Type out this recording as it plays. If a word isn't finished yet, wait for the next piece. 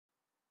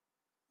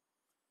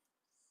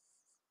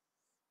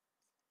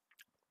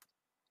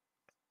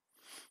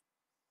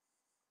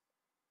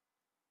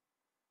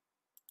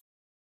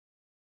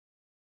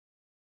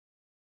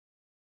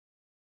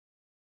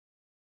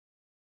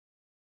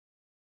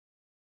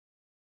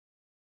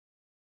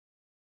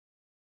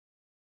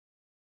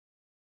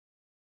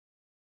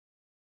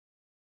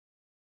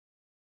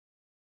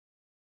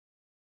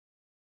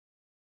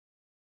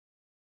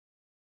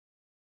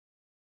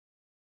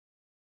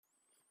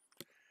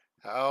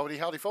Howdy,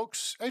 howdy,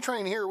 folks.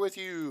 A-Train here with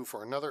you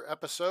for another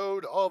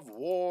episode of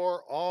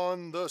War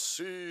on the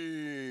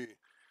Sea.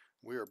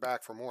 We are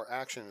back for more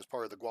action as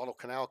part of the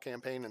Guadalcanal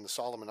campaign in the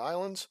Solomon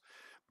Islands.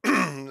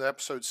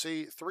 Episode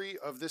C3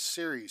 of this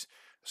series.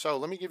 So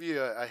let me give you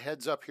a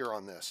heads up here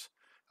on this.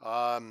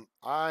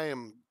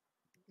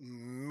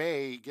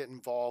 May get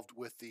involved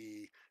with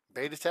the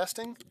beta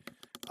testing.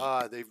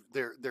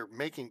 They're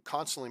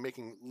constantly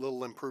making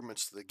little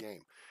improvements to the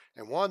game,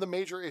 and one of the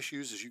major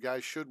issues, as you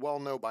guys should well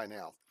know by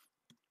now,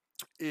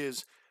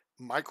 is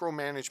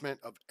micromanagement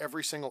of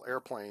every single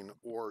airplane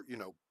or,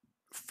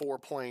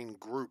 four-plane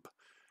group,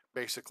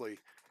 basically,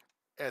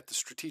 at the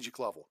strategic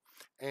level.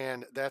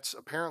 And that's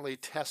apparently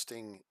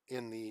testing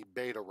in the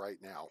beta right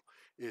now,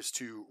 is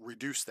to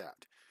reduce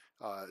that.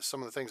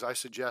 Some of the things I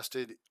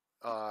suggested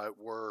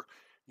were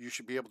you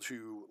should be able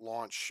to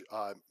launch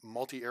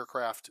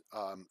multi-aircraft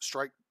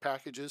strike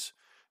packages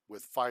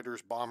with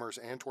fighters, bombers,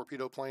 and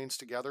torpedo planes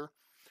together.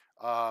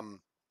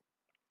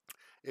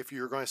 If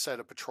you're going to set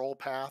a patrol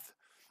path,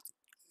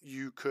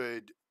 you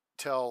could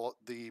tell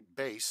the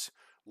base,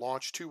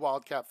 launch 2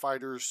 Wildcat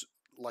fighters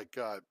like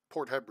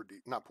Port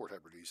Hebrides, not Port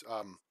Hebrides,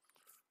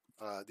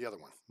 the other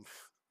one.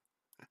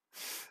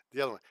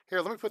 The other one.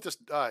 Here, let me put this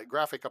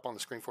graphic up on the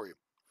screen for you.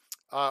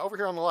 Over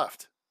here on the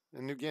left,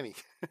 in New Guinea.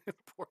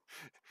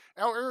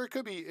 Or it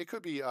could be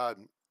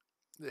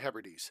the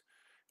Hebrides,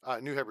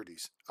 New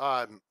Hebrides.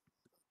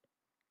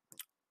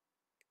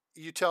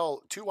 You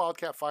tell 2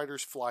 Wildcat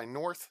fighters fly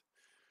north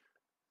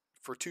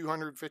for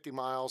 250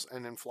 miles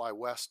and then fly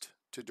west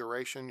to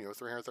duration,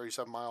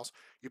 337 miles.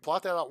 You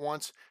plot that out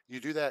once. You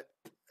do that,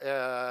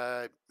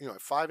 at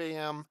 5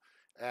 a.m.,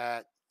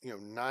 at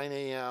 9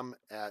 a.m.,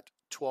 at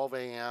 12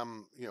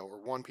 a.m., or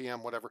 1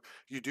 p.m., whatever.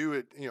 You do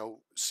it,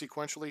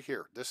 sequentially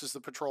here. This is the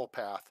patrol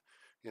path.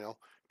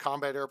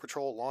 Combat Air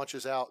Patrol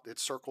launches out. It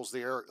circles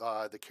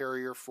the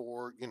carrier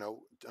for,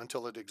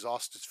 until it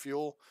exhausts its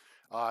fuel.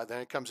 Then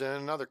it comes in,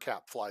 another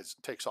cap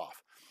takes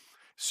off.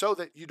 So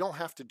that you don't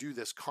have to do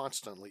this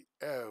constantly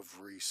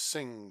every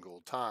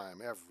single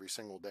time, every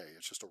single day.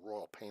 It's just a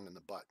royal pain in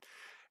the butt.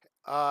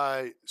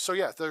 So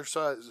yeah, there's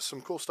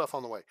some cool stuff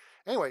on the way.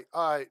 Anyway,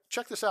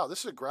 check this out.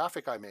 This is a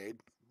graphic I made.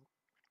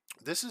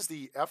 This is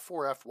the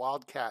F4F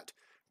Wildcat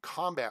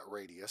combat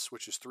radius,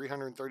 which is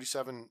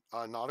 337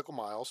 nautical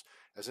miles,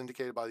 as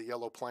indicated by the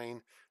yellow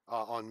plane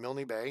on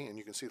Milne Bay, and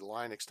you can see the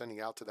line extending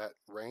out to that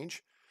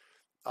range.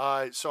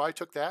 So I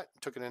took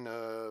it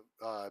into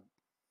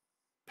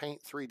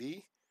Paint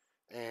 3D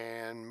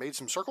and made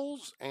some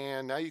circles,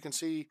 and now you can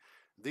see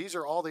these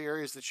are all the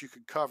areas that you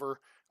could cover.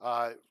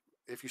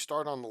 If you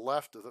start on the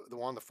left, the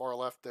one on the far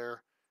left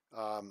there,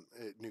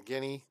 New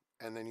Guinea,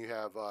 and then you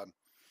have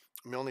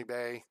Milne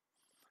Bay.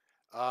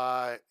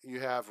 You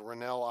have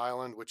Rennell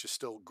Island, which is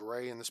still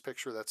gray in this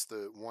picture. That's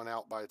the one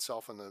out by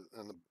itself in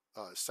the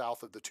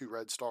south of the 2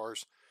 red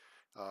stars,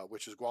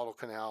 which is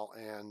Guadalcanal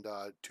and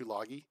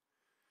Tulagi.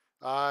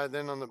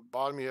 Then on the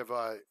bottom you have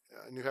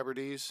New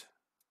Hebrides.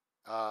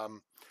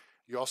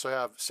 You also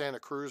have Santa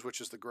Cruz,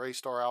 which is the gray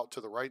star out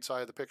to the right side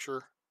of the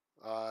picture.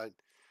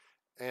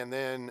 And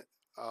then,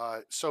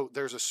 so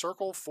there's a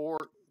circle for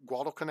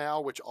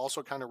Guadalcanal, which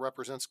also kind of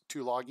represents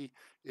Tulagi.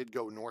 It'd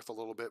go north a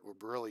little bit,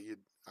 but really,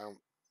 I don't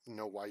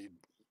know why you'd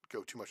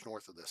go too much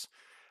north of this.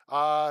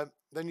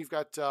 Then you've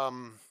got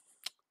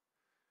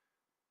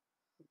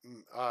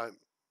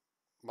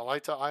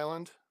Malaita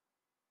Island.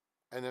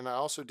 And then I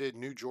also did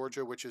New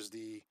Georgia, which is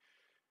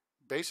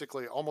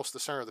basically almost the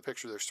center of the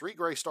picture. There's 3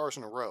 gray stars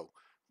in a row.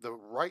 The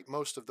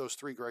rightmost of those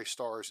 3 gray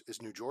stars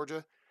is New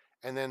Georgia.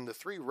 And then the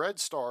 3 red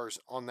stars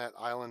on that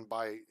island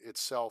by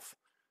itself,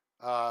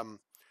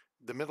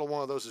 the middle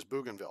one of those is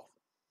Bougainville.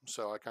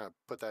 So I kind of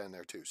put that in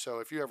there too. So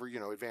if you ever,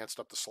 advanced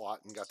up the slot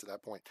and got to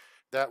that point,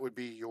 that would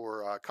be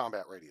your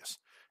combat radius.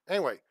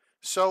 Anyway,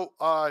 so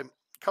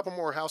couple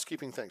more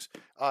housekeeping things.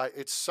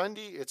 It's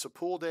Sunday, it's a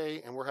pool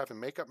day, and we're having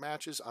makeup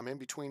matches. I'm in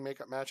between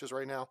makeup matches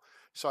right now,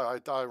 so I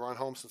thought I'd run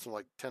home since I'm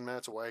like 10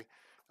 minutes away.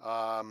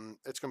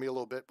 It's going to be a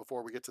little bit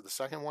before we get to the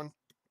second one,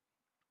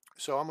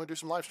 so I'm going to do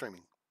some live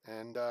streaming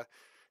and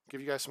give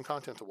you guys some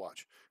content to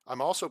watch.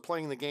 I'm also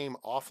playing the game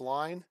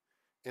offline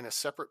in a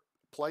separate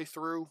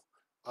playthrough,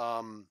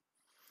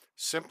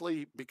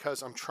 simply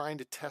because I'm trying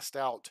to test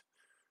out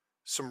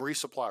some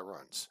resupply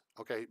runs.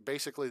 Okay,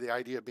 basically the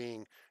idea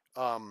being,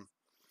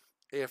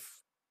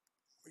 if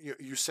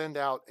you send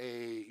out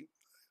a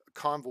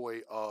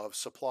convoy of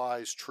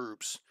supplies,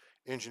 troops,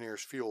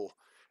 engineers, fuel,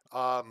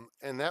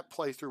 and that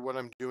playthrough, what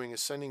I'm doing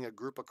is sending a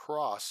group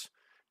across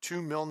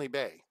to Milne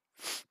Bay.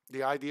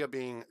 The idea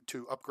being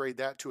to upgrade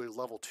that to a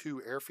level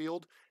 2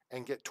 airfield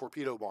and get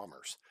torpedo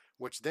bombers,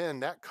 which then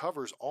that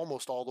covers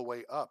almost all the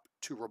way up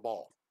to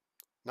Rabaul.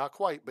 Not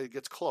quite, but it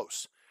gets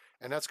close.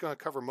 And that's going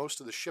to cover most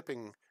of the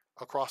shipping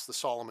across the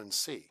Solomon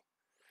Sea.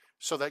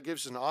 So that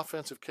gives an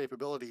offensive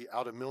capability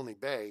out of Milne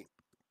Bay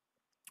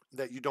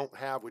that you don't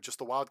have with just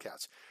the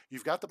Wildcats.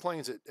 You've got the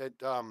planes at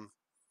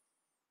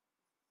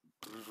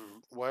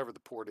whatever the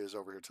port is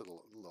over here to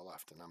the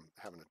left, and I'm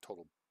having a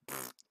total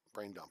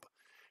brain dump.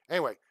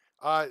 Anyway,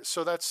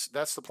 So that's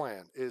the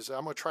plan. Is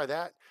I'm gonna try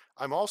that.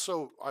 I'm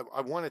also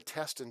I want to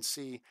test and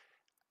see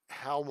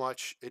how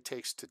much it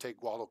takes to take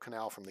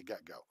Guadalcanal from the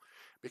get-go,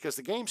 because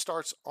the game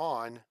starts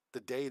on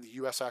the day the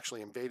U.S.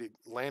 actually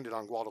landed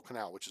on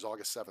Guadalcanal, which is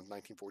August 7th,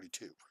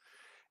 1942.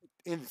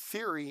 In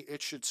theory,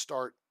 it should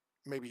start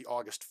maybe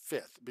August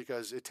 5th,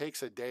 because it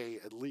takes a day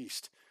at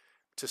least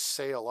to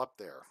sail up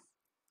there.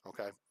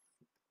 Okay,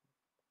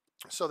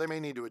 so they may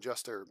need to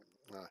adjust their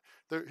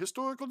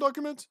historical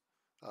documents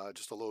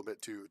just a little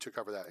bit to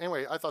cover that.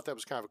 Anyway, I thought that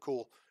was kind of a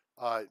cool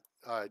uh,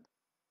 uh,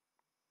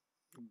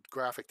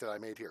 graphic that I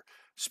made here.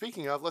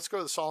 Speaking of, let's go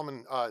to the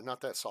Solomon.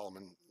 Not that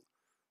Solomon.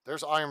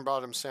 There's Iron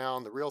Bottom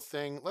Sound, the real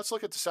thing. Let's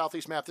look at the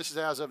southeast map. This is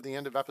as of the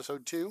end of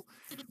episode 2.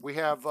 We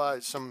have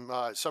some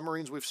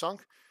submarines we've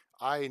sunk.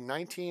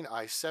 I-19,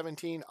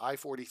 I-17,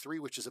 I-43,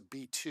 which is a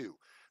B2.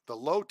 The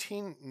low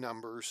teen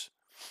numbers,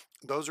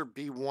 those are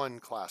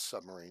B1 class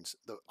submarines.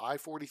 The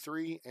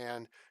I-43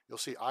 and you'll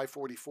see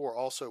I-44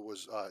 also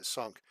was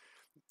sunk.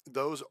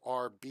 Those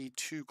are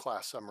B2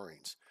 class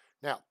submarines.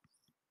 Now,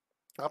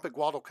 up at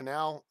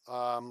Guadalcanal,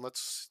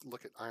 let's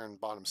look at Iron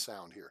Bottom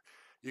Sound here.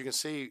 You can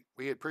see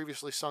we had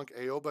previously sunk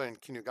Aoba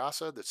and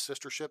Kinugasa, the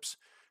sister ships.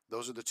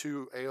 Those are the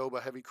 2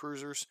 Aoba heavy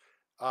cruisers.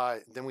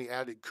 Then we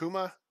added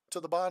Kuma to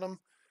the bottom.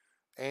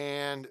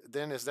 And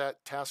then as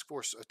that task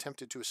force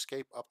attempted to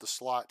escape up the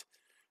slot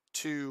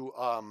to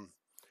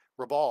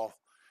Rabaul,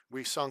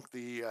 we sunk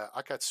the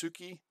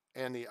Akatsuki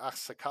and the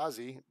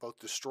Asakazi, both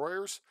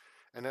destroyers,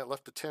 and that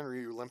left the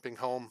Tenryu limping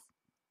home.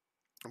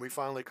 And we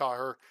finally caught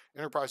her.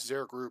 Enterprise's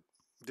air group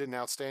did an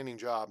outstanding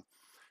job.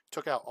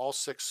 Took out all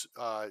 6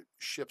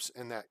 ships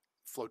in that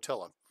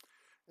flotilla.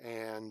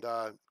 And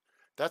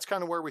that's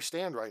kind of where we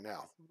stand right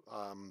now.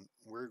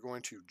 We're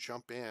going to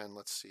jump in.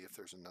 Let's see if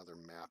there's another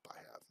map I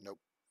have. Nope.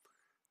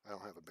 I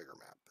don't have a bigger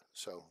map.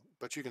 So,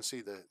 but you can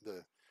see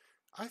the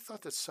I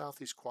thought that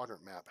Southeast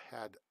Quadrant map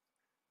had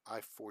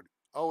I-40.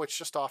 Oh, it's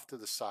just off to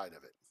the side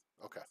of it.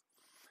 Okay.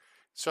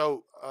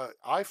 So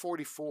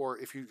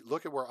I-44, if you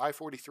look at where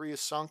I-43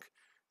 is sunk,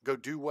 go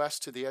due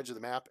west to the edge of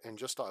the map, and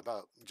just off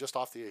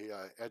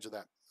the edge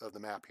of the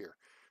map here.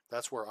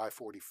 That's where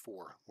I-44,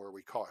 where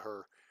we caught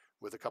her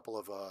with a couple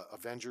of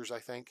Avengers, I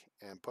think,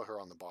 and put her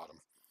on the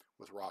bottom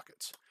with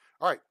rockets.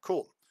 All right,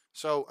 cool.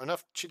 So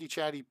enough chitty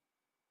chatty,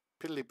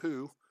 piddly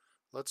poo.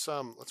 Let's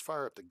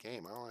fire up the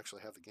game. I don't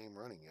actually have the game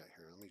running yet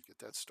here. Let me get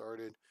that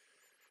started.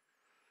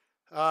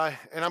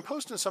 And I'm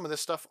posting some of this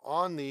stuff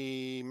on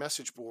the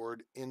message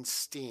board in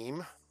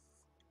Steam.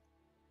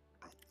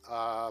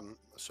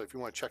 So if you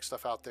want to check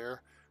stuff out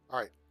there. All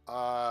right,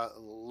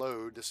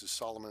 load. This is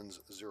Solomon's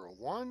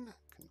 01.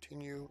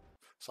 Continue.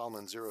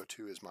 Solomon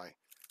 02 is my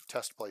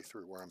test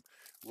playthrough where I'm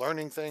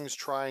learning things,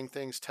 trying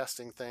things,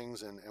 testing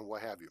things, and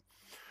what have you.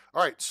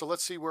 All right, so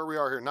let's see where we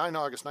are here. 9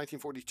 August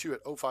 1942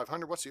 at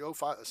 0500. What's the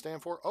 05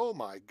 stand for? Oh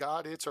my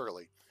God, it's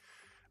early.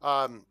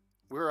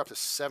 We're up to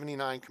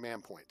 79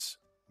 command points.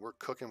 We're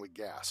cooking with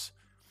gas.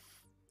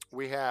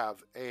 We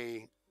have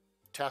a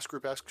Task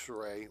Group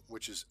X-Ray,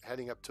 which is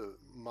heading up to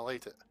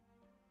Maleta.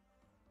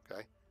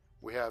 Okay.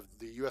 We have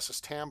the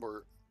USS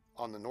Tambor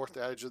on the north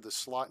edge of the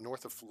slot,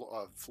 north of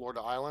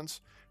Florida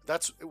Islands.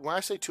 That's when I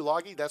say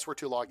Tulagi, that's where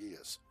Tulagi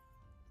is.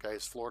 Okay,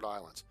 it's Florida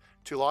Islands.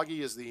 Tulagi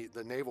is the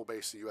naval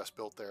base the U.S.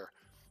 built there,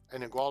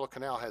 and then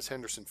Guadalcanal has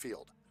Henderson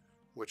Field,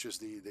 which is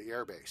the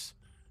air base.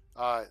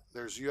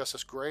 There's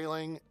USS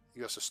Grayling,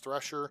 USS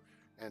Thresher,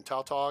 and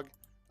Tautog.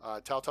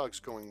 Tautog's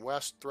going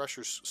west.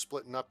 Thresher's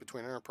splitting up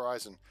between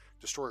Enterprise and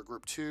Destroyer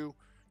Group 2.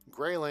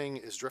 Grayling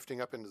is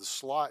drifting up into the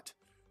slot,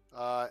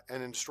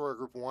 and then Destroyer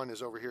Group 1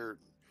 is over here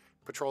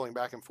patrolling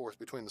back and forth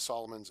between the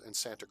Solomons and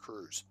Santa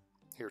Cruz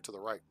here to the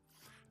right.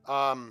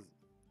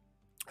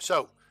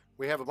 So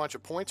we have a bunch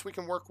of points we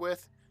can work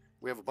with.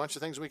 We have a bunch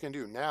of things we can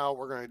do. Now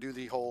we're going to do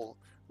the whole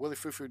Willy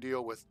Foo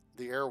deal with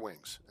the air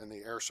wings and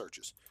the air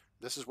searches.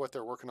 This is what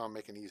they're working on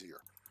making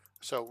easier.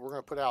 So we're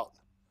going to put out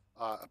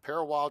a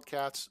pair of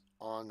Wildcats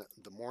on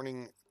the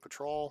morning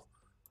patrol.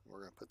 We're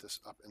going to put this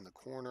up in the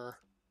corner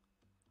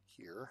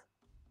here.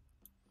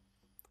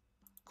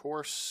 Of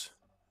course,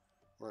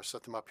 we're going to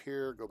set them up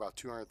here, go about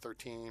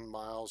 213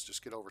 miles,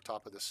 just get over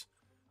top of this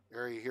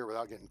area here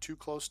without getting too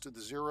close to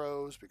the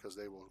zeros, because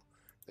they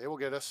will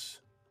get us.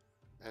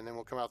 And then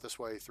we'll come out this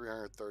way,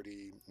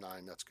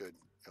 339. That's good.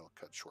 It'll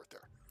cut short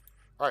there.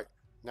 All right,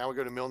 now we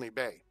go to Milne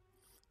Bay.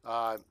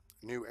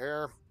 New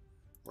air.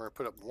 We're going to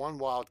put up one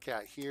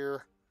Wildcat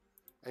here.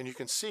 And you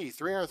can see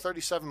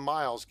 337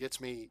 miles gets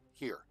me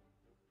here.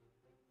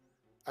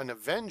 An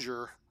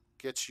Avenger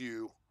gets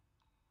you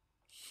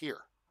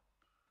here,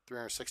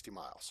 360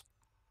 miles.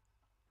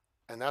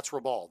 And that's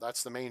Rabaul.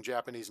 That's the main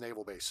Japanese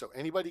naval base. So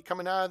anybody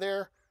coming out of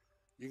there,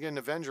 you get an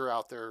Avenger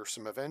out there,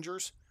 some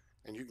Avengers,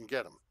 and you can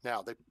get them.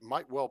 Now, they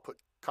might well put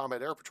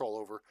Combat Air Patrol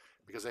over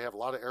because they have a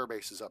lot of air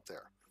bases up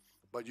there.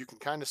 But you can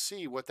kind of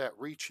see what that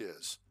reach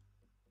is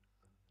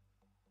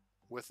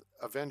with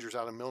Avengers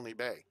out of Milne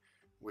Bay,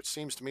 which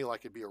seems to me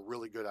like it'd be a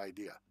really good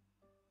idea.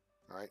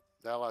 All right,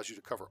 that allows you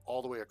to cover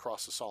all the way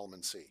across the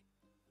Solomon Sea.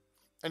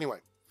 Anyway,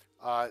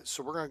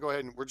 so we're going to go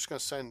ahead and we're just going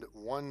to send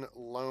one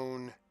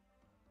lone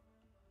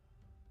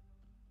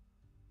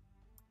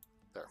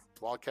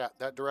Wildcat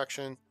that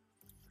direction.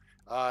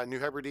 New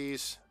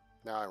Hebrides.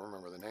 Now I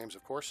remember the names,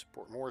 of course.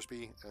 Port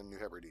Moresby and New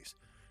Hebrides.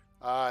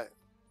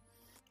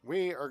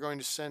 We are going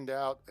to send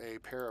out a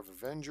pair of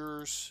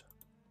Avengers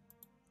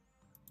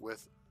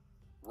with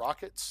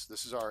rockets.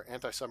 This is our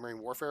anti-submarine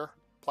warfare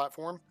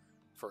platform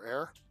for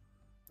air.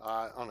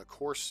 On a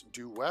course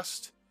due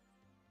west,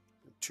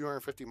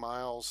 250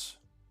 miles.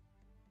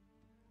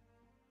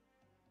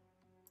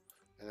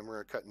 And then we're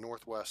going to cut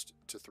northwest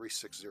to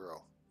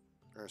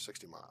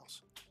 360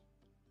 miles.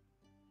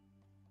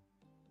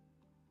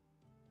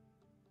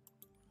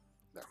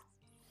 There.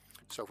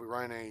 So if we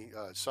run any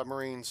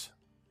submarines,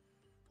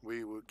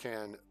 we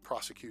can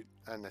prosecute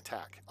an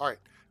attack. All right.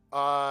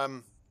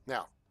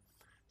 Now,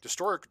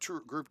 Destroyer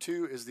Group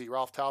 2 is the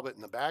Ralph Talbot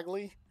and the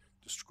Bagley.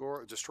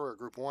 Destroyer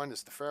Group 1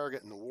 is the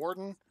Farragut and the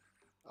Warden.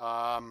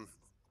 The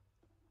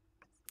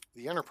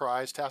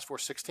Enterprise, Task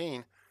Force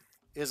 16,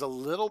 is a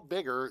little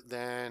bigger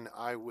than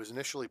I was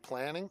initially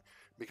planning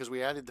because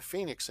we added the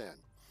Phoenix in.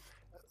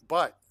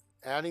 But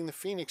adding the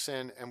Phoenix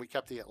in, and we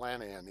kept the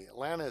Atlanta in. The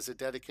Atlanta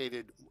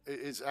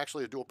is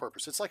actually a dual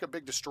purpose. It's like a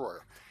big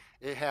destroyer.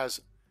 It has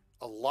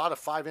a lot of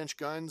 5-inch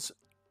guns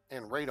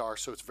and radar,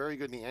 so it's very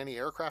good in the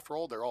anti-aircraft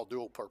role. They're all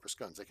dual purpose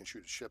guns. They can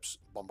shoot at ships,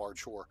 bombard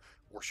shore,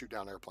 or shoot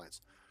down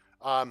airplanes.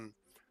 And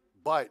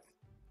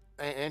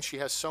she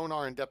has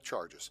sonar and depth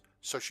charges.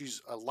 So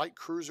she's a light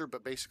cruiser,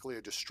 but basically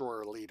a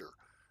destroyer leader.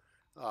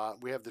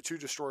 We have the 2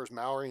 destroyers,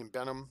 Mallory and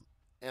Benham,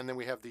 and then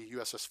we have the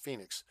USS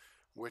Phoenix,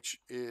 which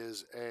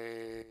is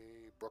a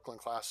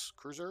Brooklyn-class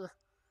cruiser,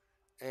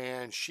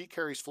 and she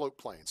carries float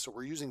planes. So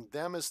we're using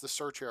them as the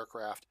search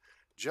aircraft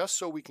just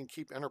so we can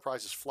keep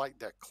Enterprise's flight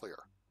deck clear.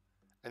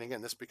 And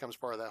again, this becomes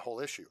part of that whole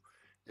issue,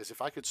 is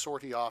if I could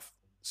sortie off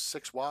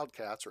 6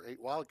 Wildcats or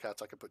 8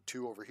 Wildcats, I could put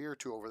 2 over here,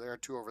 2 over there,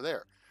 2 over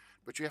there.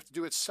 But you have to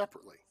do it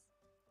separately.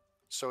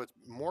 So it's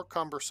more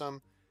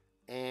cumbersome,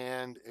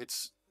 and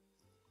it's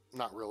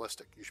not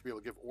realistic. You should be able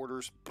to give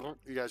orders.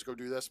 You guys go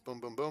do this. Boom,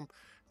 boom, boom.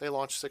 They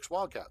launch 6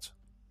 Wildcats.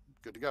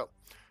 Good to go.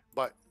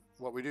 But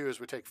what we do is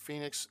we take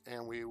Phoenix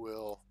and we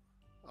will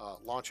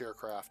launch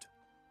aircraft,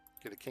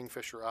 get a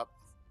Kingfisher up,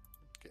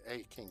 get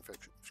a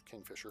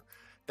Kingfisher.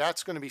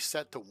 That's going to be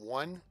set to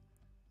 1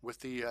 with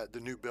the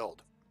new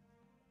build.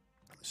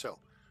 So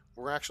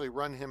we're going to actually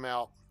run him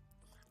out.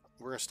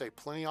 We're going to stay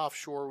plenty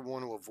offshore. We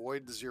want to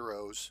avoid the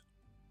zeros.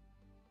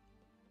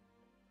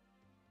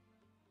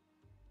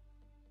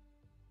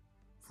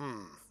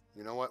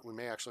 You know what? We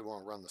may actually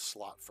want to run the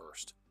slot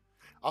first.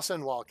 I'll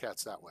send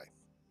Wildcats that way.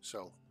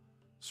 So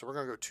we're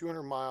going to go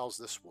 200 miles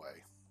this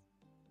way.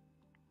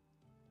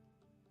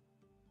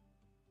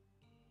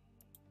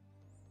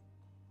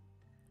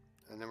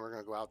 And then we're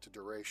going to go out to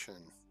duration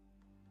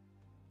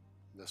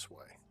this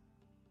way.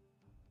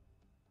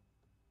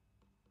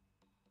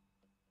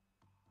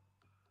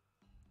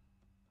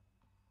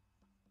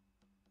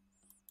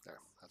 There,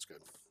 that's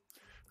good.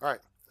 All right,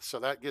 so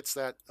that gets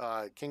that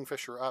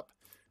Kingfisher up.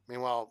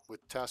 Meanwhile,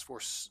 with Task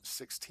Force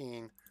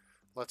 16,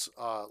 let's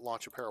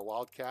launch a pair of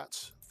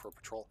Wildcats for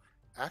patrol.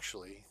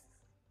 Actually,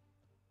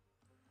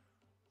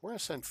 we're going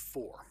to send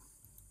 4.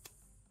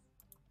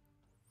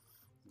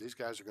 These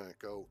guys are going to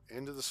go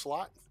into the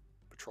slot,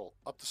 patrol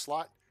up the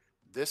slot.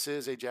 This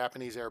is a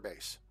Japanese air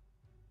base.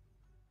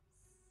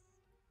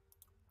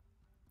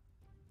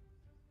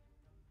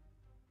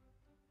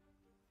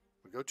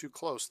 We go too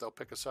close, they'll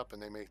pick us up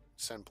and they may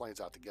send planes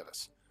out to get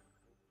us.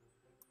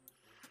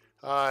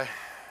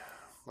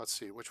 Let's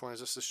see, which one is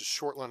this? This is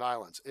Shortland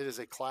Islands. It is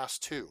a Class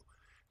 2.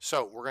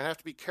 So we're going to have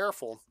to be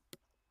careful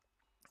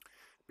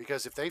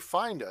because if they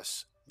find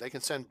us, they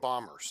can send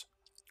bombers.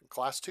 In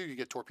Class 2, you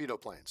get torpedo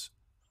planes.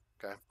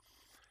 Okay.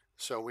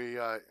 So we,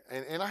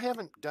 and I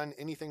haven't done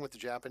anything with the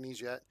Japanese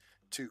yet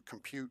to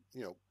compute,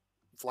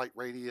 flight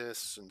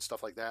radius and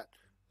stuff like that.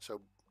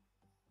 So,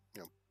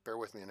 bear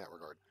with me in that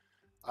regard.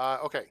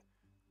 Okay.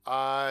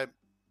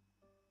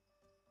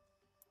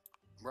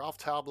 Ralph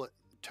Talbot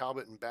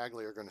and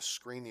Bagley are going to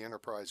screen the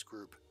Enterprise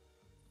group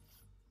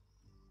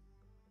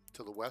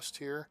to the west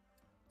here.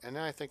 And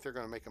then I think they're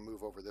going to make a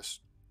move over this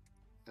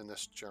in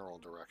this general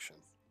direction.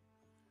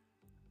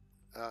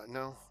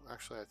 No,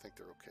 actually, I think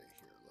they're okay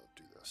here. Let's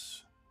do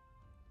this.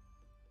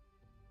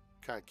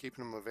 Kind of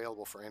keeping them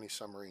available for any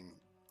submarine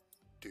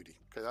duty.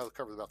 Okay, that'll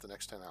cover about the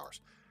next 10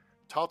 hours.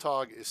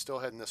 Tautog is still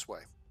heading this way.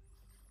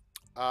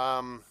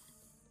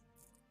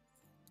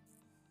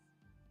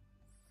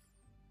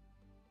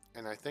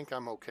 And I think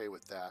I'm okay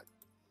with that.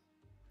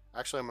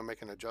 Actually, I'm going to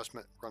make an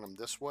adjustment, run them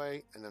this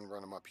way, and then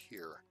run them up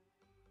here.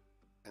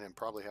 And then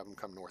probably have them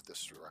come north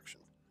this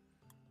direction.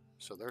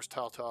 So there's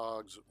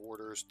Tautog's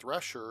orders.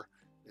 Thresher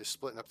is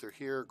splitting up through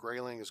here.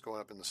 Grayling is going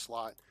up in the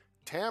slot.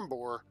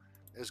 Tambor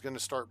is going to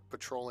start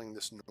patrolling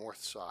this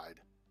north side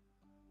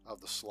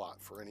of the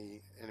slot for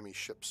any enemy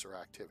ships or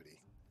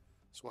activity.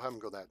 So we'll have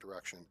them go that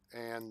direction.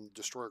 And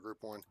Destroyer Group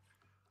 1.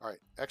 All right,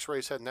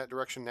 X-Ray's heading that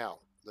direction now.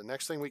 The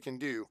next thing we can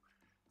do,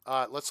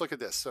 let's look at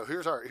this. So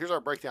here's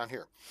our breakdown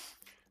here.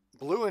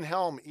 Blue and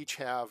Helm each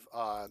have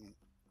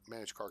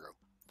managed cargo.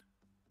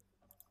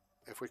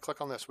 if we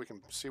click on this, we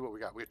can see what we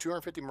got. We have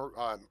 250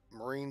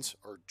 Marines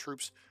or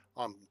troops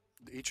on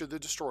each of the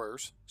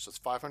destroyers, so it's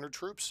 500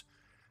 troops.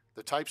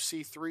 The Type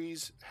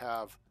C3s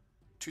have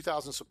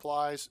 2,000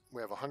 supplies.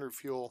 We have 100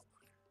 fuel,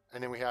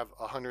 and then we have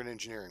 100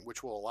 engineering,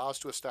 which will allow us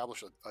to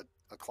establish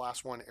a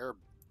Class 1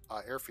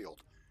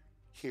 airfield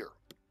here.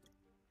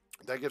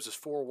 That gives us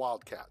 4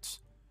 Wildcats.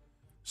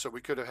 So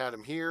we could have had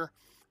them here.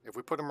 If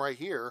we put them right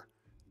here,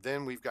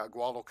 then we've got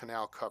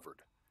Guadalcanal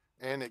covered.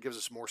 And it gives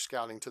us more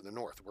scouting to the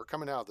north. We're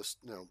coming out of this,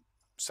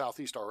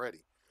 southeast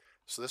already.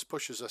 So this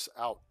pushes us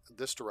out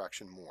this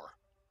direction more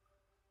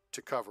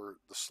to cover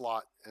the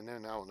slot. And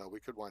then, I don't know, we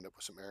could wind up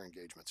with some air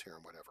engagements here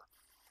and whatever.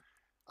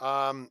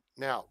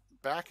 Now,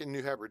 back in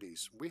New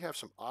Hebrides, we have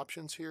some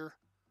options here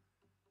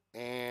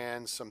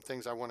and some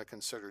things I want to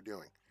consider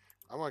doing.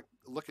 I want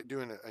to look at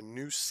doing a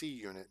new C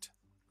unit,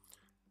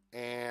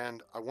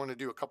 and I want to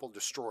do a couple of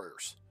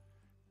destroyers.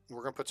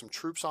 We're going to put some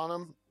troops on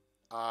them.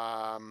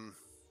 Let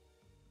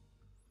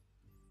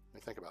me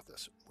think about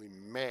this. We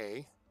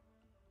may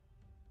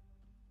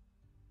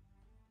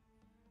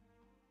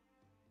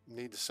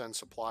need to send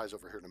supplies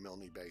over here to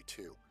Milne Bay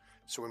too.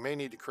 So we may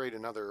need to create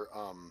another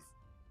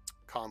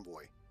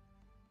convoy.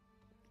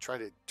 Try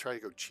to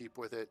go cheap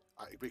with it,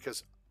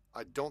 because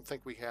I don't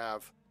think we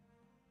have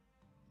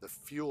the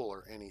fuel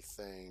or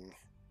anything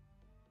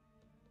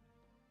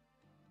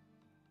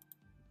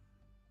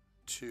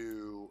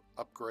to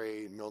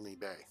upgrade Milne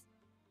Bay.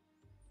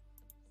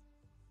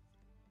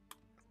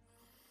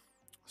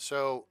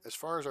 So as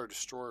far as our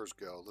destroyers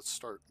go, let's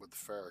start with the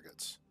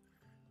Farragut's.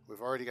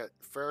 We've already got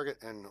Farragut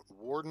and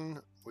Warden.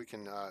 We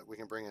can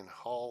bring in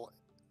Hull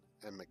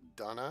and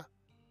McDonough.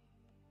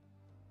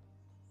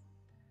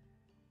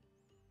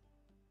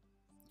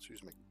 Let's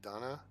use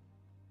McDonough.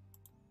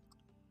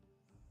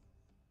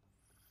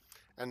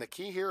 And the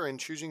key here in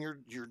choosing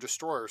your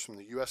destroyers from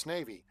the U.S.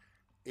 Navy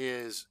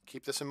is,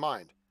 keep this in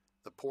mind,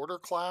 the Porter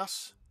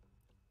class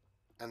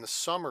and the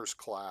Summers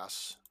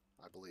class,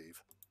 I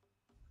believe,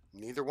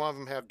 neither one of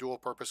them have dual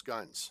purpose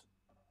guns.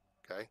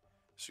 Okay,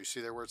 so you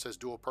see there where it says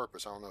dual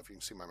purpose. I don't know if you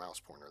can see my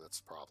mouse pointer. That's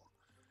the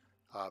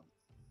problem.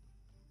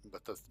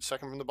 But the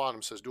second from the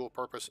bottom says dual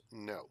purpose.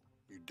 No,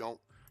 you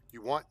don't.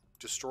 You want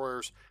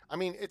destroyers. I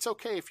mean, it's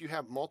okay if you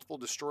have multiple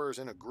destroyers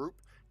in a group.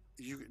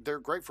 They're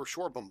great for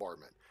shore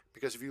bombardment,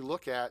 because if you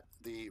look at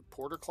the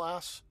Porter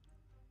class,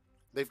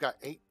 they've got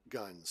 8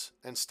 guns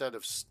instead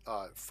of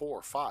 4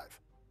 or 5.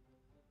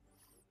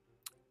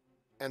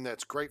 And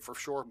that's great for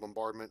shore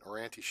bombardment or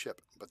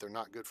anti-ship, but they're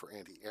not good for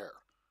anti-air.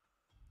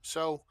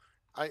 So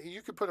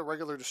you could put a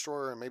regular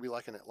destroyer and maybe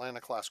like an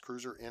Atlanta-class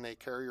cruiser in a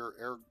carrier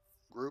air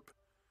group,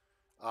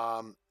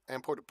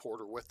 and put a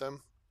Porter with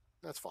them.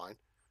 That's fine.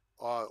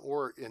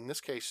 Or in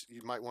this case,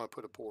 you might want to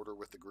put a Porter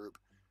with the group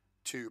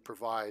to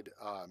provide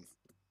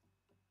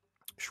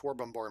shore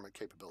bombardment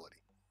capability.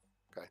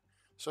 Okay,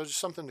 so just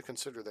something to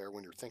consider there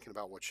when you're thinking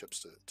about what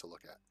ships to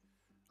look at.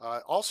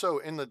 Also,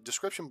 in the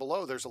description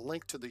below, there's a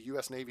link to the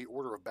U.S. Navy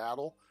Order of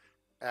Battle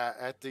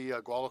at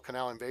the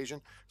Guadalcanal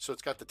invasion. So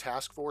it's got the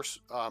task force,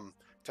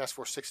 Task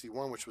Force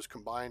 61, which was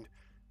combined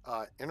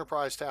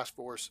Enterprise Task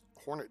Force,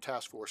 Hornet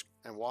Task Force,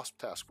 and Wasp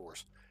Task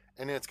Force.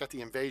 And then it's got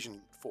the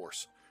invasion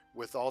force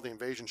with all the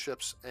invasion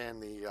ships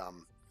and the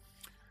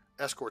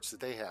escorts that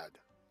they had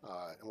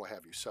and what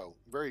have you. So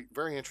very,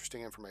 very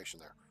interesting information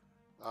there.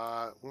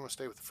 We want to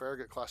stay with the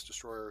Farragut class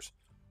destroyers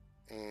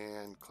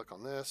and click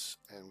on this,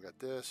 and we got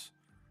this,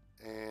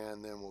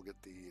 and then we'll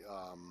get the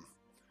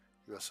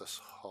USS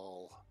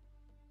Hull.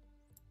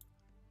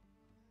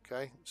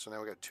 Okay, so now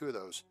we got 2 of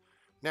those.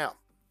 Now,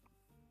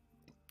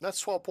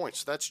 that's 12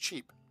 points. That's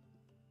cheap.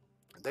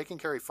 They can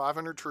carry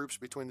 500 troops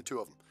between the 2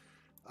 of them.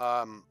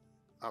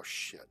 Oh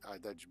shit!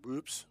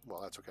 Oops.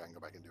 Well, that's okay. I can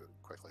go back and do it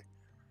quickly.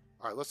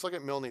 All right, let's look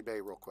at Milne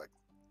Bay real quick.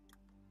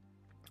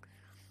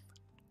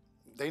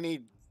 They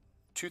need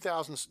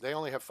 2,000. They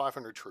only have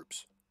 500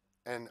 troops,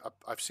 and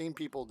I've seen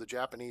people. The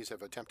Japanese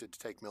have attempted to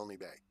take Milne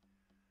Bay,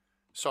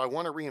 so I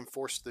want to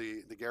reinforce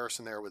the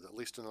garrison there with at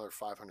least another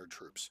 500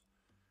 troops.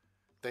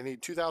 They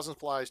need 2,000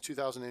 supplies,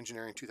 2,000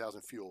 engineering,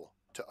 2,000 fuel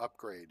to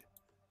upgrade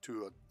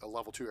to a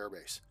level 2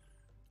 airbase.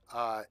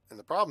 And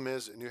the problem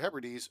is, in New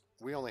Hebrides,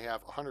 we only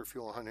have 100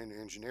 fuel and 100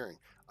 engineering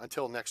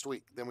until next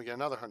week. Then we get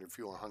another 100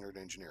 fuel and 100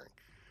 engineering.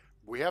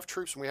 We have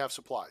troops and we have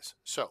supplies.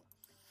 So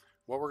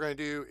what we're going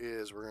to do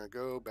is we're going to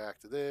go back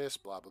to this,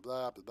 blah, blah,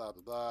 blah, blah, blah,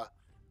 blah, blah.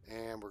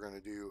 And we're going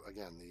to do,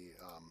 again, the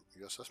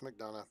USS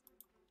McDonough,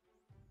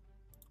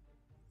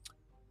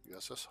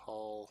 USS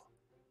Hull,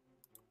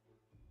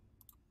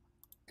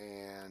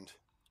 and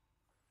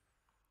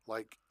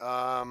like,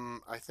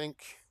 I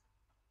think...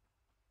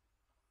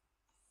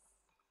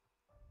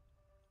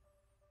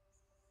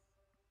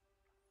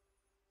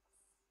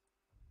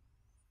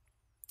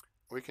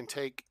 we can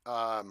take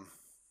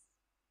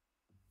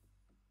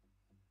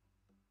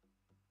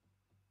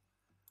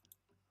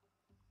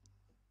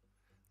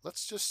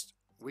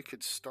we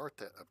could start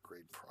that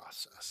upgrade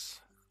process.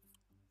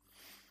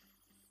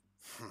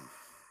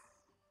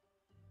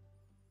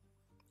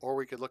 Or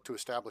we could look to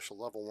establish a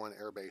level 1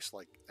 airbase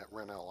like at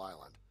Rennell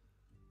Island.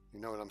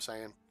 You know what I'm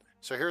saying?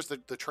 So here's the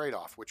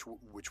trade-off. Which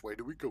way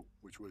do we go?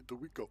 Which way do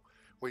we go?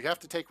 We have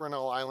to take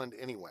Renell Island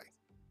anyway,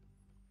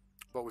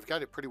 but we've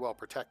got it pretty well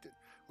protected.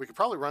 We could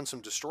probably run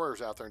some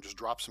destroyers out there and just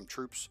drop some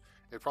troops.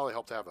 It'd probably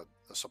help to have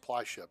a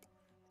supply ship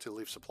to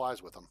leave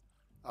supplies with them.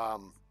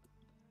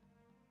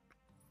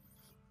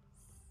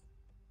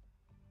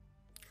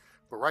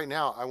 But right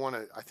now,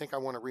 I think I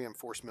want to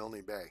reinforce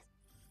Milne Bay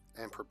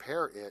and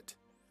prepare it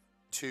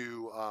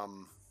to.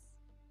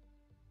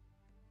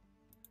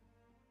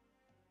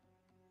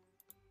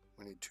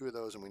 We need 2 of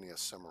those, and we need a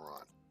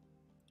Cimarron.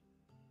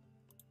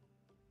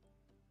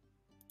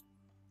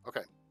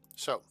 Okay,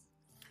 so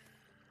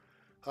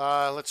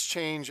let's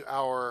change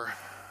our.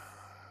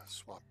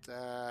 Swap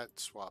that.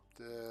 Swap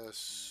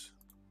this.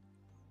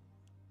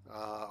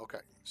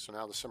 Okay, so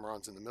now the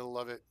Cimarron's in the middle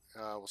of it.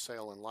 We'll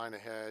sail in line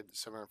ahead,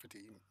 750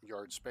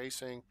 yard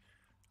spacing.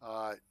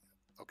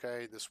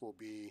 Okay, this will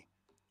be,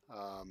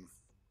 what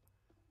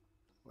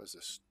is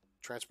this?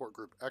 Transport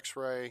Group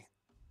X-Ray.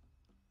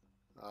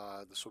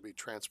 This will be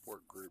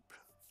Transport Group.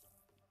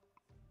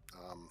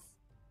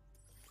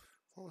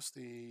 What was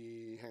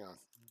the, hang on,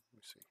 let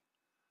me see.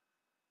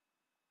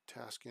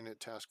 Task Unit,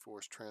 Task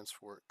Force,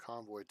 Transport,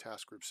 Convoy,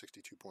 Task Group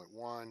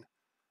 62.1.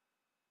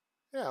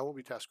 Yeah, we'll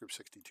be Task Group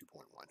 62.1.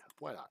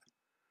 Why not?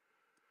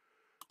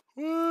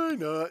 Why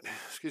not?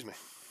 Excuse me.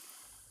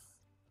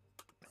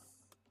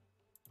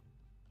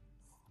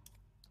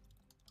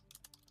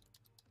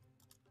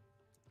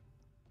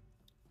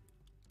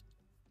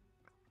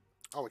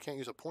 Oh, we can't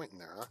use a point in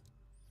there, huh?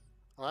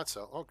 Oh, that's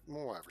so. Oh,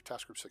 whatever.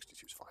 Task Group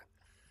 62 is fine.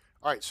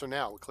 All right, so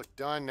now we click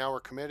Done. Now we're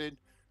committed.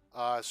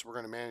 So we're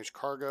going to manage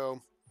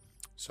cargo.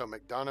 So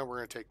McDonough, we're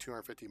going to take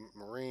 250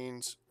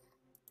 Marines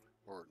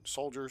or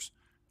soldiers.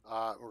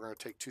 We're going to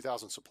take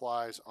 2,000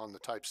 supplies on the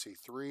Type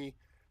C3.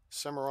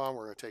 Cimarron,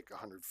 we're going to take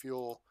 100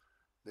 fuel.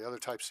 The other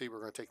Type C, we're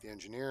going to take the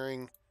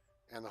engineering.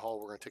 And the hull,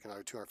 we're going to take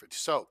another 250.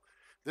 So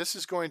this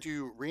is going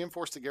to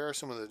reinforce the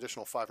garrison with an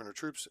additional 500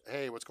 troops.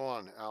 Hey, what's going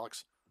on,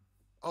 Alex?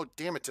 Oh,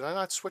 damn it. Did I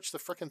not switch the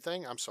frickin'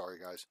 thing? I'm sorry,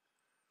 guys.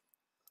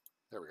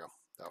 There we go.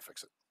 That'll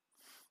fix it.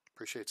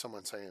 Appreciate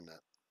someone saying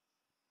that.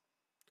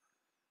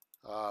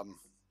 All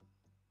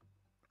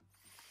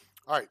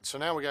right, so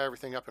now we got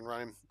everything up and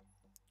running.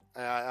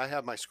 I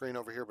have my screen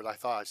over here, but I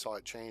thought I saw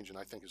it change, and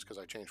I think it's because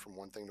I changed from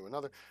one thing to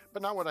another,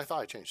 but not what I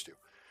thought I changed to.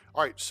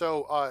 All right,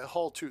 so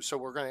hull 2. So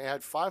we're going to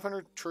add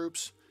 500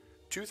 troops,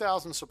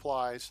 2,000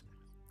 supplies,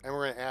 and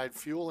we're going to add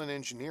fuel and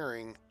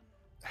engineering,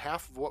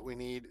 half of what we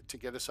need to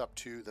get us up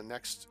to the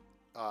next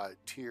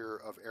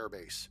tier of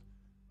airbase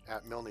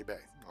at Milne Bay.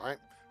 All right,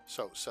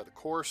 so set a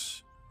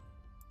course,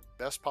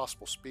 best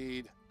possible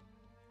speed,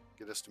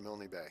 get us to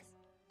Milne Bay.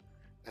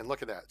 And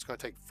look at that. It's going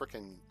to take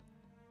frickin'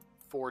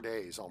 4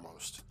 days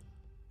almost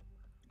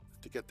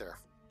to get there.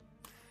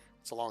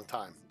 It's a long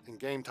time in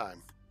game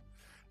time.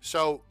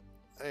 So,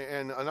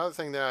 and another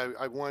thing that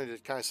I wanted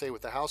to kind of say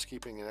with the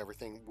housekeeping and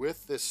everything,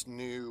 with this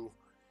new,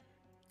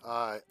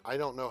 I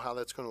don't know how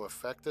that's going to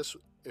affect this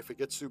if it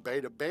gets through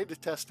beta. Beta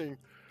testing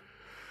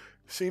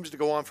seems to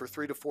go on for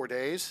 3 to 4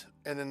 days,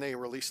 and then they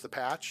release the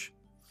patch.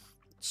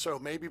 So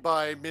maybe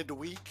by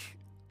mid-week,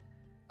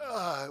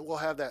 we'll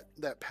have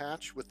that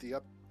patch with the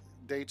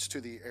updates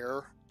to the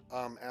air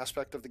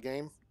aspect of the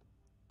game.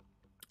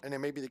 And it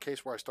may be the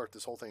case where I start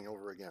this whole thing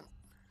over again.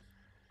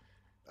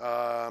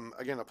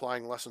 Again,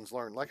 applying lessons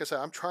learned. Like I said,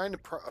 I'm trying to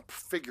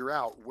figure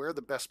out where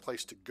the best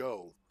place to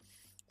go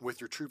with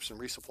your troops and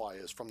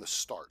resupply is from the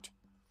start.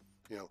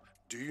 You know,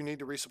 do you need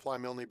to resupply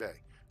Milne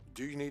Bay?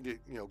 Do you need to,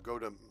 go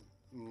to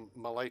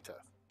Maleta?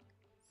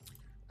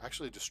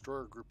 Actually,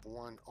 Destroyer Group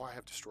 1. Oh, I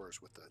have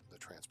destroyers with the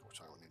transport,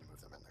 so I don't need to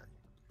move them in there.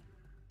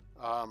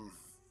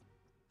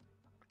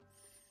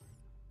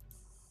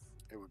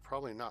 It would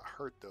probably not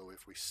hurt, though,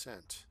 if we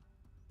sent...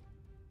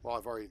 Well,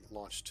 I've already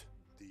launched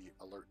the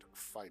alert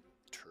fighters,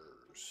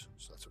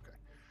 so that's okay.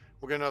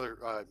 We'll get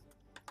another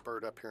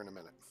bird up here in a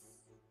minute.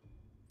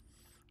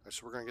 All right,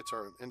 so we're going to get to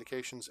our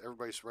indications.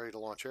 Everybody's ready to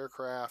launch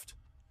aircraft.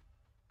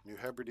 New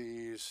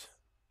Hebrides.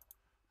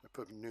 I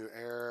put new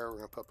air. We're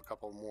going to put up a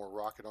couple more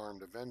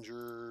rocket-armed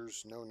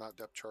Avengers. No, not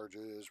depth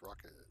charges.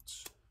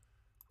 Rockets.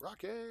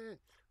 Rocket!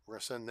 We're going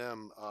to send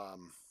them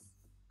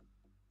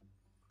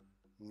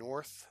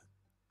north.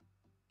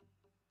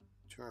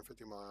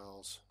 250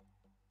 miles.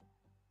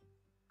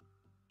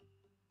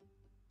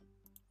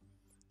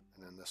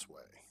 And then this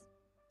way.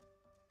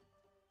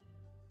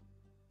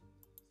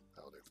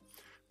 That'll do.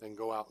 Then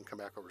go out and come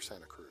back over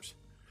Santa Cruz.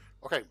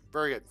 Okay,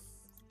 very good.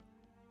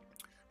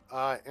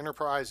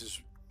 Enterprise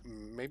is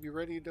maybe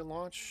ready to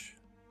launch.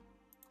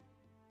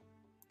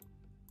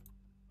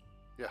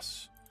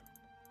 Yes.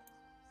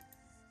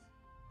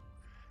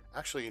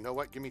 Actually, you know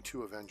what? Give me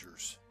 2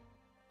 Avengers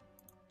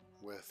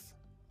with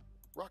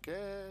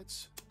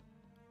rockets.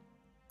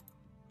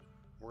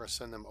 We're going to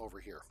send them over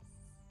here.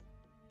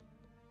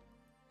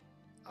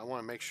 I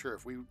want to make sure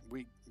if we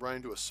run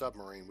into a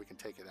submarine, we can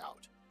take it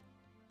out.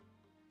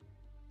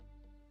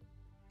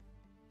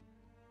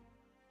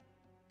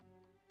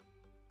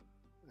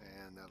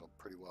 And that'll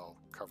pretty well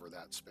cover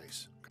that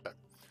space. Okay.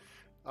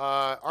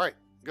 All right,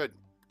 good.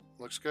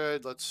 looks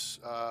good. Let's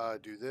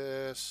do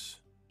this.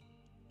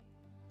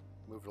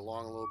 Move it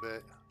along a little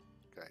bit.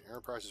 Okay,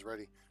 Enterprise is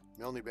ready.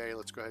 Milne Bay,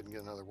 let's go ahead and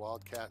get another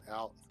Wildcat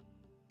out.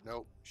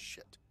 Nope,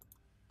 shit.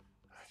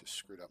 I just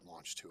screwed up and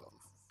launched 2 of them.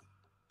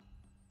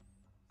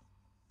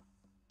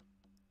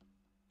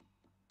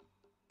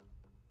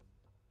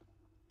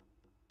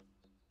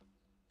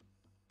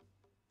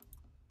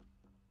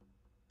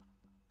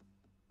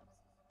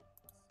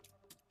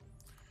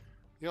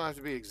 You don't have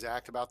to be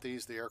exact about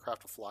these. The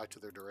aircraft will fly to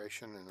their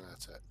duration, and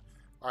that's it.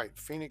 All right,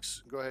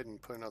 Phoenix, go ahead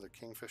and put another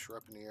Kingfisher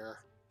up in the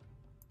air.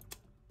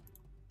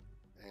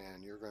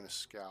 And you're going to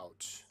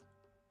scout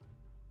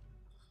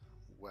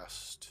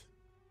west.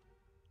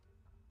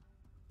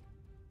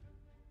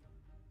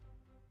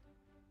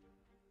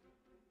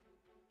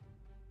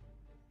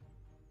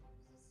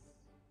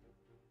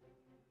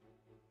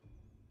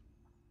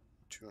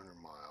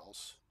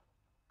 $200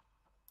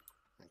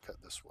 and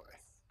cut this way.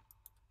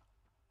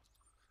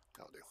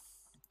 That'll do.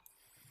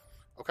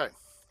 Okay,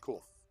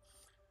 cool.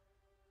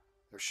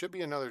 There should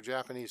be another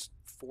Japanese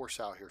force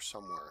out here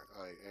somewhere.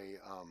 A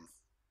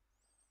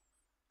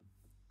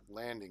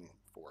landing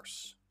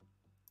force.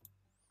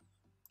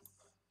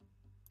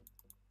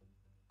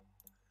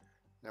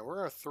 Now we're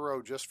going to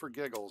throw, just for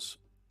giggles,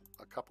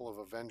 a couple of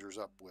Avengers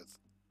up with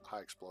high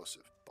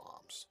explosive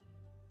bombs.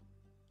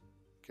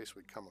 In case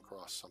we come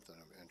across something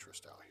of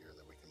interest out here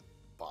that we can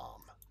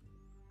bomb.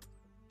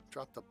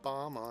 Drop the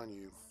bomb on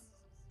you.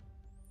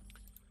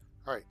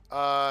 All right,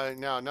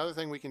 now another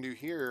thing we can do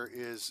here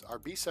is our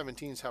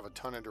B-17s have a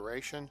ton of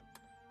duration,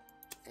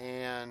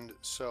 and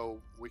so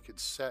we could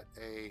set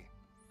a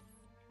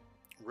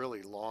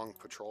really long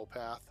patrol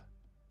path.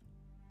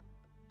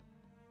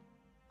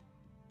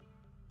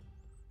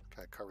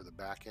 Kind of cover the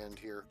back end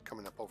here,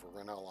 coming up over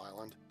Rennell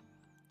Island,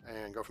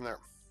 and go from there.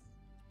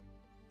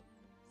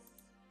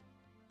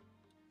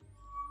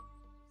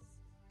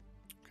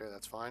 Okay,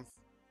 that's fine.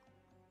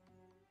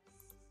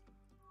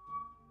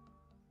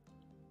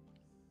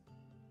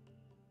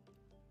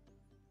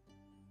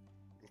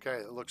 Okay,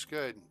 it looks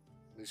good.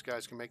 These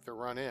guys can make their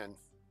run in.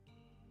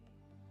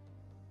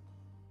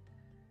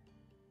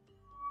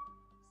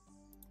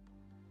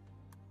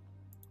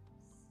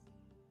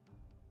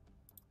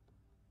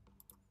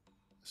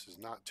 This is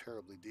not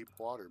terribly deep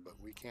water, but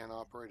we can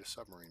operate a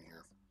submarine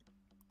here.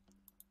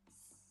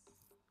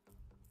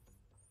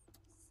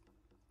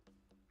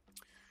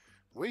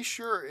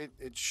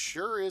 It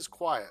sure is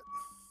quiet.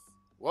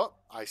 Well,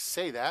 I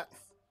say that,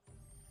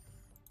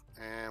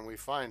 and we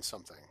find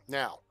something.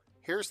 Now,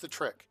 here's the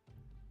trick.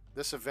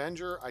 This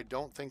Avenger, I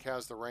don't think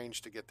has the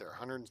range to get there.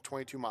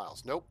 122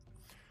 miles. Nope.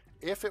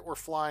 If it were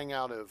flying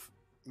out of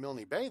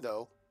Milne Bay,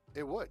 though,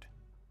 it would.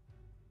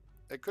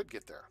 It could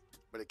get there,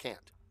 but it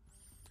can't.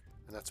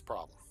 And that's a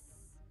problem.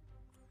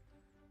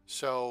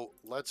 So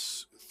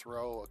let's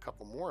throw a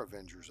couple more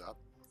Avengers up.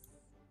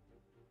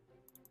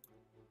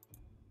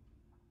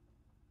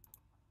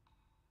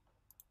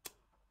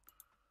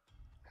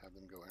 Have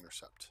them go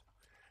intercept.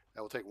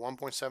 That will take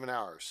 1.7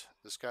 hours.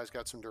 This guy's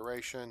got some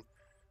duration.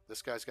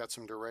 This guy's got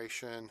some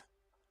duration.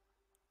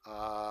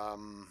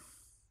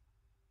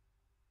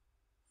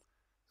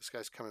 This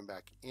guy's coming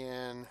back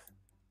in.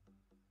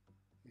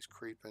 He's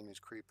creeping. He's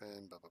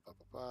creeping. Blah, blah, blah,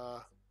 blah,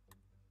 blah.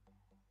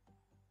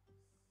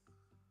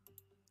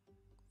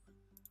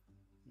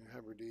 New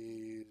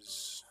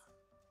Hebrides.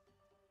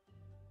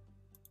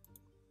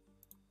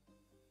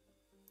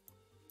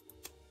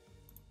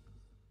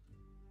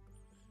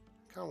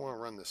 Kind of want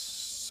to run this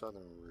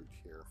southern route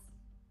here.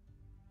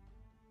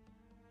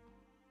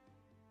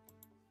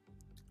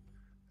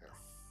 There.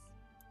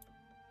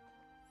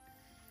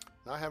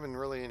 Not having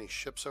really any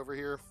ships over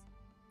here.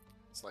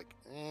 It's like,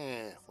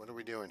 what are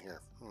we doing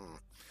here?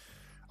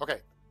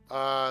 Okay,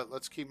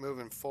 let's keep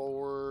moving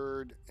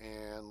forward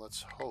and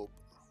let's hope.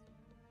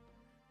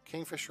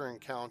 Kingfisher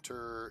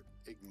encounter,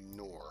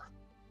 ignore.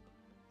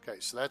 Okay,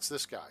 so that's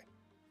this guy.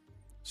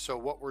 So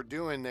what we're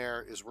doing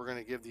there is we're going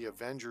to give the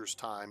Avengers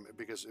time,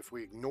 because if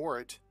we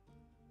ignore it,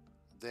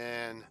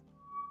 then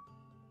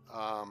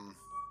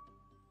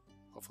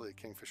hopefully the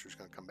Kingfisher is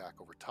going to come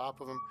back over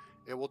top of him.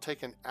 It will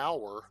take an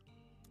hour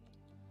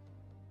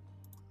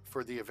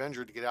for the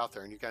Avenger to get out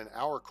there, and you got an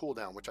hour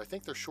cooldown, which I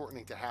think they're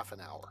shortening to half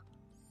an hour,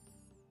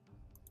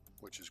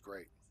 which is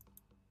great.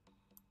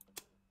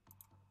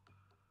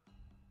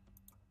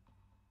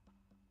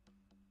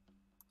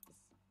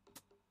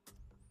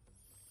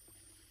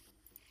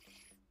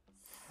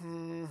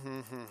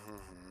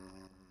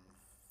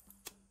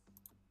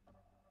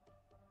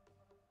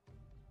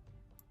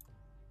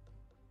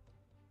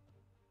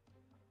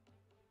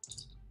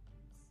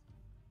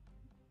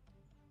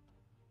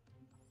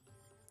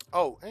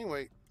 Oh,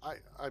 anyway, I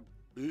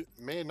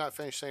may have not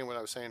finished saying what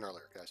I was saying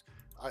earlier, guys.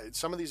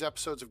 Some of these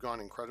episodes have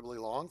gone incredibly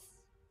long,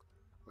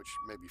 which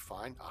may be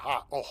fine.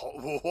 Aha!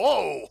 Oh,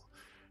 whoa!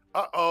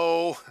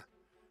 Uh-oh!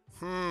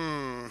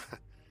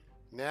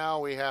 Now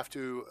we have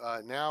to.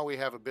 Now we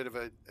have a bit of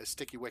a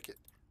sticky wicket.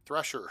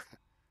 Thresher,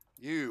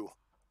 you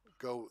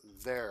go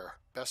there.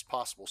 Best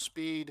possible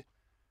speed.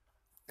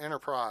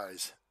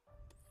 Enterprise.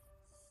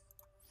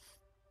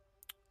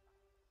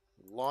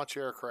 launch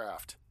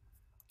aircraft.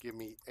 Give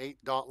me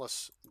 8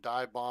 Dauntless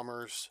dive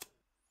bombers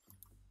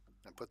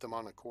and put them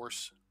on a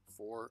course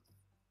for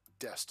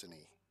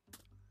destiny.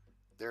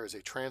 There is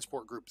a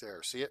transport group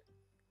there. See it?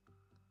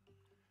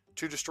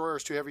 2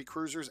 destroyers, 2 heavy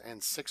cruisers,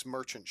 and 6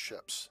 merchant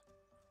ships.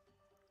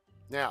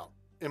 Now,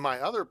 in my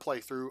other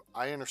playthrough,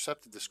 I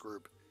intercepted this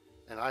group,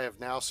 and I have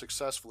now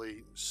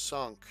successfully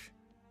sunk...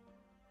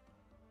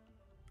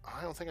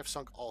 I don't think I've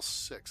sunk all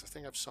 6. I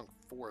think I've sunk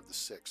 4 of the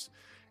 6.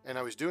 And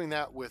I was doing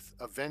that with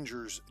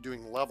Avengers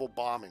doing level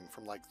bombing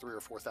from like 3,000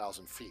 or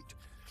 4,000 feet.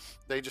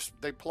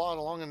 They plod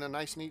along in a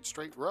nice, neat,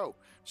 straight row.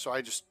 So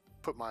I just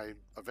put my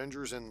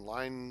Avengers in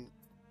line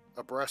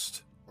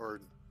abreast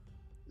or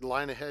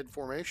line ahead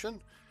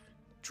formation,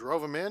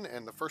 drove them in,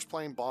 and the first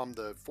plane bombed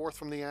the 4th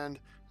from the end,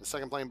 the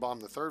second plane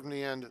bombed the 3rd from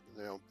the end,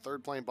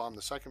 third plane bombed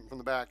the 2nd from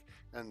the back,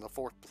 and the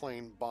 4th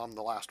plane bombed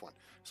the last one.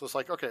 So it's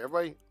like, okay,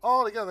 everybody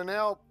all together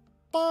now,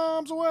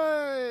 bombs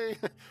away!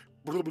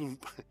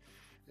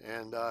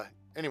 And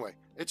anyway,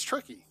 it's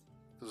tricky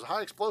because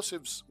high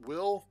explosives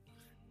will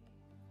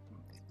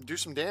do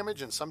some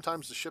damage, and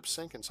sometimes the ships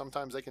sink, and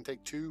sometimes they can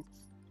take 2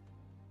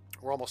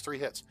 or almost 3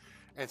 hits.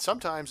 And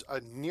sometimes a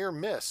near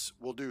miss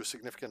will do a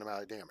significant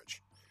amount of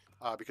damage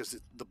because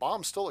the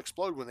bombs still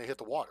explode when they hit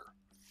the water.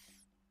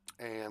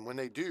 And when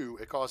they do,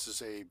 it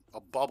causes a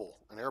bubble,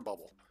 an air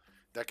bubble,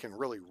 that can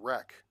really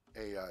wreck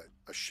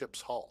a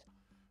ship's hull.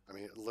 I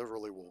mean, it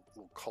literally will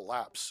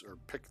collapse or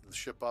pick the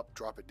ship up,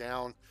 drop it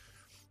down,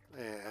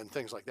 and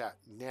things like that.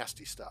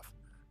 Nasty stuff.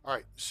 All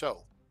right,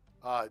 so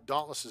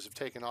Dauntlesses have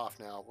taken off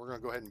now. We're going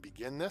to go ahead and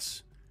begin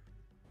this.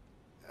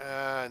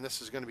 And this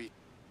is going to be...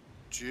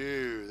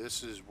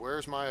 this is...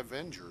 Where's my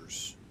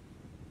Avengers?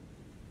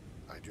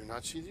 I do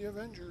not see the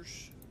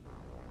Avengers.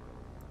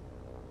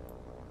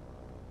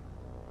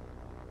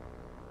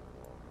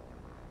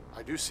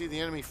 I do see the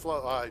enemy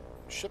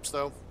ships,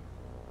 though.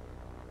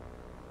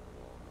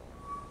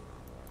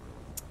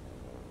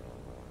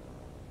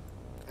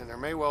 And there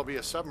may well be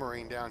a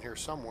submarine down here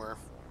somewhere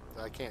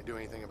that I can't do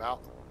anything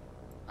about.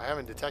 I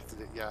haven't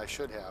detected it yet. I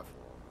should have.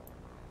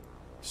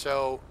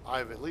 So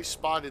I've at least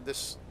spotted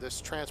this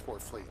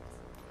transport fleet,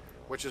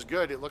 which is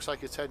good. It looks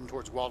like it's heading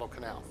towards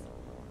Guadalcanal.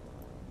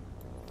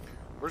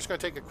 We're just going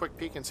to take a quick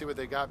peek and see what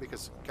they got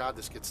because, God,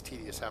 this gets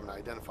tedious having to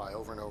identify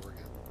over and over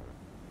again.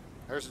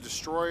 There's a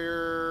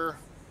destroyer.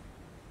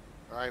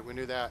 All right, we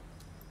knew that.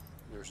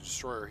 There's a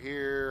destroyer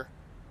here.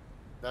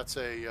 That's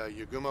a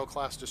Yagumo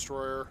class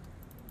destroyer.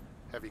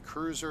 Heavy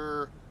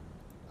cruiser.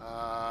 Is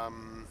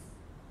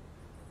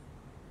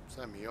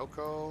that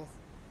Miyoko?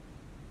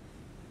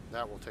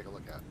 That we'll take a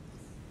look at.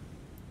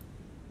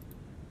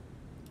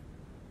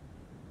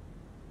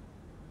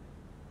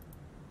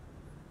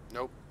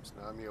 Nope, it's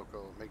not a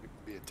Miyoko. Make it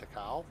be a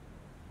Takao.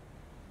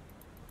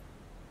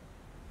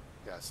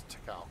 Yeah, it's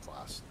a Takao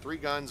class. 3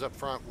 guns up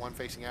front, 1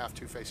 facing aft,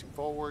 2 facing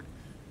forward.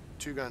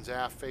 2 guns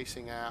aft,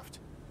 facing aft.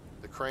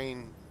 The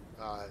crane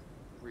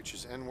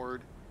reaches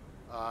inward.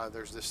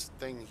 There's this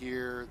thing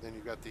here. Then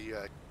you've got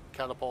the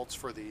catapults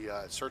for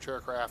the search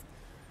aircraft.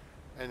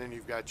 And then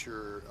you've got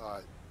your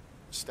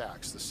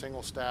stacks. The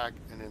single stack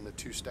and then the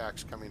 2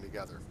 stacks coming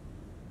together.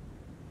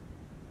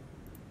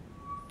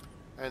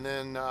 And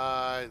then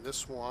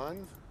this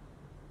one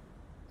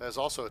is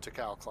also a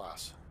Takao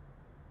class.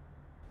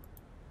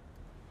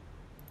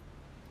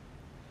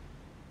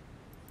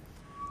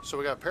 So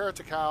we got a pair of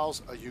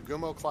Takaos, a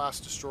Yagumo class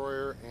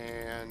destroyer,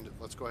 and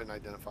let's go ahead and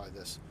identify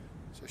this.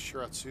 So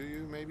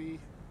Shiratsuyu,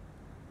 maybe?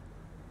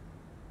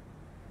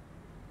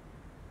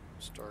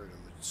 Started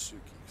a Mitsuki,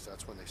 because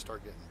that's when they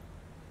start getting...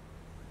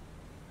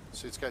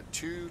 So it's got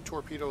 2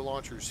 torpedo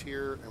launchers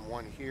here and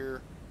 1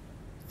 here.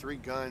 3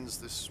 guns.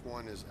 This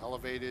one is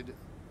elevated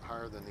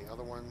higher than the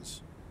other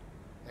ones.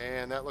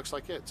 And that looks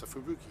like it. It's a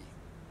Fubuki.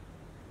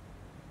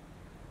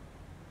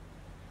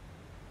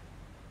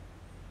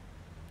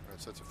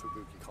 So that's a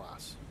Fubuki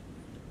class.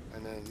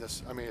 And then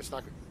this, I mean, it's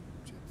not good.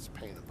 It's a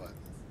pain in the butt.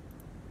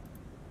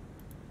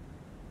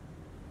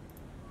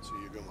 So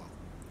Yagumo.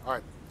 All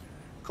right,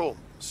 cool.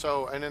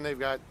 So, and then they've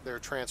got their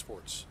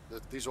transports.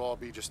 These will all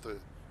be just the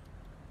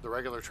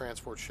regular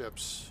transport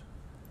ships.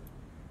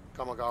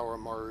 Kamagawa,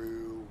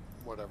 Maru,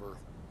 whatever.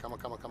 Kama,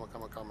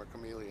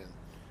 Chameleon,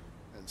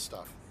 and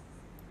stuff.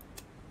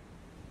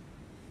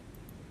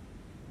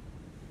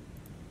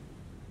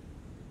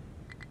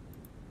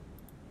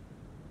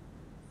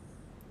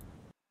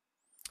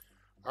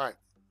 All right,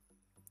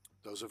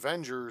 those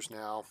Avengers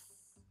now.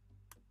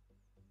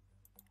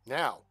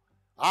 Now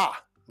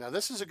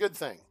this is a good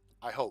thing.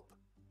 I hope.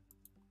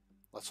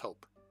 Let's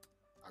hope.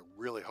 I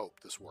really hope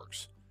this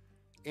works.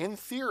 In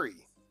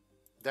theory,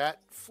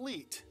 that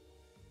fleet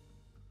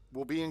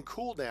will be in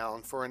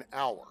cooldown for an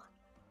hour.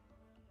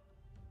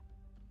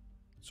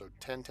 So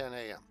 10:10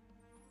 a.m.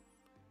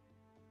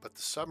 But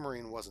the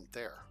submarine wasn't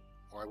there,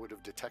 or I would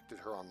have detected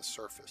her on the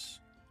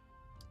surface.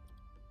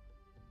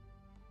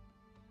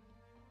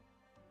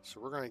 So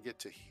we're going to get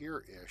to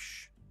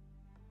here-ish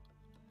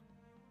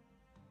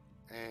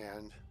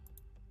and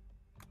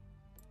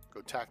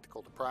go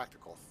tactical to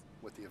practical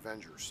with the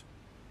Avengers.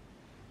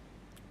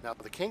 Now,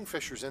 the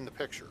Kingfisher's in the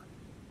picture,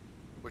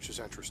 which is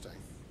interesting.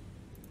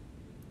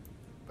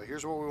 But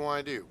here's what we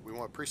want to do. We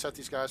want to preset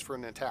these guys for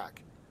an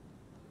attack.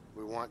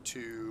 We want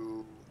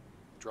to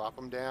drop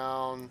them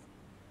down,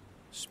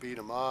 speed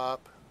them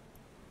up,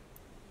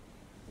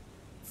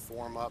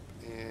 form up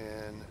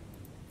in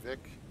Vic,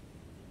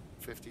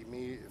 50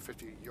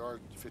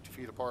 yards, 50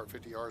 feet apart,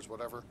 50 yards,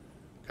 whatever.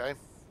 Okay.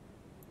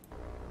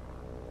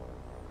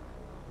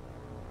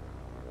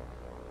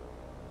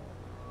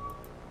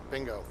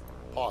 Bingo.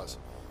 Pause.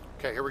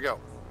 Okay, here we go.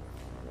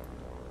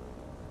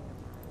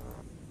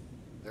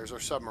 There's our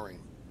submarine.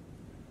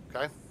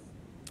 Okay.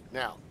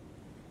 Now,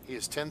 he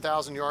is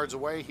 10,000 yards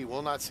away. He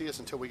will not see us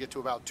until we get to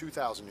about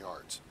 2,000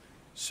 yards.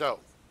 So,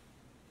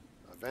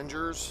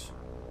 Avengers,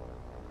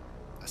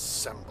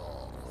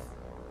 assemble.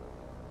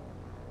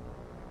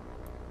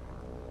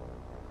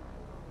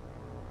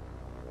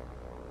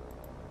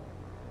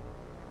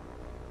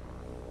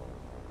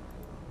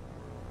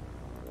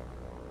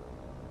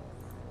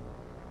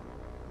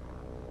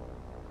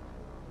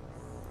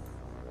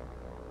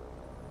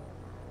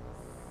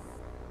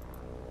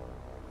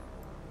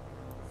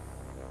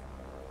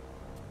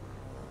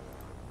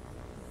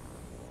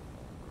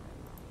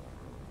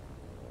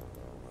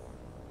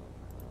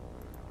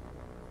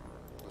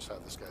 Let's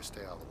have this guy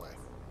stay out of the way.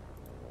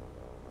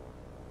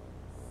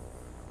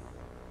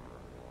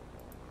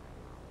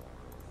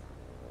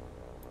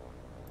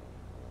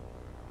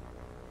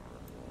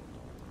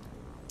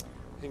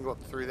 He can go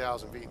up to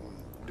 3,000 feet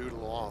and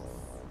doodle along.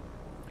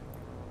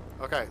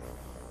 Okay.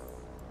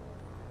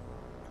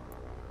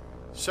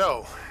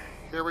 So,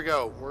 here we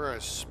go. We're going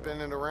to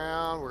spin it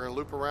around. We're going to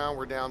loop around.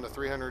 We're down to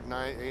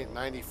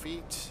 390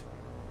 feet.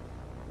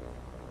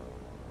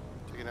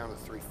 Take it down to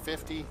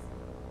 350.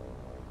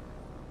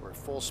 We're at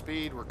full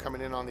speed. We're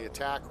coming in on the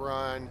attack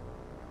run.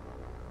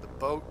 The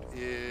boat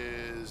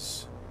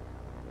is...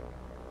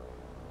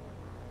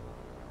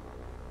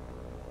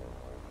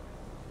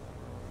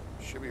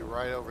 should be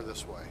right over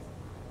this way.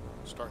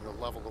 Starting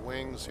to level the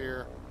wings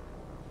here.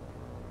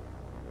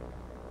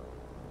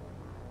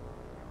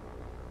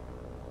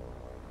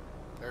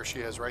 There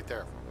she is, right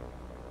there.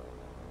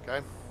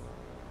 Okay.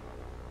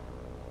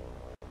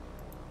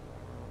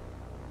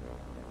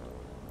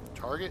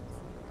 Target.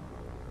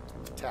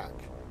 Attack.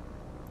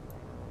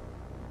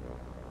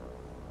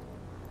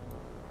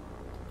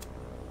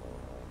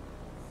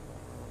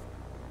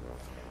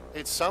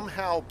 It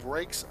somehow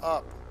breaks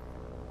up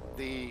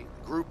the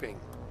grouping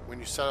when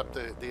you set up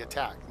the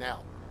attack.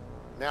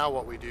 Now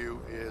what we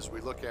do is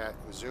we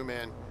zoom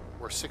in.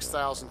 We're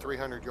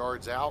 6,300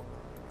 yards out,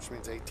 which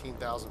means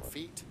 18,000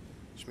 feet,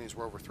 which means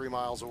we're over 3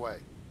 miles away.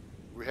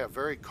 We have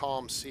very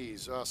calm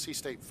seas. Sea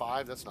state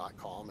 5, that's not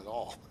calm at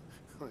all.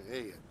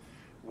 Hey,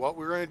 what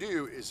we're going to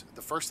do is,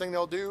 the first thing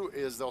they'll do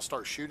is they'll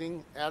start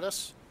shooting at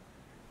us,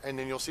 and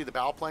then you'll see the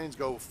bow planes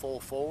go full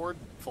forward,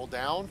 full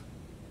down,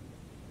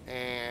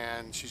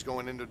 and she's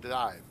going into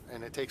dive.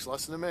 And it takes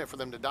less than a minute for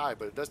them to dive,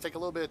 but it does take a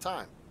little bit of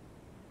time.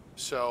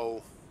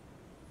 So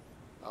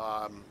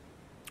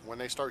when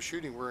they start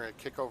shooting, we're going to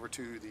kick over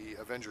to the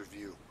Avengers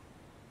view.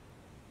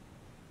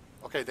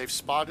 Okay, they've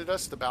spotted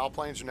us. The bow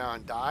planes are now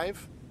in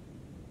dive.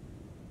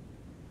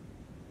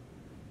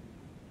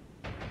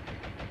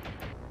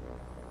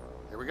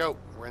 Here we go.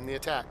 We're in the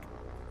attack.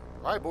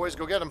 All right, boys,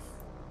 go get them.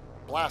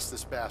 Blast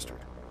this bastard.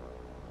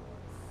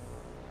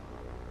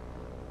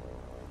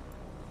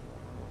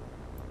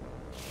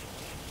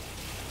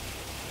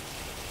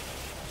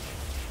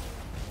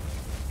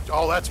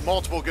 Oh, that's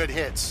multiple good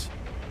hits.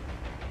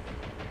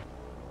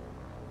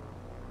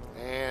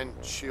 And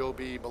she'll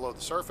be below the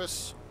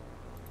surface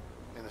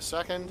in a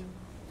second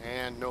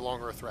and no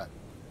longer a threat.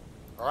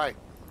 All right,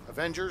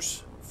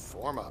 Avengers,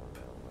 form up.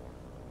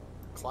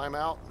 Climb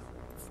out,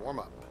 form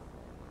up.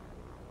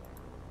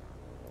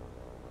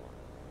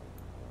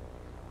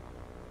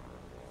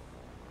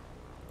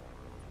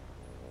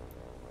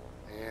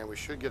 And we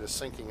should get a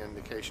sinking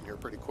indication here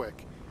pretty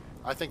quick.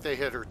 I think they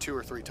hit her 2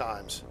 or 3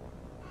 times.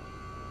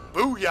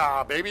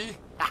 Booyah, baby!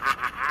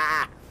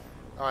 All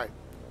right,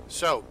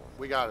 so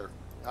we got her.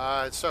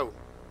 So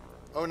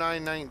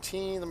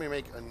 0919. Let me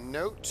make a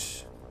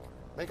note.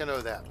 Make a note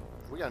of that.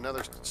 We got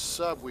another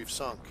sub we've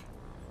sunk.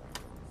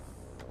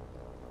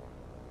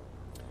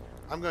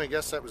 I'm going to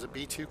guess that was a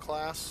B2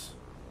 class.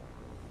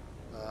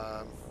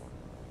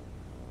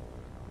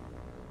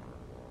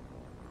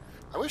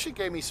 I wish it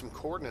gave me some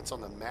coordinates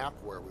on the map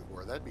where we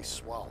were. That'd be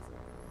swell.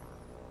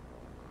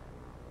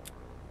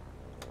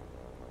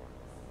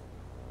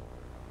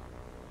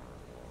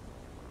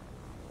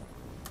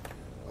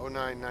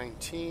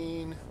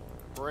 0919,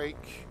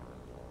 break.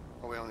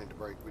 Oh, we don't need to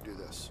break. We do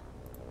this.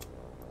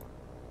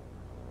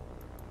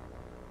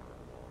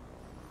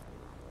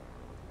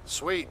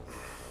 Sweet.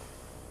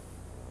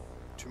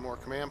 2 more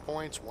command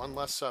points, 1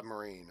 less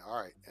submarine. All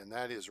right, and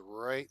that is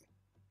right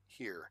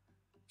here.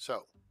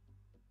 So,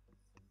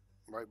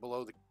 right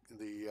below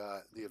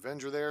the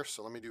Avenger there.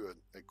 So let me do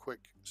a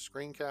quick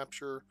screen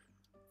capture.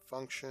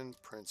 Function,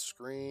 print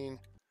screen.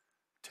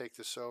 Take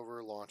this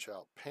over, launch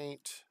out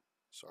paint.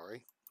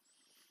 Sorry.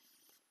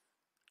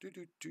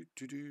 Boom.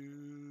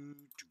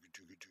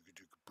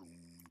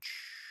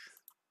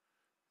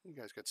 You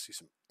guys got to see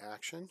some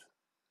action.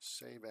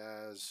 Save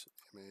as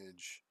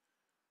image.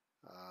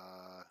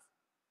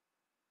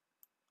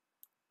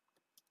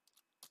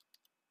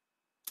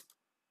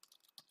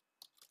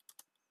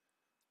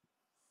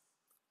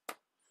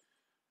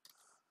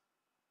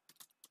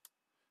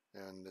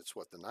 And it's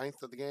what, the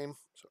 9th of the game?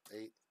 So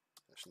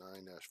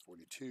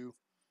 8-9-42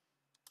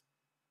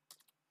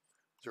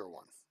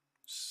 01.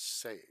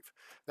 Save.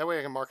 That way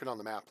I can mark it on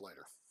the map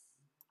later.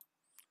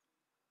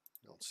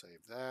 Don't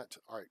save that.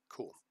 All right,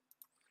 cool.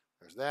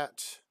 There's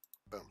that.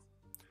 Boom.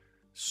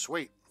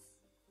 Sweet.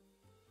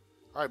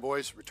 All right,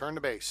 boys, return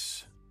to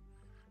base.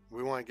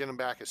 We want to get them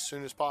back as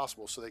soon as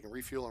possible so they can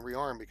refuel and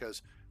rearm,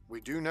 because we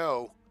do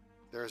know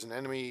there's an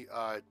enemy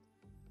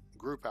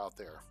group out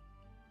there.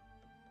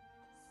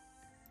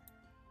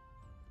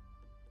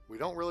 We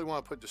don't really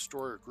want to put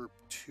Destroyer Group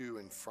 2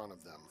 in front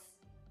of them.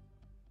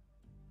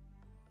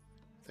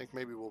 I think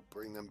maybe we'll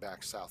bring them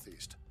back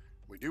southeast.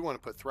 We do want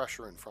to put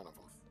Thresher in front of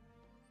them.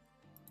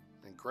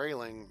 And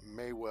Grayling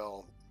may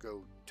well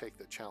go take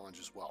the challenge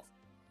as well.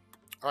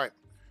 All right,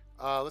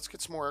 let's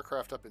get some more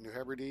aircraft up at New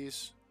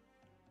Hebrides.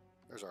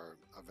 There's our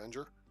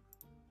Avenger.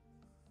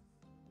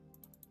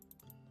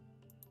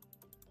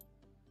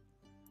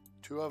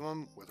 2 of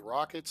them with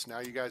rockets. Now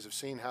you guys have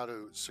seen how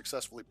to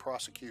successfully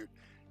prosecute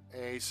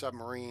a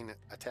submarine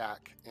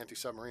attack,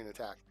 anti-submarine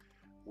attack,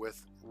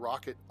 with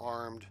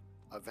rocket-armed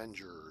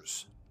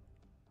Avengers.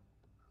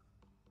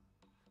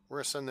 We're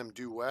going to send them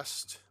due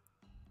west,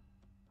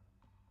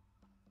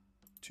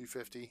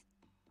 250,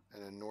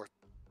 and then north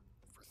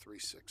for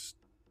 36.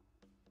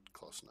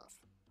 Close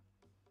enough.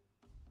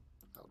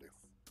 That'll do.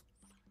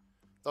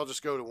 They'll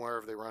just go to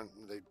wherever they run.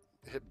 They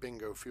hit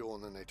bingo fuel,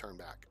 and then they turn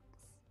back.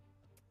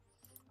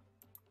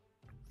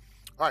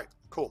 All right,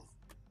 cool.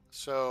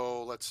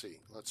 So let's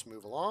see. Let's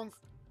move along.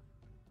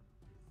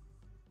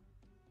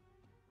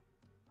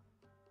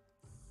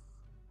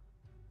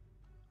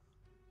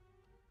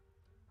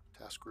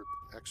 Task Group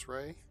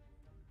X-Ray.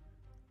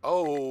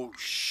 Oh,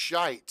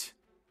 shite.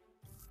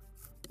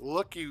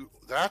 Look,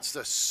 that's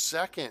the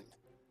second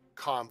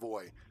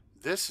convoy.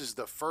 This is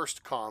the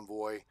first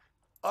convoy.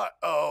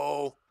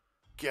 Uh-oh.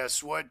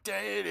 Guess what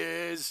day it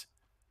is?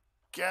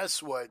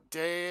 Guess what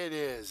day it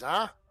is,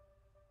 huh?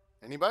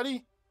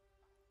 Anybody?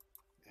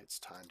 It's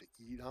time to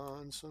eat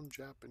on some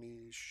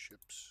Japanese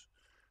ships.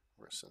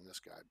 We're going to send this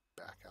guy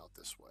back out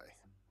this way.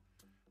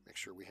 Make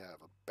sure we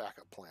have a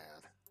backup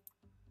plan.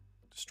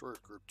 Destroyer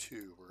Group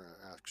 2, we're going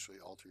to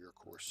actually alter your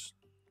course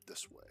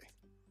this way.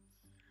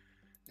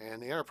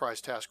 And the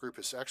Enterprise Task Group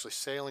is actually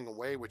sailing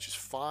away, which is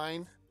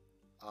fine.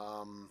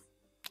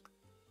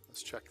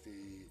 Let's check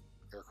the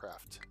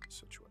aircraft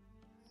situation.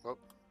 Oh,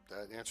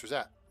 that answers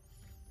that.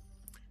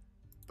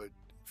 But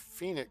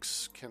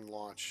Phoenix can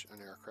launch an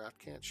aircraft,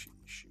 can't she?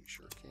 She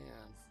sure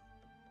can.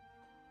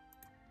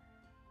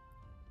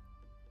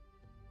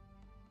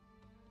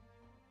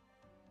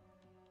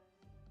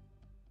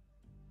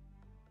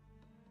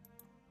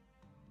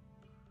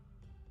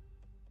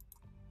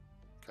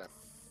 Okay.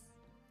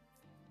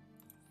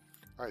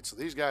 All right, so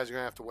these guys are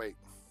going to have to wait.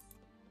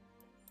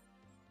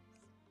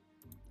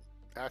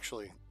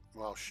 Actually,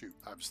 well, shoot.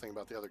 I was thinking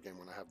about the other game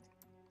when I have...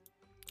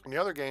 In the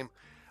other game,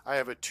 I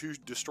have a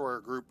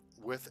 2-destroyer group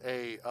with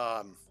a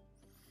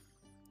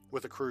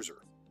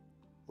cruiser,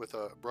 with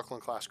a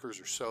Brooklyn-class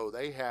cruiser. So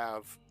they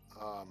have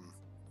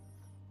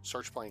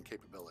search plane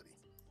capability.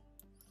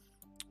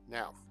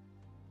 Now,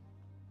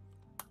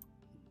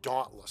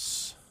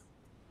 Dauntless.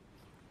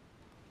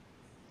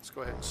 Let's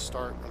go ahead and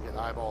start and get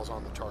eyeballs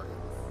on the target.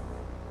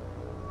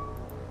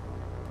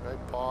 Okay,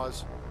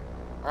 pause.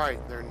 All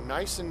right, they're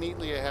nice and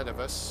neatly ahead of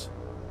us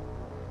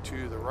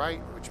to the right,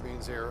 which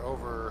means they're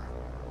over...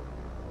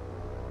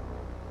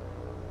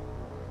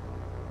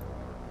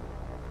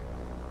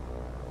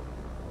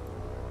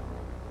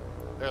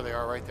 There they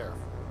are, right there.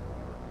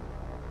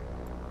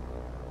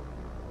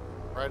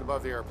 Right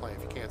above the airplane,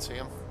 if you can't see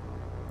them.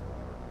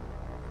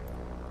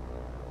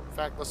 In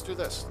fact, let's do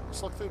this.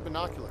 Let's look through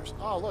binoculars.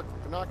 Oh, look,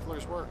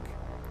 binoculars work.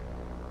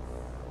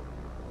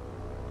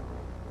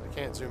 I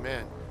can't zoom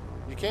in.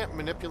 You can't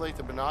manipulate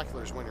the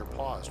binoculars when you're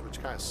paused,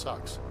 which kind of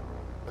sucks.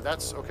 But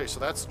that's, okay,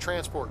 so that's the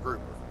transport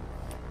group.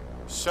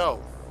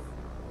 So,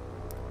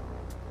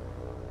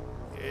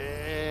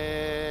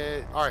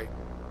 all right.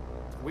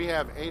 We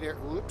have 8 air,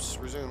 whoops,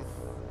 resume.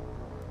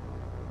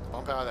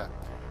 Bump out of that.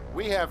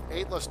 We have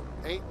 8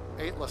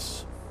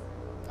 eightless,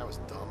 that was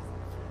dumb.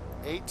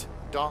 8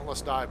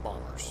 Dauntless dive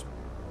bombers.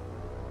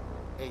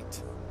 8.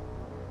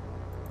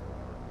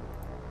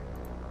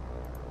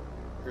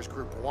 Here's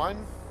group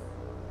 1.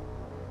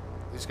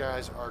 These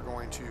guys are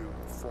going to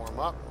form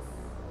up.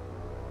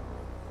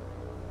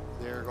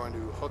 They're going to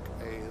hook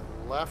a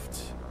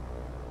left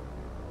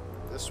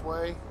this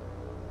way.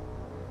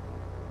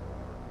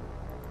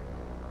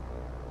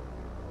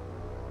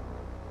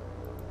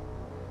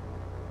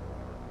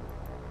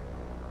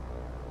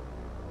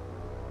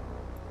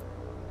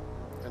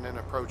 And then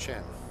approach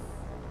in.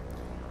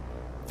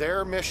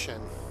 Their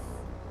mission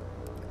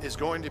is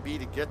going to be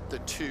to get the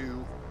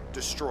 2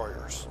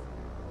 destroyers.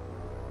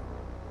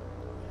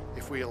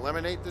 If we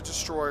eliminate the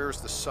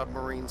destroyers, the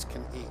submarines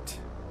can eat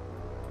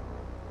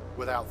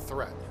without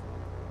threat.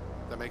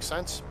 That makes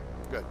sense?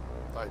 Good.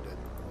 I did.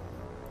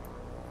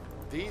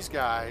 These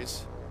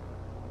guys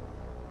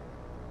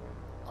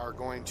are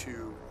going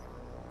to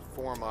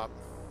form up.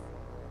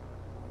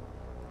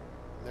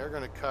 They're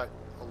going to cut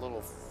a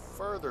little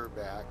further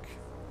back.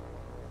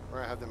 We're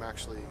going to have them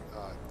actually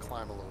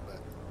climb a little bit.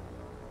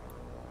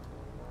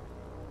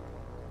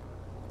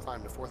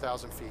 Climb to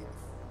 4,000 feet.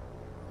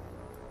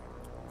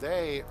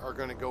 They are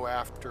going to go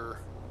after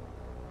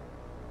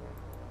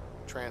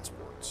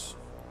transports.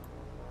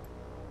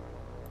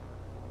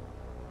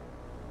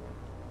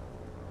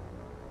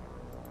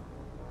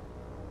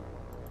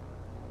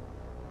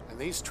 And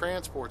these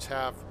transports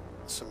have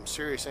some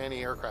serious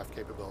anti-aircraft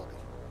capability.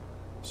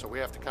 So we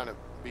have to kind of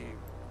be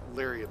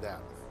leery of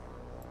that.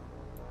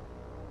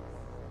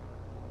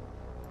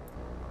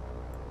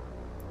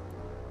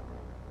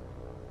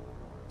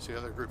 See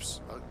other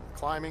groups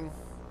climbing.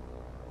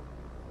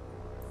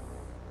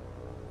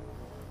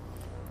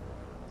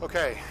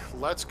 Okay,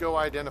 let's go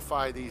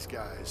identify these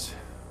guys.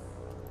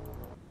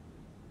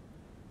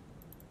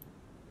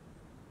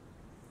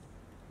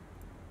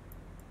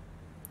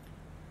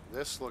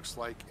 This looks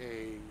like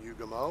a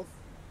Ugamo.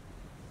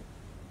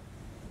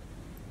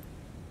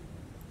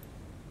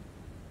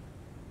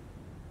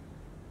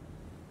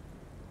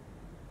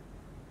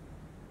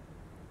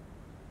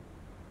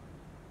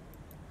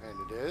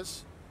 And it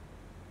is.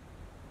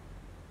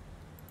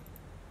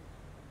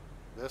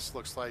 This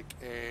looks like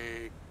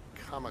a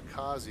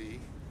kamikaze.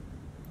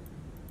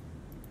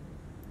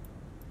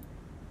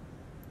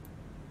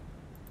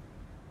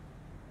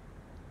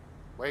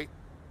 Wait,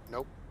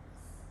 nope.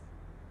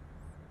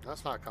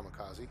 That's not a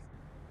kamikaze.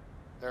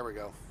 There we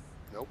go.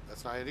 Nope,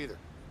 that's not it either.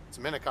 It's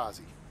a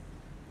minikaze.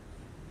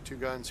 2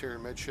 guns here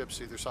in midships,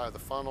 either side of the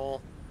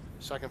funnel.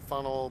 Second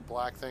funnel,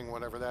 black thing,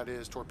 whatever that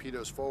is.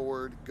 Torpedoes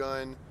forward,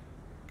 gun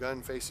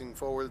facing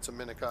forward. It's a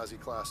minikaze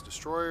class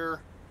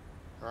destroyer.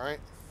 All right.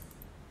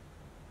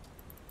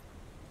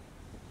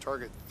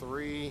 Target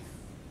 3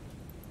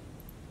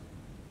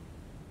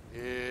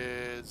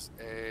 is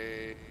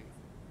a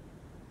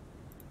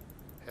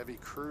heavy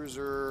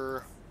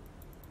cruiser.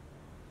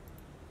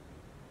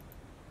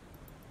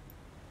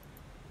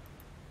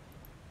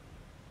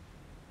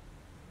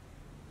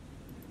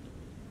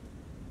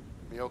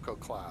 Miyoko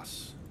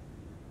class.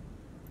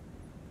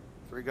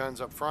 3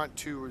 guns up front,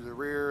 2 to the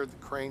rear. The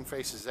crane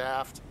faces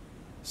aft.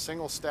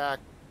 Single stack,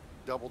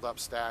 doubled up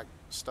stack,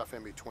 stuff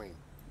in between.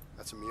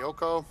 That's a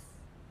Miyoko.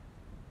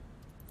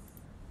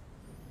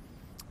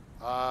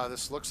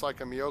 This looks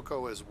like a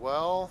Miyoko as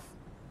well.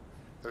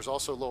 There's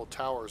also little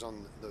towers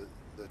on the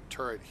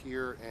turret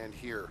here and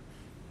here,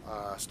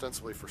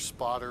 ostensibly for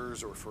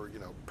spotters or for, you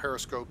know,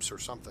 periscopes or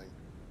something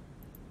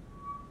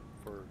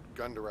for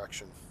gun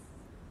direction.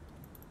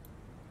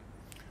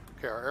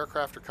 Okay, our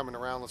aircraft are coming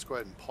around. Let's go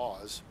ahead and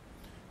pause.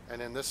 And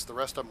then this, the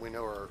rest of them we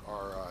know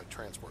are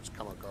transports.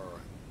 Kamagara,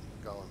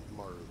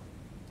 Galamaru.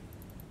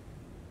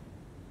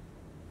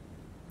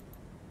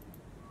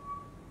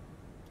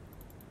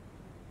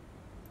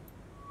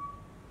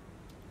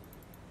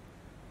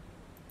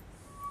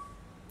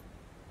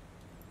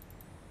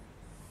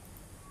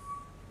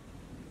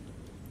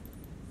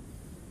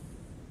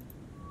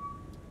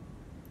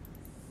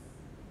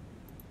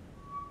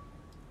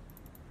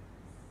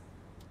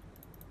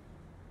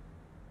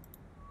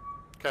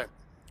 Okay,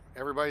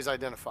 everybody's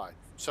identified.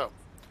 So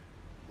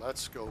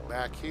let's go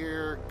back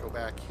here,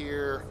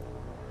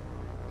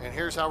 and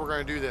here's how we're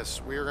going to do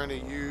this. We are going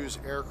to use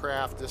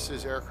aircraft. This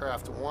is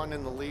aircraft 1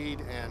 in the lead,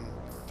 and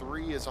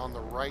 3 is on the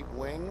right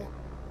wing.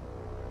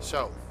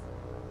 So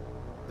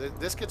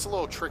this gets a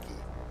little tricky,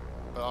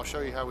 but I'll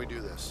show you how we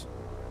do this.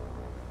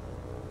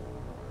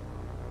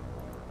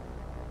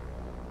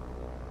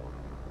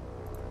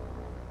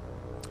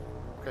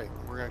 Okay,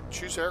 we're going to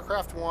choose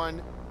aircraft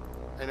 1.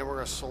 And then we're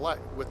going to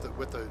select with the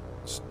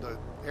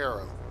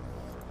arrow.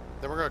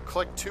 Then we're going to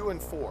click 2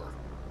 and 4,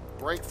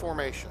 break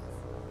formation.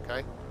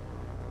 Okay,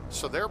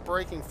 so they're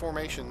breaking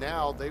formation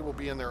now. They will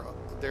be in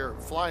they're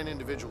flying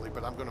individually,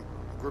 but I'm going to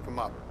group them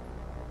up.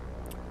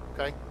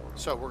 Okay,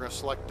 so we're going to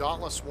select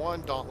Dauntless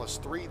 1, Dauntless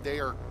 3. They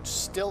are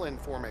still in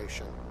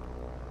formation.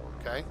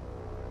 Okay,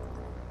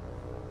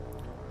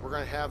 we're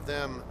going to have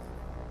them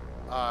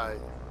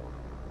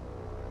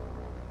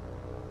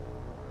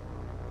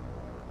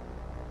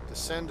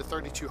descend to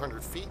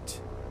 3,200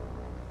 feet.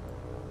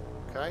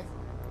 Okay.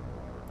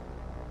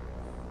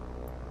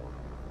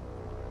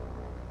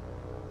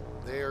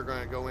 They are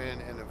going to go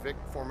in and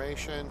evict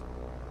formation.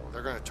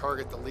 They're going to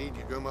target the lead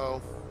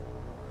Yugumo.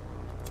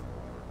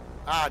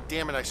 Ah,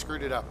 damn it, I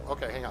screwed it up.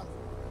 Okay, hang on.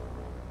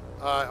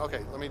 Okay,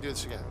 let me do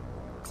this again.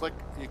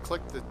 You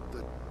click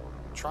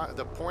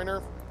the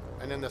pointer,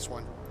 and then this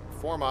one.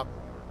 Form up.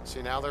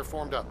 See, now they're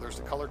formed up. There's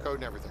the color code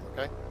and everything,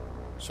 okay?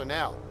 So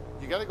now,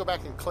 you got to go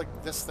back and click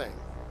this thing,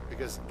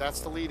 because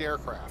that's the lead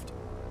aircraft.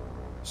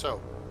 So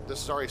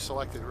this is already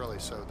selected, really.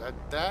 So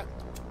that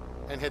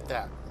and hit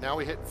that. Now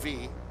we hit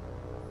V,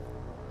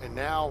 And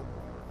now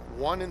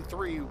 1 and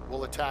 3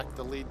 will attack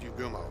the lead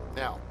Yugumo.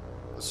 Now,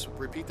 let's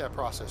repeat that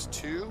process.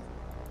 2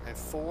 and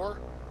 4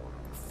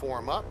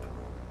 form up.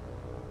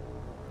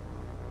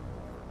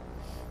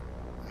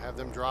 Have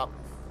them drop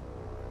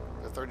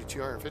the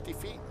 3,250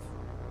 feet.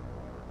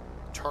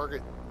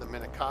 Target the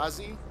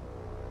Minakaze.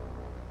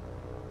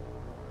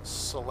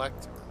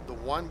 Select the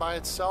 1 by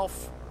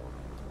itself.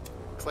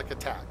 Click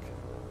attack.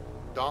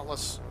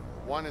 Dauntless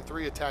 1 and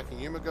 3 attacking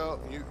Yugumo.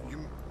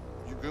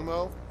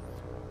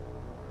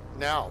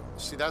 Now,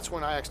 see, that's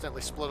when I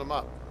accidentally split them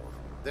up.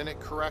 Then it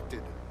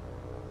corrected.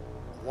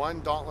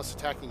 1 Dauntless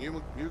attacking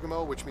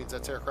Yugumo, which means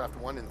that's aircraft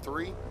 1 and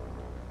 3.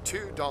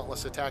 2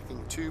 Dauntless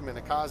attacking 2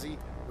 Minakaze,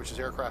 which is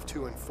aircraft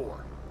 2 and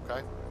 4.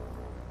 Okay?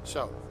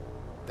 So,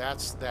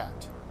 that's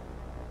that.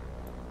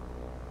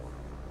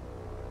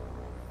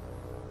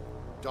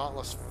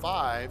 Dauntless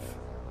 5,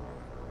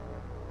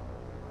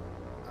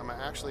 I'm going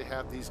to actually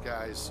have these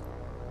guys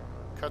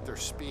cut their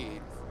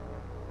speed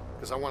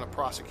because I want to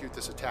prosecute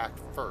this attack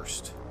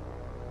first.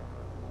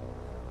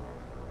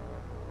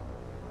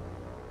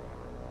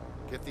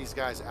 Get these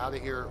guys out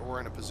of here or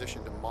in a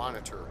position to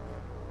monitor.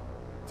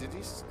 Did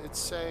it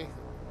say?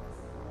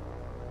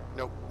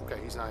 Nope. Okay,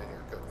 he's not in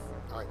here. Good.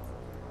 All right.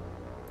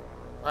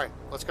 All right,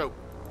 let's go.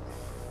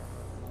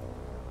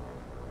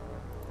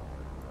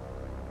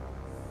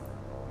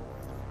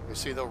 You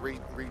see they'll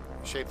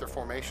reshape their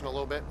formation a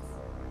little bit.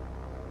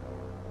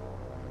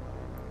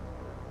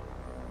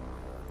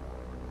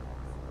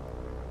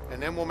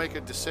 And then we'll make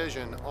a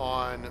decision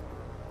on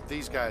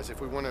these guys,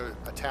 if we want to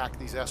attack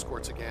these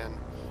escorts again,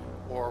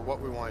 or what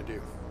we want to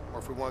do, or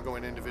if we want to go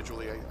in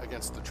individually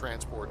against the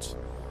transports.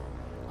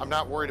 I'm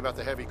not worried about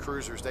the heavy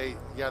cruisers. They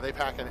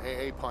pack an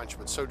AA punch,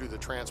 but so do the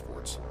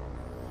transports.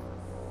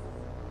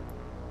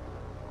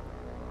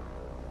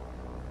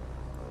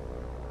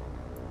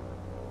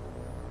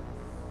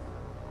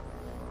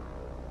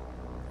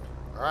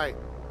 All right,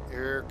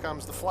 here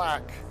comes the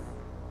flak.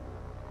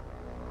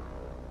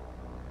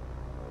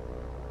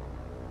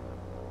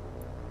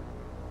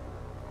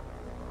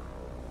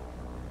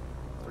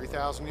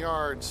 "3,000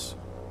 yards.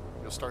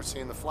 You'll start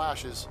seeing the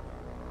flashes.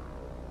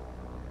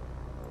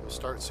 You'll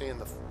start seeing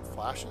the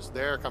flashes.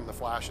 There come the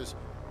flashes.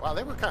 Wow,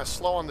 they were kind of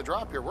slow on the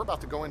drop here. We're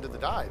about to go into the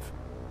dive.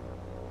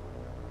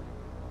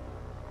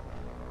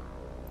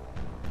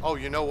 Oh,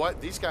 you know what?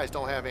 These guys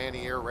don't have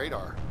anti-air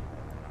radar.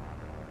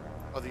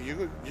 Oh, the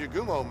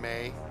Yugumo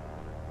may.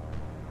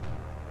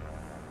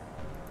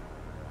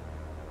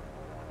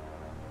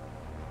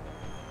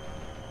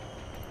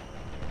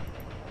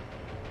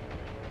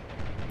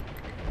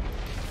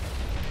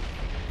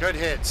 Good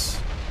hits.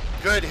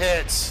 Good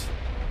hits.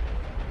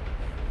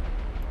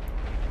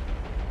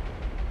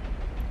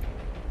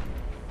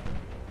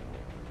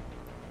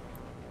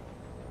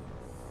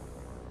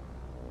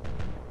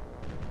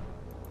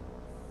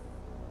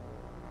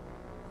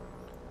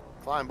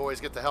 Climb, boys,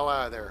 get the hell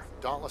out of there.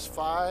 Dauntless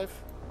 5.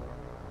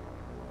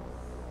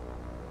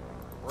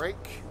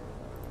 Brake.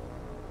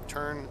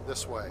 Turn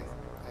this way.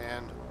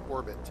 And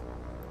orbit.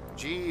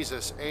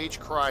 Jesus H.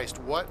 Christ,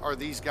 what are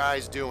these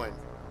guys doing?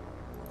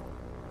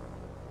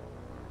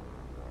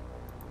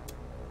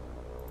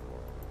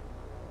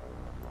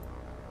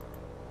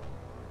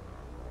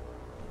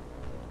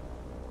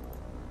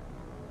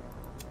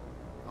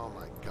 Oh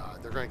my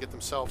God, they're going to get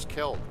themselves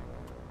killed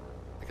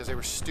because they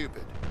were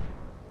stupid.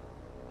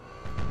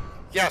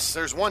 Yes,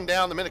 there's one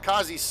down. The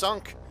Minakaze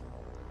sunk.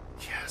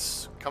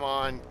 Yes, come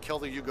on, kill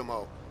the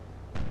Yugumo.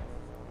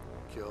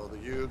 Kill the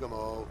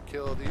Yugumo.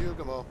 Kill the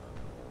Yugumo.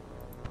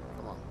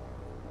 Come on,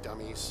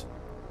 dummies.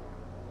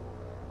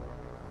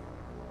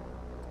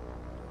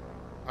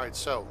 All right,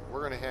 so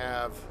we're going to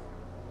have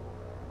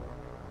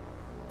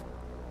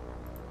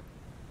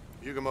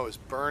Yugumo is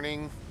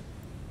burning.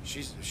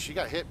 She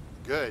got hit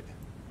good.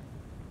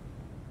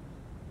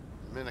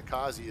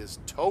 Minakaze is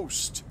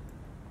toast.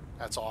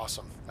 That's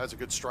awesome. That's a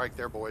good strike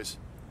there, boys.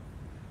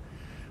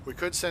 We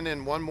could send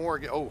in one more.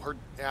 Oh, her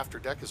after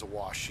deck is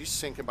awash. She's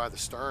sinking by the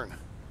stern.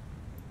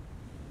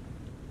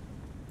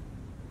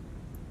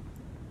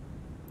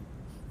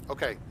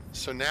 Okay,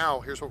 so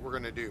now here's what we're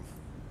going to do.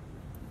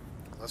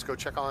 Let's go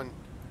check on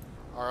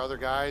our other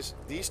guys.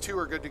 These two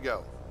are good to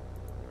go.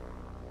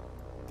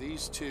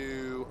 These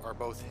two are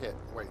both hit.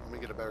 Wait, let me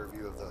get a better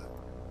view of the...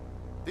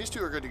 These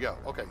two are good to go.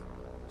 Okay,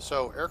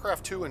 so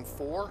aircraft 2 and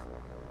 4...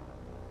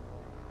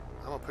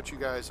 I'm going to put you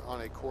guys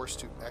on a course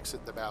to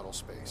exit the battle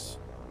space.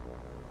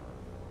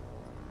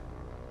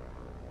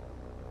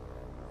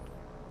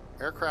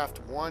 Aircraft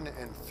 1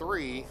 and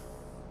 3,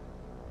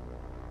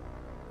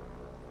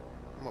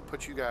 I'm going to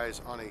put you guys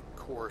on a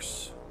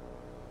course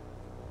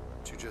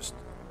to just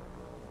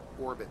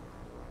orbit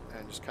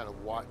and just kind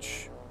of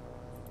watch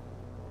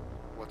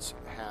what's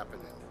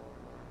happening.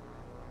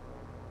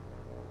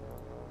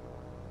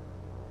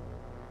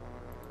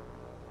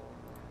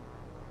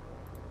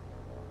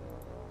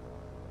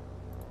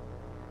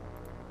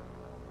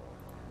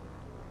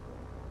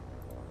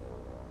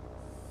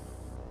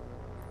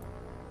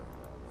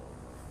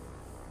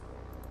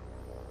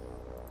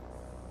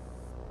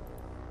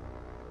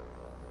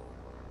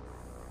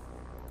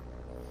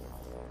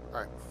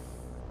 right.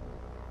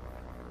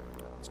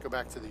 Let's go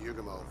back to the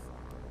Yugumo.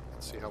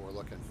 Let's see how we're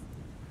looking.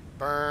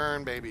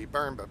 Burn, baby,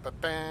 burn, burn,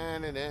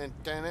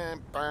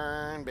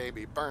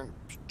 baby, burn,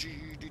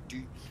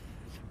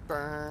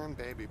 burn,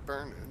 baby,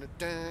 burn.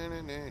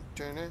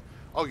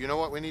 Oh, you know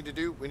what we need to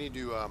do? We need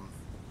to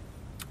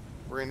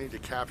we're gonna need to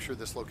capture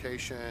this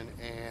location,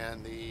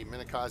 and the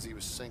Minakaze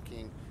was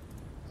sinking.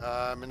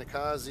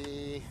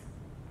 Minakaze,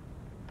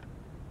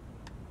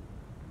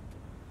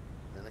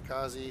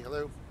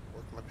 hello.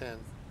 Work my pen.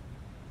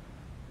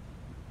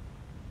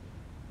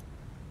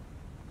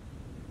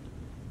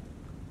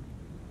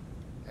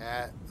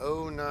 At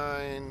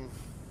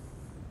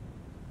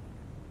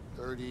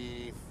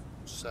 09:37,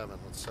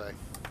 let's say.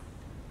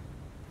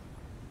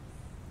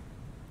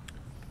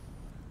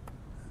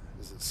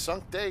 Is it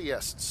sunk day?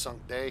 Yes, it's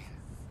sunk day.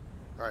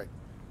 All right.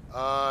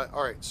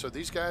 All right, so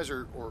these guys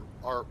are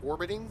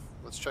orbiting.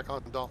 Let's check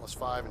on Dauntless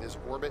 5 and his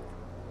orbit.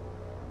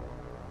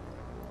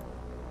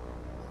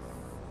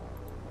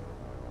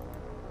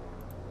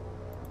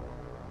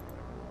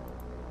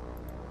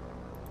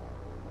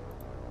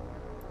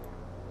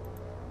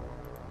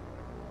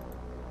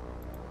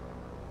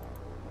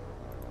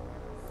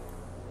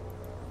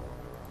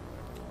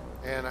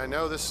 And I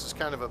know this is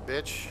kind of a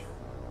bitch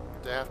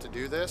to have to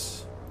do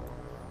this.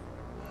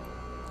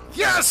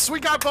 Yes, we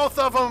got both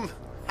of them.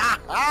 Ha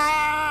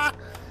ha!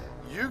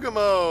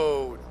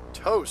 Yugumo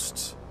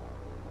toast.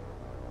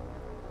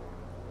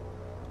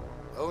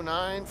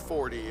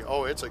 0940.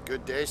 Oh, it's a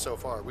good day so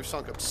far. We've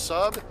sunk a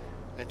sub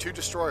and 2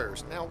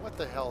 destroyers. Now, what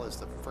the hell is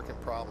the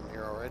freaking problem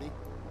here already?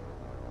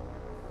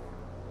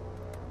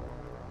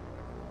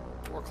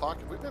 4 o'clock.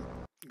 Have we been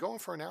going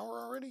for an hour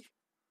already?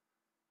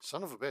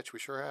 Son of a bitch, we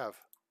sure have.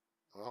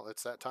 Well,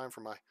 it's that time for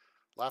my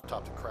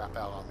laptop to crap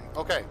out on me.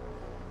 Okay,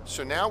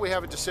 so now we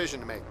have a decision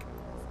to make.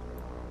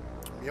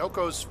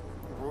 Miyoko's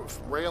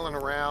railing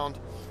around.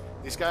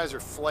 These guys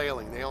are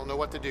flailing. They don't know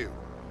what to do.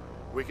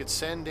 We could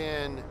send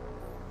in...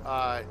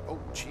 oh,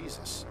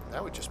 Jesus.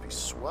 That would just be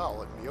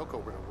swell if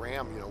Miyoko were to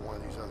ram, one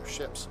of these other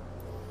ships.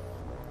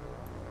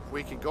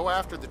 We could go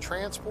after the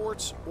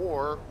transports,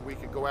 or we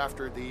could go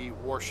after the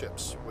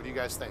warships. What do you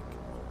guys think?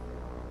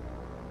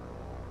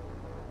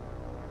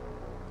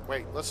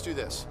 Wait, let's do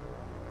this.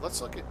 Let's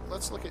look at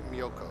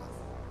Miyoko.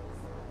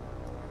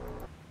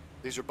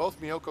 These are both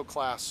Miyoko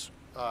class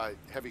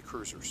heavy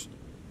cruisers,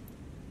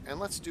 and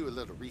let's do a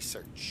little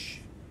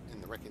research in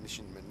the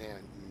recognition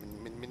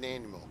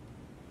manual,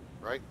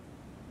 right?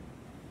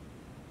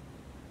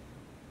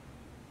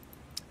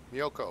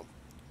 Miyoko,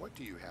 what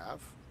do you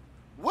have?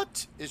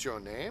 What is your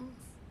name?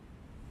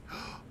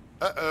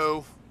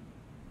 Uh-oh.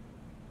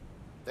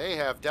 They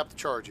have depth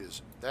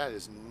charges. That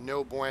is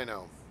no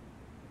bueno.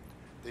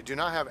 They do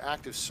not have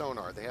active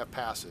sonar. They have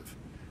passive,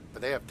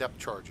 but they have depth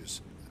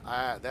charges.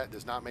 That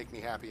does not make me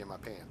happy in my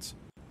pants.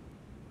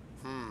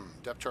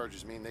 Depth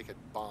charges mean they could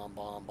bomb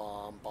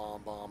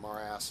our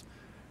ass.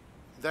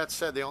 That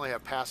said, they only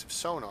have passive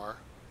sonar,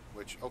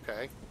 which,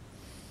 okay.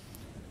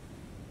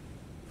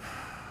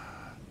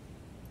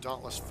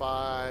 Dauntless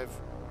 5.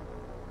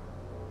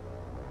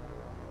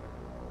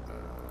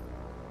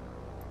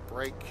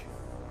 Break.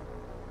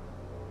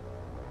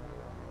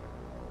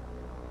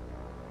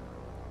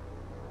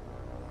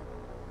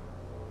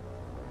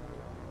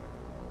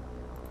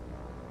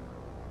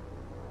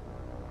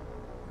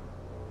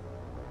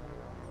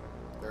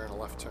 They're in a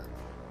left turn.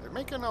 They're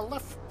making a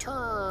left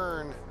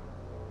turn.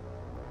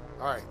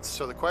 All right,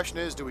 so the question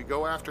is, do we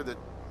go after the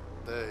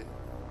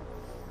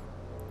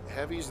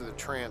heavies or the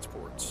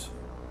transports?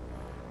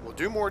 We'll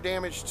do more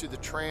damage to the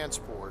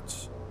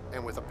transports,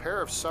 and with a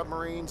pair of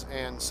submarines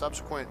and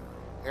subsequent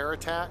air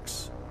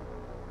attacks,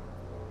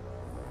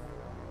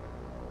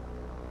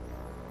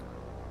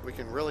 we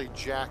can really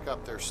jack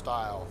up their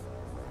style.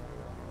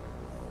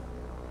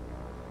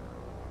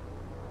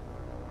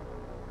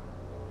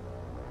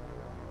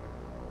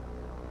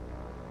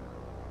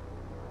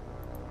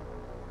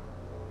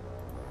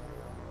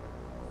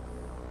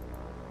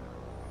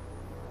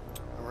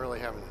 I'm really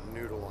having a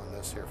noodle on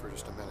this here for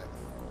just a minute.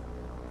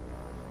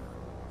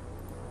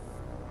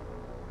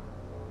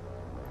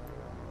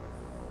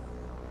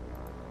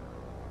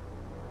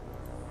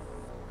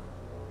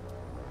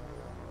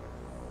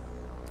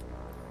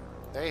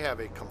 They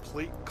have a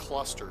complete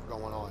cluster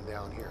going on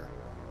down here.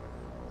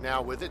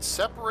 Now, with it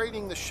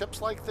separating the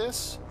ships like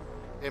this,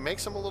 it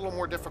makes them a little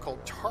more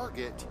difficult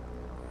target,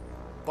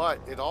 but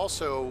it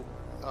also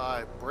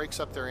breaks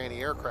up their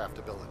anti-aircraft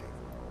ability.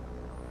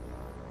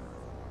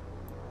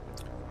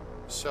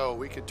 So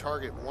we could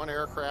target 1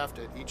 aircraft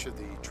at each of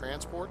the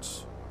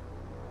transports,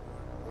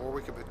 or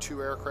we could put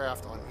 2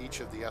 aircraft on each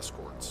of the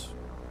escorts.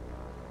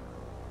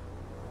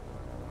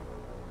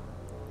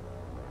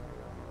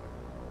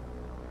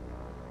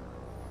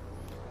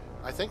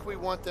 I think we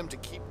want them to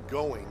keep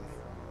going.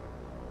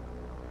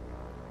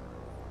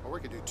 Or we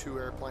could do 2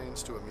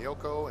 airplanes to a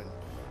Miyoko and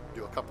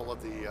do a couple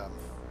of the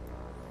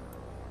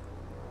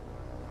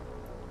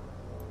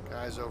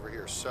guys over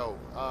here. So,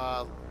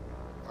 all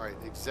right,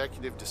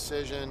 executive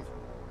decision.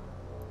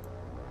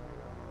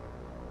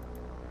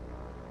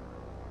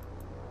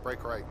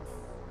 Break right.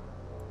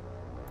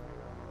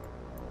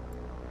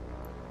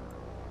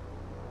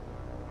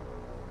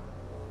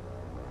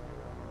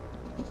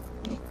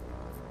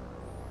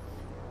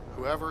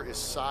 Whoever is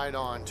side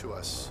on to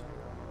us.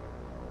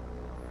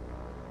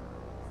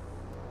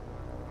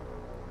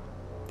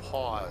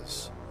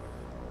 Pause.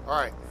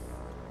 Alright.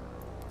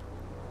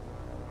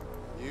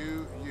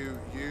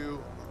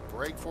 You.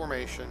 Break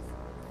formation.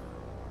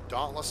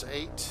 Dauntless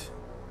 8.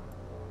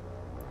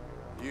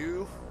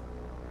 You.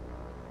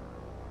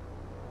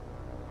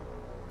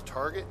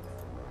 Target.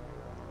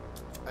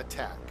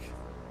 Attack.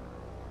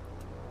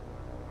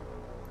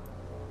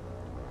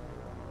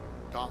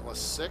 Dauntless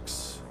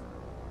 6.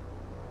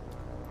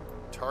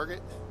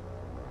 Target.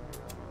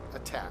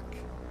 Attack.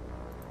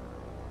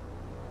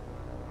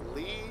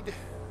 Lead.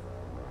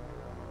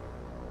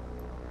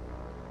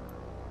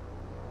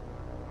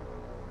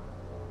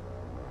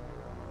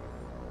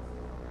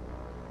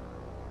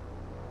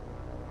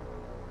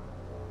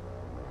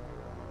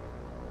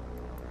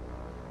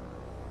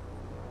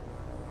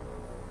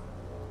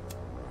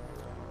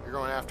 You're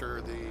going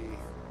after the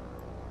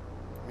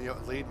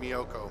lead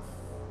Miyoko.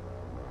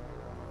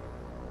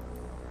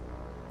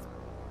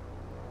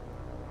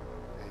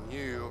 And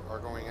you are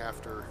going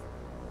after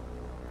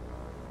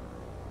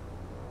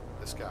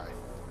this guy.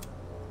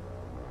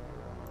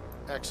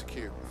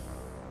 Execute.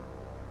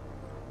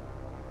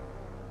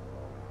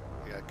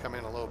 You gotta come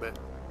in a little bit.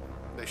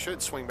 They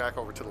should swing back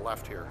over to the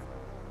left here.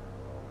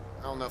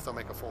 I don't know if they'll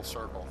make a full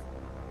circle.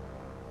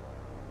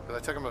 Because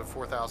I took them at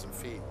 4,000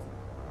 feet.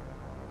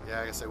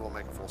 Yeah, I guess they will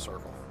make a full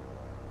circle.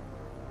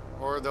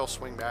 Or they'll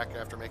swing back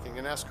after making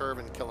an S-curve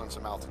and killing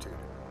some altitude.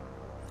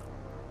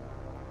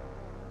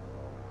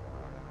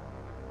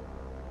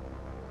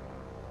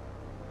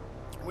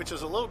 Which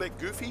is a little bit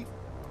goofy.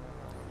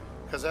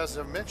 Because as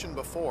I've mentioned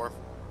before,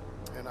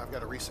 and I've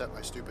got to reset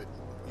my stupid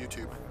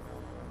YouTube.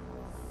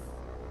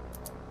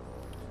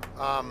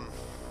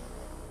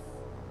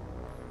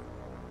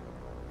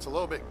 It's a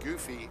little bit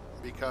goofy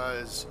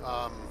because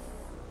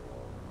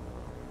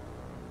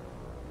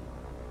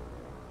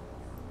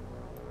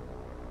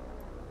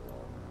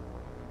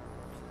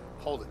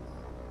hold it.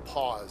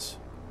 Pause.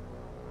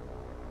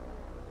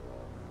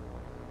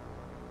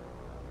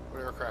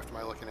 What aircraft am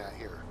I looking at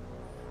here?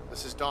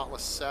 This is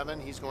Dauntless 7.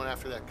 He's going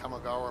after that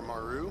Kamagawa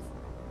Maru.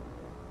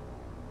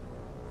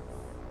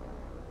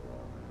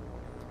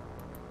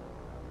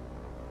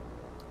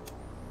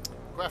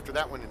 Go after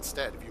that one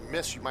instead. If you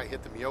miss, you might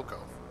hit the Miyoko.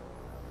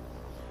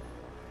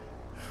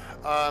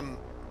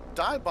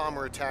 Dive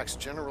bomber attacks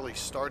generally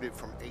started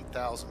from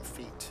 8,000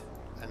 feet,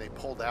 and they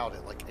pulled out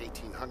at like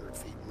 1,800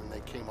 feet, and then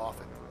they came off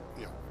at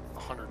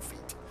 100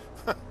 feet.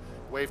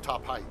 Wave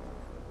top height.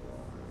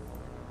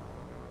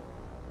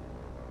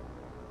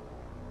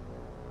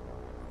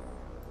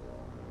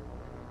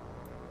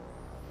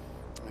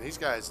 I mean, these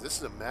guys, this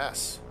is a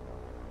mess.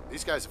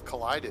 These guys have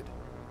collided.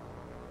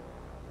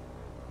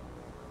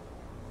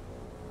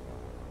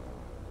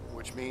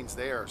 Which means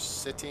they are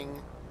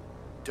sitting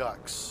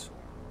ducks.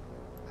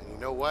 And you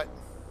know what?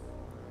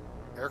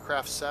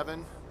 Aircraft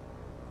 7,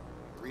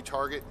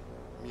 retarget,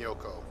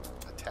 Miyoko,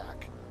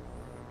 attack.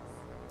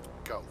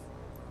 Go.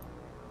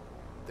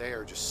 They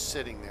are just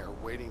sitting there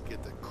waiting to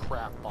get the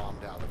crap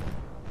bombed out of them.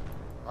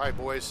 Alright,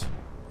 boys.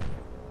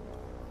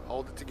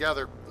 Hold it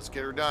together. Let's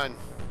get her done.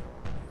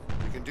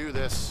 You can do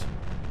this.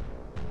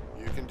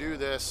 You can do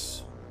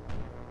this.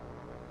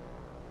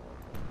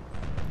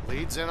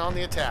 Leads in on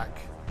the attack.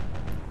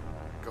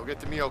 Go get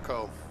the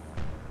Miyoko.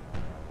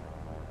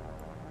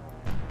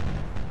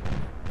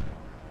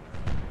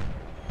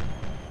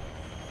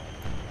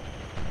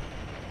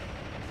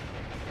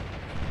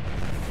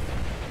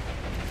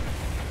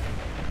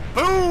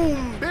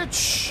 Boom,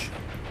 bitch!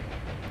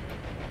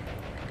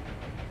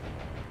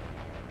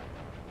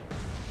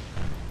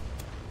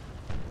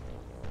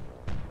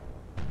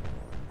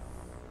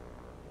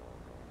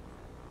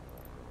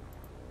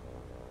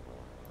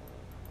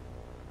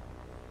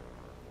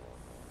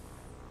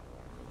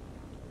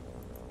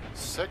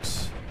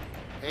 Six,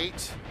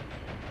 8,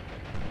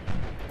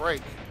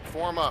 break,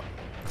 form up,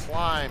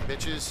 climb,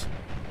 bitches.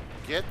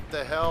 Get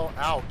the hell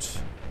out.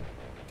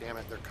 Damn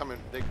it, they're coming.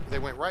 They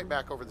went right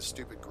back over the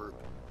stupid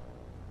group.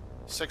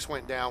 6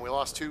 went down. We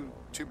lost two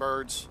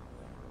birds.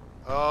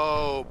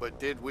 Oh, but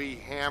did we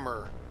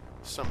hammer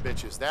some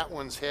bitches? That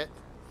one's hit.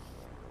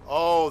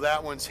 Oh,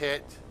 that one's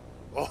hit.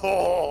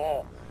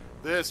 Oh,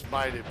 this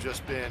might have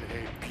just been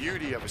a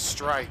beauty of a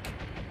strike.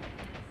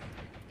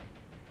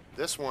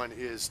 This one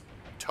is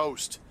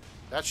toast.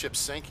 That ship's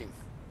sinking.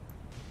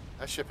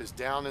 That ship is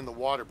down in the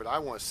water, but I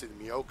want to see the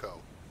Miyoko.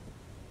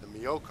 The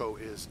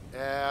Miyoko is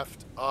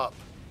effed up.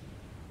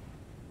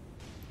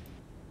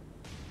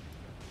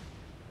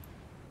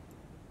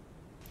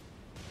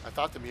 I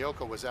thought the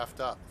Miyoko was effed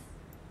up.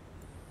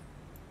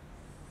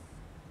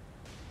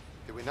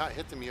 Did we not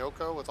hit the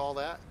Miyoko with all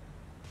that?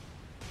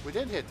 We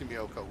did hit the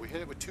Miyoko. We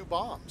hit it with 2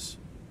 bombs.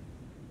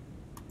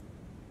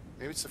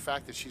 Maybe it's the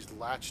fact that she's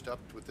latched up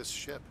with this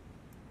ship.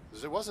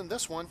 Because it wasn't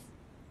this one.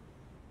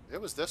 It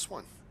was this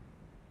one.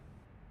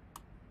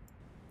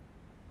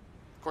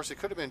 Of course, it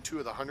could have been 2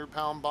 of the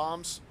 100-pound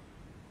bombs.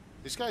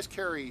 These guys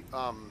carry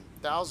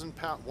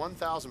 1,000-pound,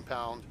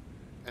 1,000-pound,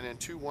 and then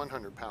 2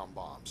 100-pound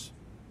bombs.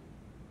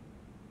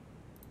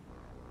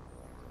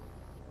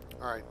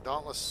 All right,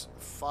 Dauntless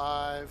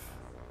 5.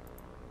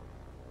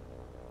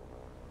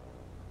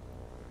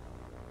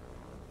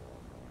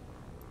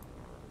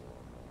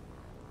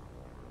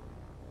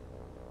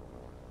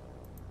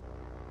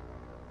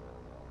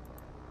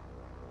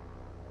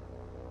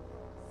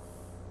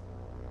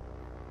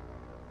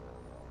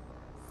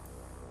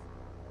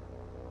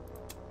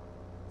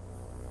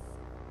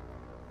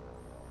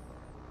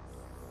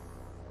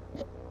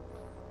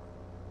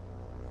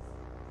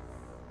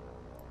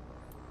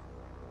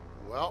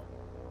 Well,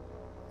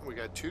 we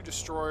got 2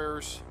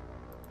 destroyers.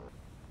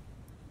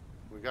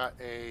 We got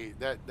a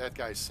that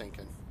guy's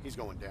sinking. He's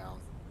going down.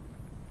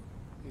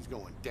 He's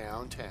going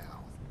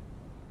downtown.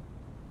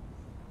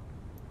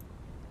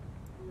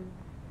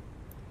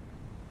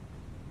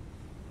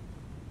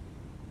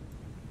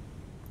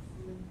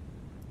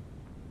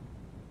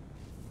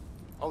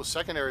 Oh,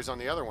 secondary's on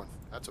the other one.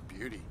 That's a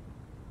beauty.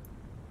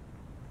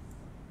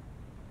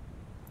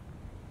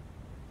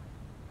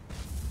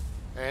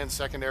 And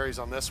secondary's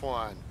on this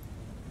one.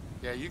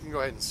 Yeah, you can go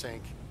ahead and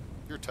sink.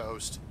 You're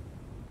toast.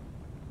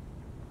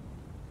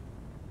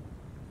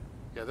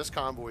 Yeah, this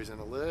convoy's in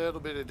a little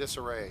bit of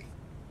disarray.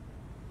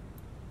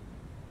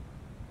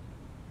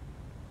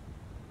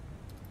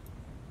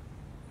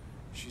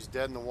 She's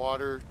dead in the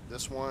water.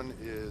 This one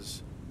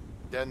is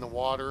dead in the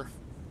water.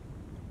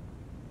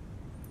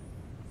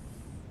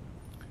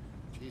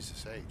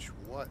 Jesus H,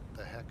 what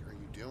the heck are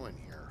you doing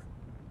here?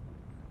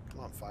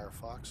 Come on,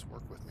 Firefox,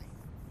 work with me.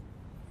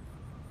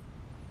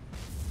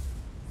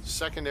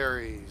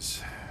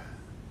 Secondaries,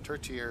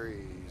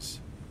 tertiaries,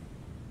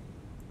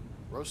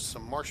 roast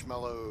some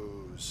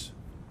marshmallows.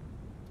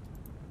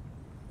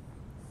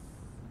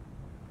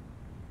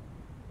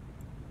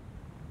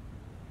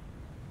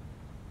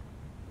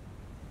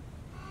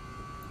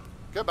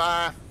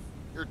 Goodbye,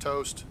 you're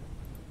toast.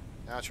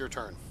 Now it's your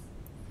turn.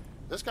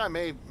 This guy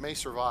may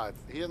survive.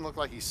 He doesn't look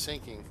like he's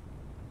sinking.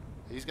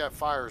 He's got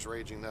fires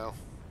raging though.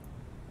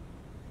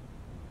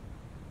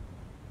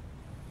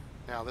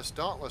 Now this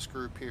Dauntless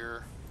group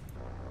here,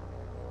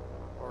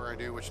 what we're gonna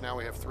do, which now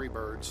we have 3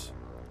 birds.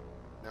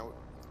 Now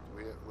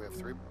we have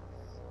 3.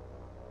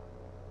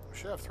 We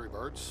should have 3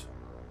 birds.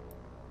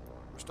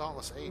 Where's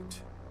Dauntless 8? Okay,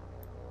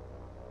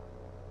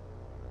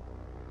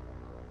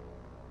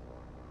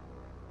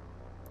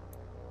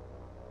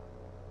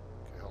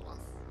 hold on.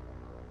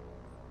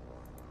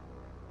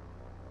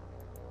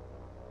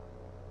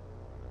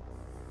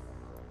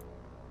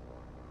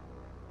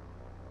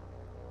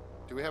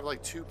 Do we have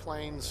like 2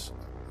 planes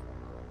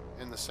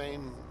in the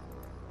same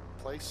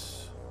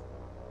place?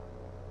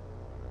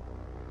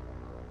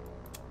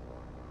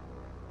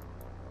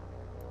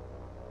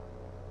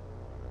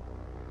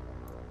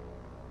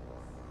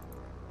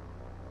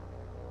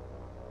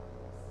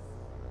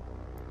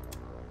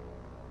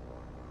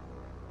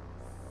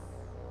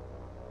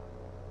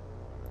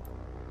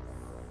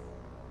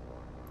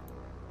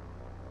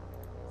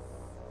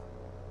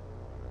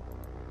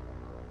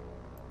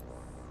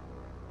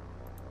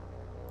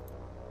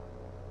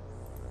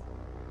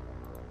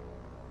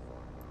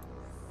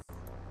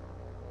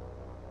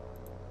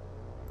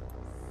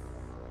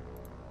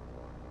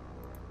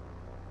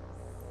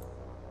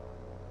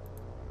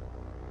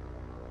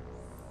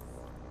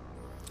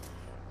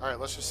 All right,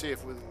 let's just see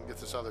if we can get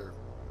this other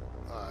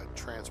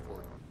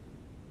transport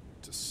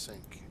to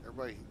sink.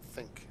 Everybody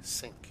think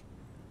sink.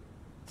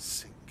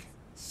 Sink,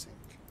 sink,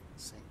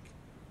 sink.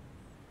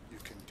 You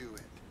can do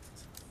it.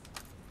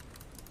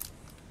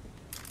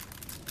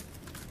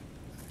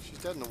 She's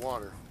dead in the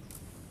water.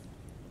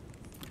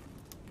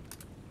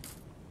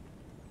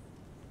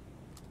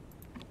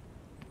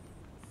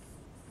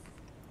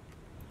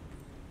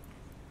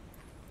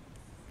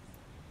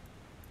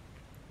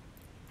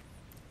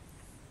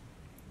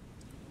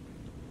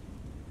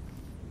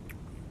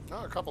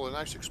 Oh, a couple of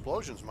nice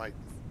explosions might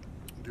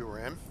do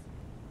her in.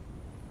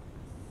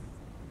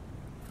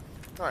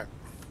 All right.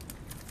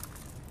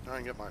 Now I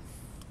can get my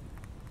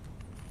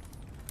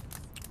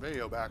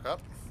video back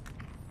up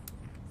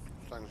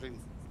so I can see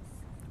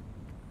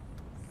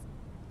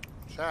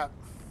chat.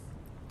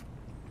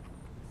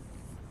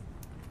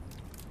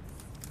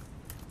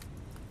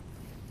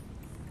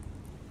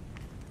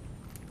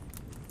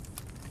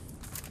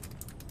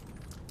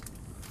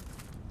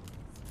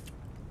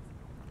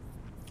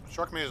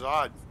 Struck me as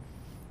odd.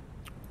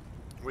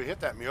 We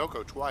hit that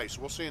Miyoko twice.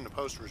 We'll see in the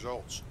post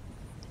results.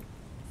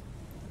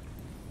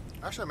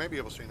 Actually, I may be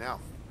able to see now.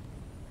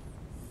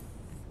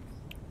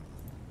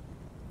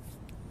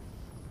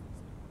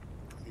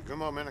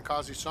 Yugumo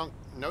Minakaze sunk.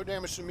 No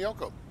damage to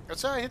Miyoko. I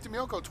said I hit the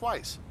Miyoko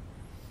twice.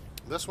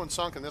 This one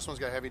sunk and this one's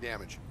got heavy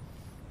damage.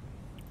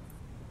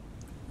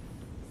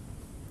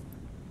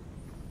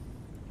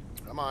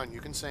 Come on,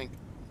 you can sink.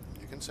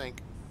 You can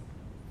sink.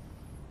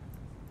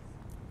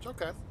 It's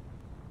okay.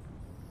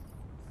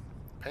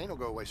 Pain will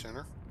go away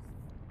sooner.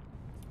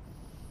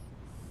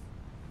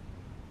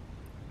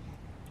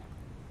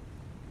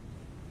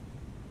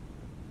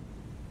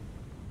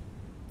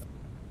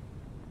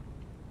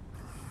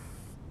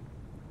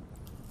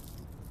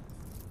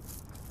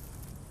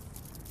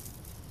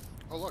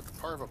 Oh look,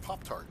 part of a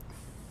Pop-Tart.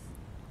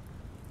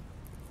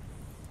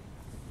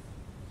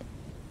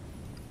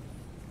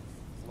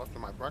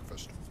 my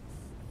breakfast.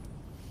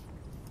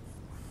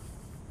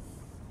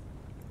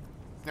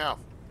 Now,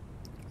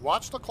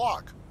 watch the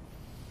clock.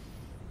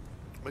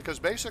 Because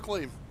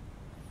basically,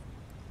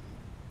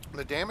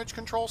 the damage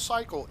control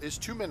cycle is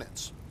 2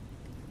 minutes.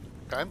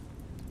 Okay?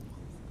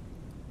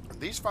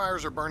 These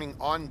fires are burning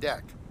on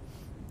deck.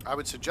 I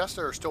would suggest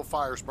there are still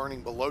fires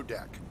burning below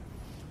deck.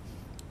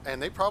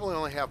 And they probably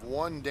only have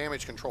 1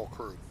 damage control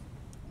crew.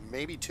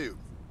 Maybe 2.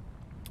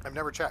 I've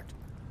never checked.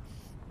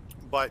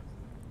 But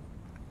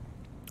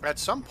at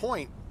some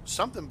point,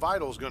 something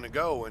vital is going to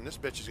go and this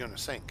bitch is going to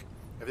sink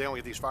if they don't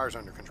get these fires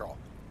under control.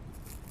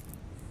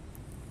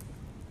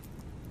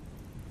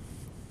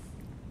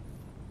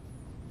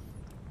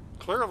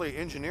 Clearly,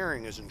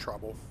 engineering is in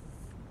trouble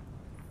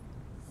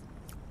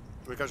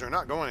because they're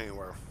not going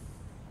anywhere.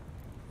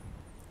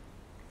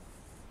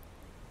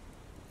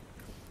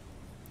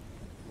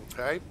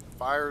 Okay,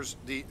 fires,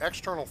 the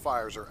external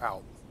fires are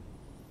out.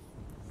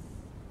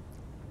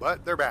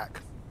 But they're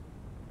back.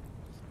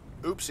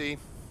 Oopsie.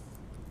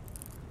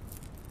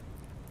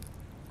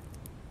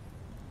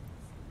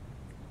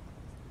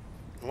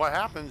 What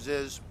happens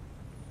is,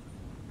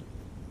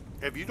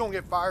 if you don't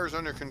get fires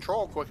under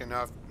control quick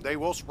enough, they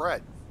will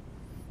spread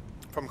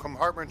from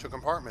compartment to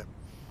compartment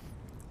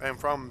and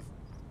from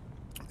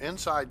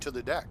inside to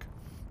the deck.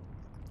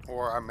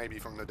 Or maybe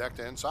from the deck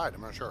to inside,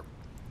 I'm not sure.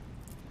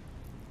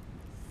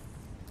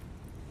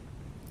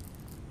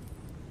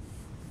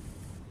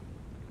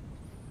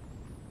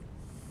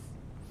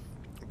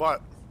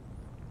 But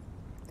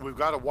we've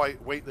got to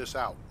wait this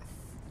out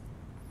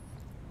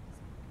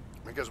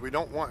because we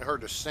don't want her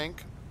to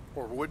sink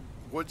or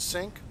would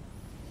sink,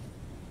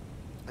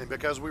 and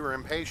because we were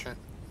impatient,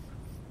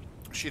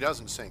 she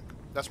doesn't sink.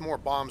 That's more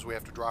bombs we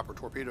have to drop or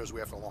torpedoes we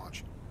have to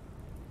launch.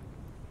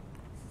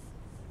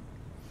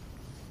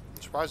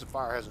 I'm surprised the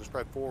fire hasn't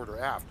spread forward or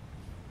aft.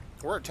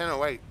 We're at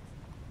 10:08.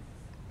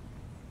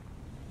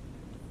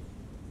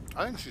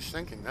 I think she's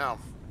sinking now.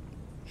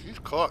 She's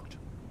cooked.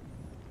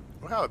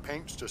 Look how the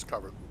paint's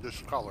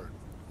discolored.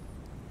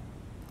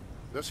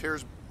 This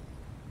here's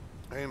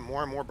getting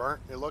more and more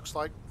burnt, it looks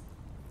like.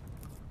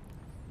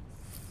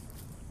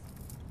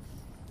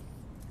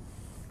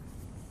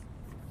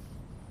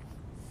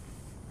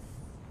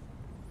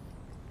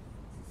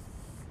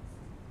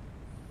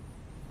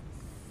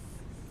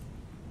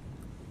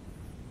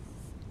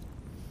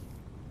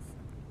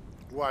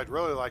 What I'd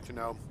really like to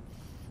know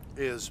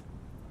is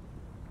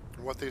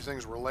what these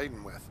things were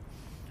laden with.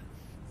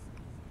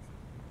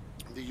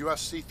 The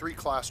USC-3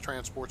 class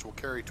transports will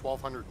carry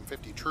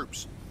 1,250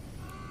 troops.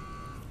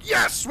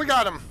 Yes, we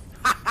got them!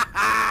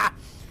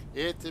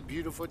 It's a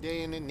beautiful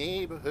day in the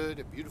neighborhood,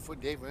 a beautiful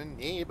day for a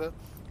neighbor.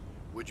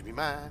 Would you be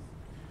mine?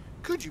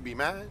 Could you be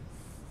mine?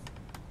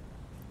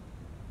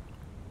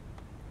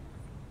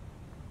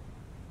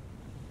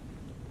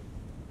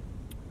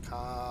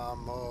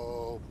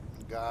 Kamo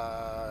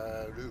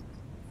Garu.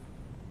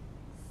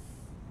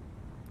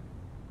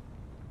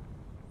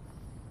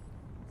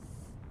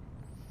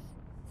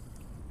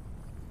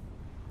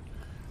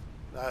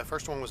 The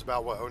first one was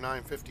about, what,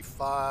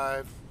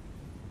 09:55,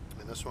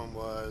 and this one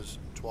was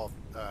 12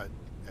 at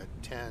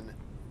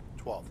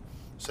 10:12.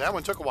 So that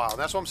one took a while, and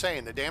that's what I'm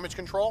saying. The damage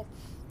control,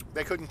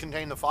 they couldn't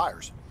contain the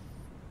fires.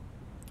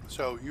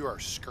 So you are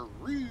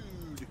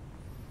screwed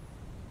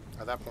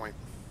at that point.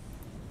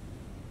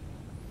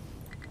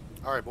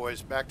 All right,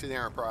 boys, back to the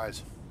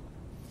Enterprise.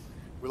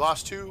 We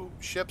lost 2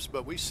 ships,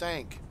 but we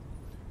sank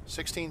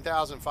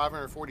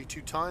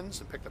 16,542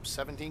 tons and picked up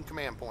 17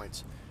 command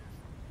points.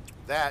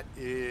 That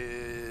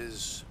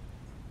is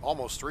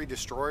almost 3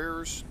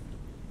 destroyers,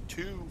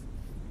 2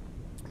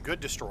 good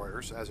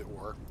destroyers, as it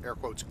were, air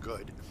quotes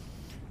good.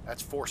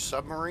 That's 4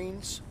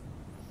 submarines.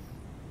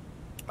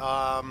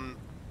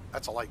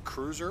 That's a light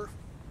cruiser.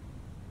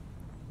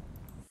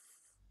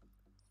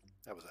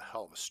 That was a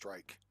hell of a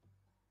strike.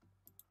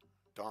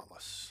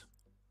 Dauntless.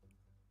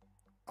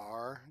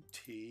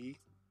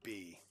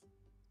 RTB.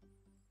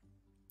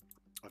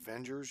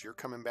 Avengers, you're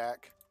coming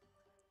back.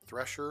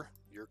 Thresher,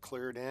 you're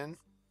cleared in.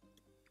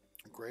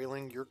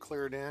 Grayling, you're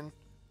cleared in.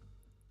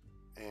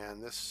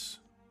 And this...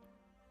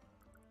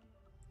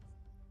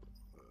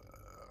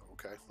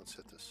 okay, let's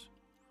hit this.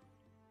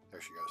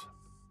 There she goes.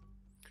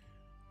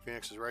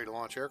 Phoenix is ready to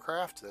launch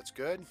aircraft. That's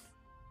good.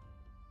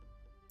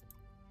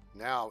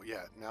 Now,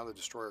 yeah, now the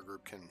destroyer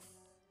group can...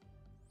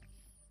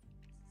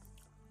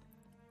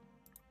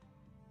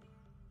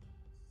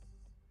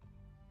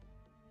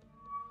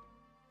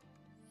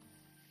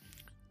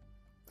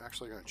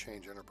 actually going to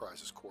change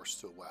Enterprise's course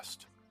to the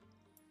west.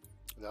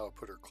 That'll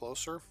put her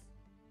closer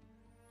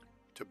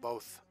to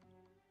both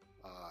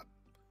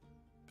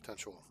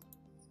potential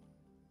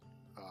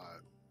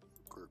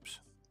groups.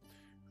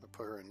 I'll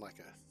put her in like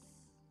a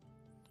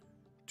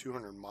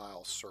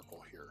 200-mile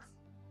circle here.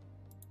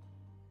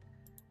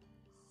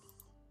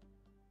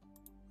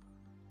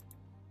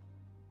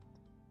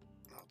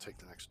 I'll take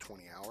the next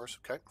 20 hours.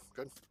 Okay,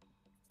 good.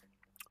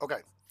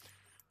 Okay,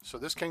 so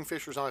this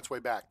Kingfisher's on its way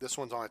back. This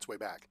one's on its way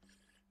back.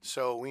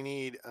 So we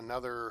need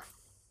another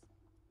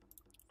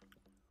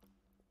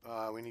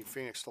We need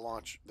Phoenix to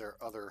launch their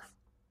other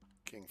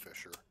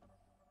Kingfisher.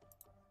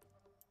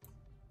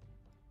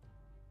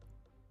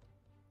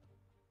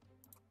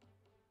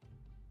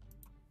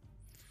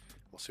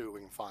 We'll see what we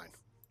can find.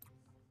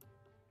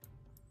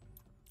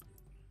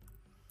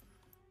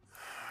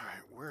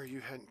 Alright, where are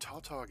you heading?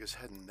 Tautog is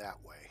heading that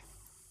way.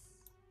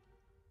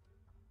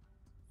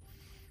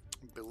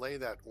 Belay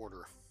that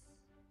order.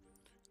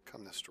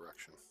 Come this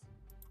direction.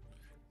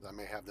 I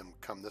may have them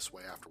come this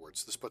way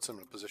afterwards. This puts them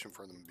in a position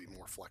for them to be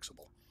more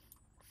flexible.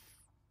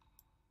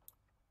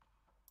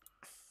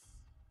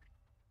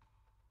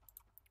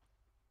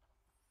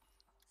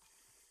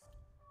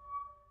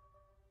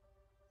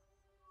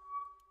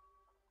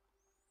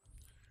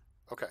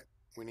 Okay,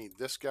 we need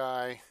this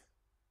guy.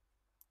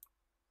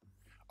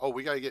 Oh,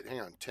 we got to get,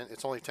 hang on, 10,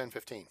 it's only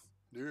 10:15.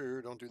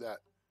 Dude, don't do that.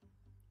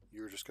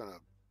 You're just going to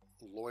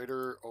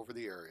loiter over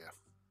the area.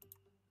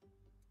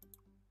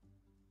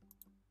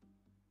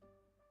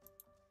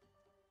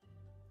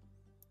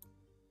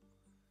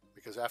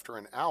 Because after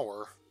an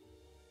hour,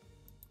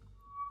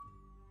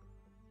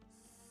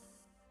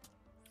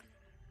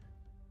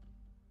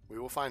 we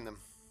will find them.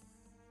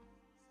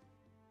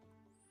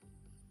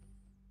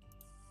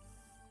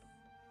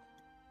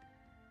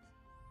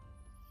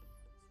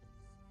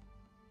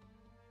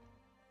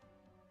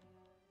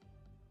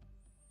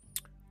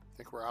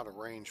 I think we're out of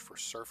range for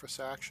surface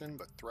action,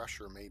 but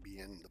Thresher may be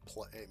in the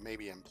play. It may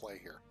be in play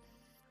here.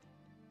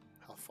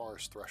 How far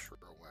is Thresher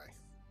away?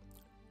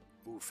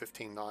 Ooh,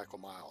 15 nautical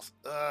miles.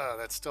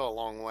 That's still a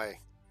long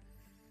way.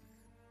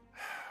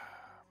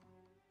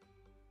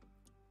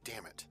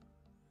 Damn it.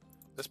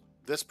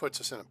 This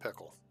puts us in a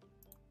pickle.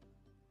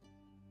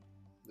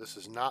 This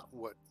is not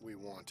what we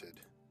wanted.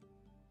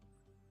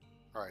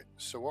 Alright,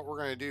 so what we're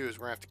going to do is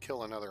we're going to have to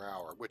kill another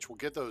hour, which will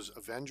get those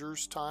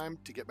Avengers time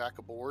to get back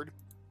aboard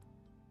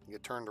and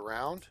get turned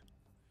around.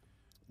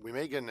 We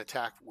may get an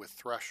attack with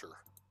Thresher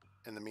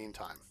in the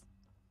meantime.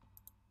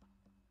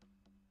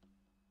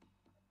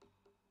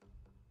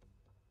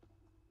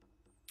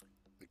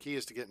 The key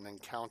is to get an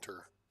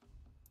encounter.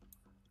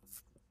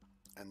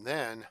 And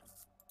then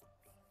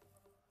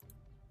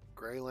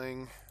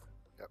Grayling,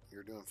 yep,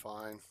 you're doing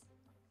fine.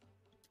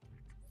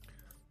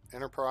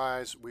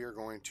 Enterprise, we are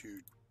going to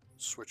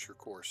switch your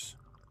course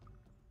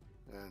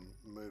and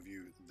move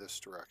you this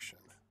direction.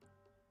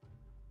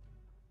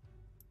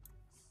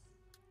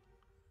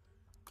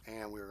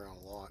 And we're going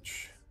to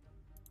launch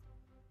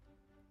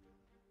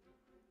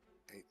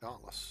 8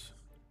 Dauntless.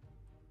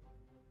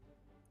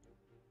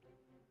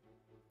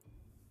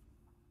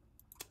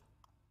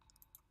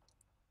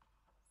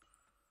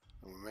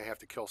 And we may have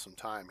to kill some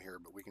time here,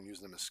 but we can use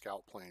them as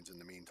scout planes in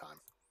the meantime.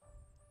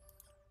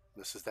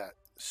 This is that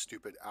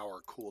stupid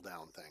hour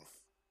cooldown thing.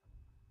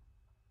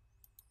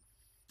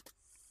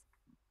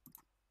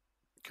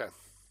 Okay.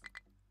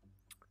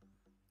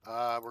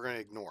 We're going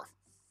to ignore.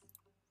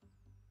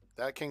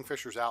 That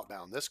Kingfisher's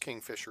outbound. This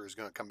Kingfisher is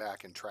going to come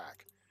back and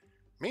track.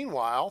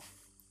 Meanwhile,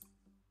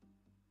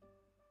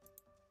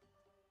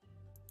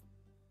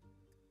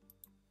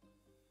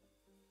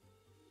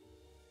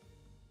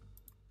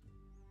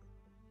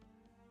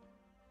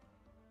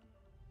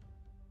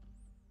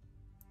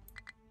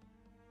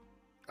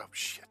 oh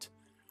shit.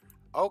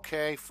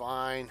 Okay,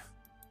 fine.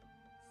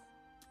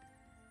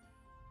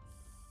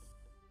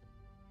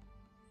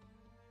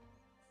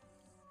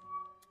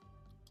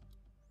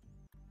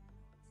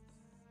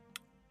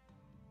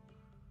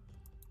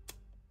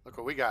 Look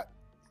what we got.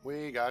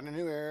 We got a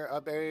new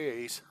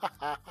base.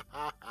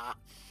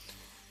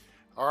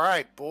 All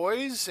right,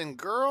 boys and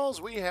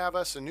girls, we have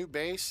us a new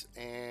base,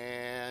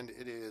 and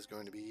it is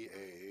going to be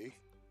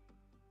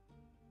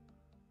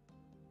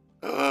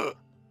a...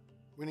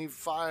 we need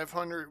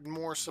 500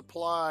 more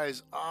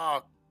supplies.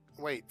 Ah,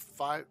 wait,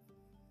 5...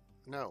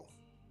 No.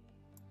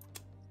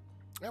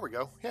 There we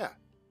go, yeah.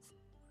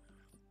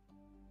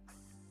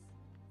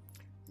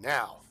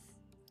 Now,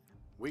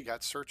 we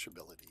got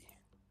searchability.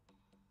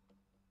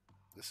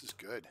 This is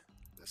good.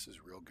 This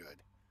is real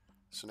good.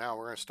 So now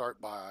we're going to start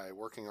by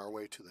working our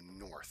way to the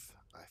north,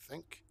 I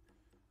think.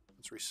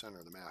 Let's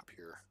recenter the map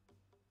here.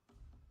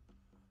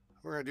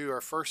 We're going to do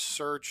our first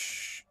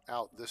search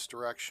out this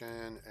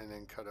direction and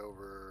then cut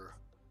over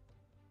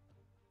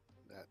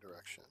that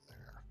direction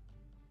there.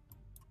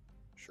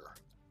 Sure.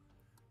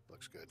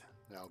 Looks good.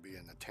 Now we'll be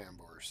in the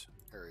Tambors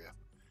area.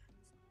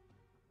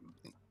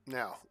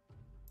 Now,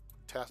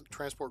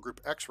 Transport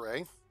Group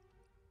X-Ray.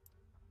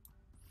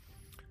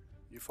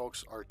 You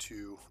folks are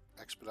to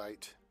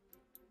expedite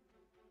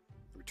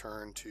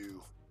return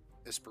to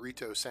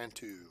Espiritu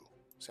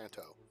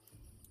Santo.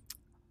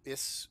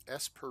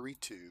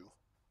 Espiritu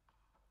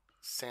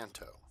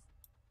Santo.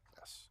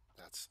 Yes,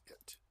 that's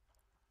it.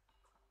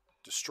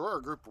 Destroyer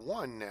Group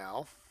 1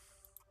 now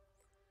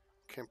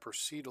can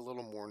proceed a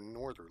little more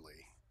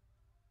northerly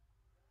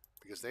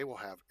because they will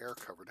have air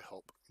cover to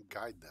help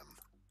guide them.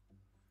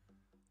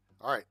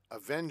 All right,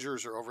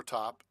 Avengers are over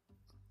top,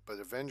 but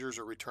Avengers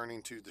are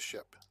returning to the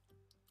ship.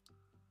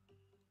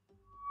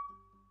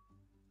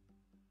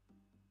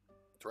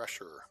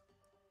 Thresher.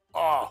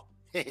 Oh,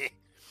 shit.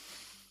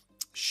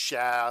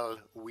 Shall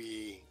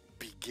we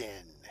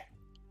begin?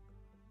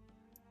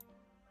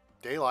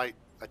 Daylight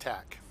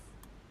attack.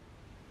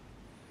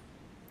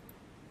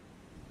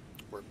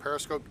 We're at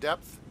periscope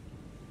depth.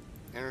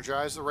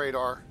 Energize the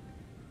radar.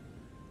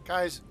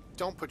 Guys,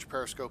 don't put your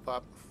periscope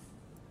up.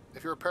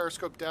 If you're at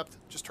periscope depth,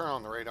 just turn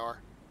on the radar.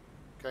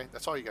 Okay,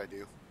 that's all you gotta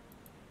do.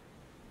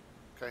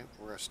 Okay,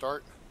 we're gonna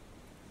start.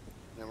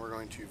 Then we're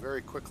going to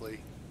very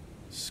quickly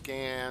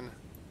scan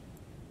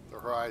the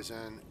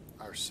horizon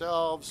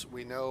ourselves.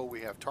 We know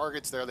we have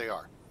targets. There they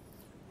are.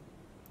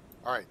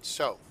 All right,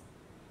 so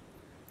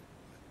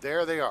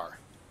there they are.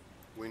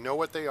 We know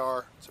what they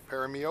are. It's a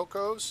pair of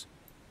Miyokos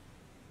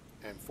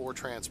and 4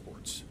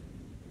 transports.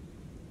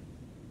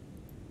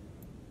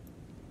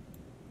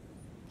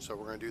 So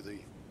we're going to do the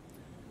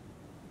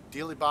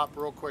dealy bop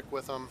real quick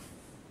with them.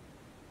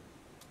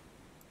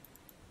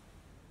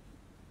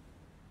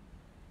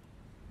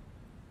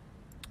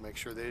 Make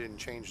sure they didn't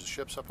change the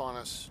ships up on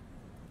us.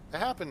 It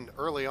happened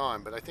early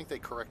on, but I think they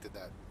corrected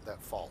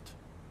that fault.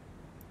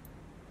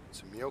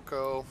 It's a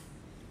Miyoko.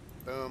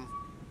 Boom.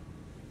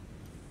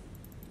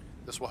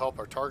 This will help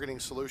our targeting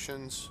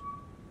solutions.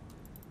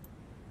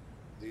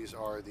 These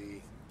are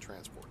the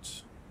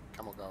transports.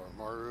 Kamogawa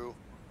Maru.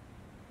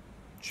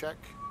 Check.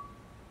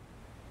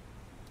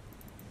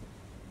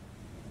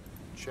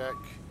 Check.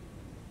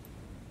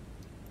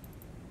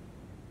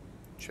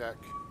 Check.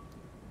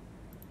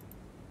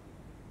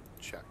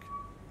 Check.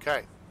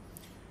 Okay.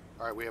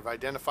 All right, we have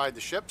identified the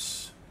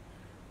ships,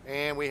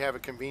 and we have a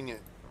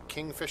convenient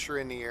Kingfisher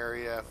in the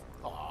area.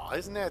 Aw,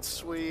 isn't that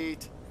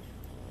sweet?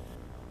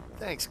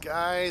 Thanks,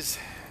 guys.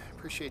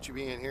 Appreciate you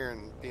being here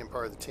and being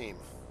part of the team.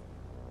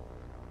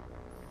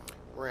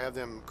 We're going to have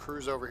them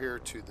cruise over here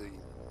to the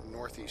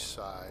northeast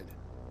side.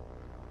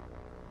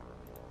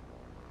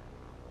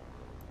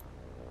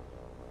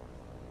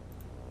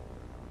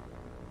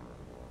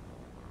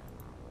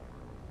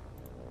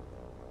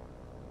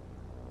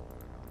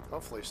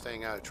 Hopefully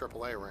staying out of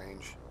AAA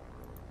range.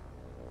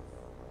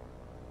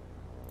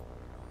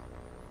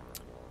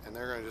 And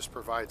they're going to just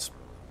provide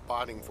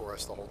spotting for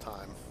us the whole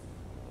time.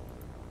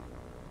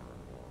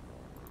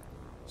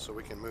 So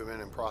we can move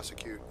in and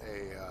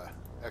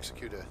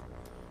execute a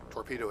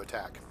torpedo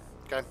attack.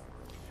 Okay?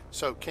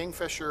 So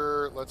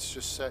Kingfisher, let's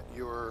just let's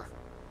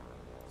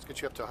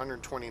get you up to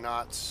 120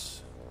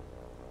 knots.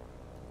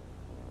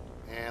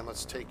 And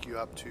let's take you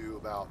up to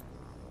about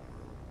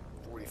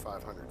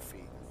 4,500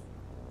 feet.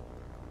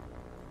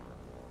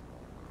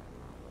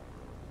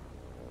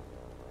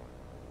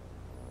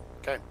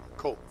 Okay,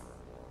 cool.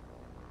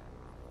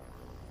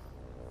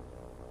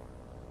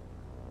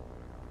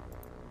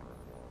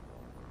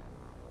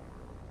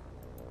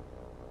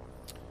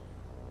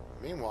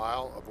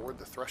 Meanwhile, aboard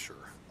the Thresher.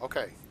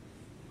 Okay.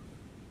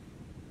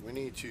 We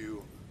need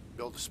to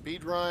build a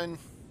speed run.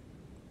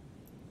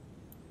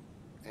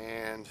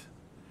 And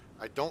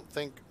I don't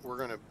think we're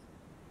going to...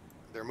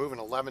 They're moving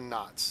 11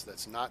 knots.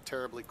 That's not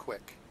terribly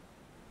quick.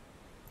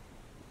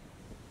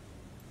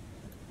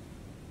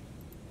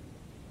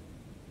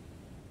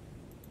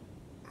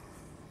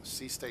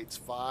 Sea state's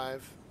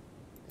 5.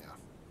 Yeah.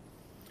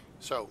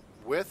 So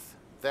with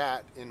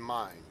that in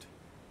mind,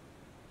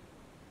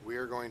 we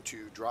are going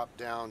to drop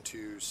down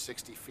to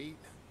 60 feet,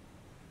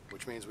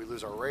 which means we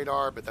lose our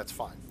radar, but that's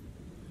fine.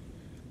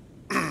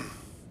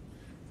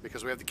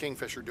 Because we have the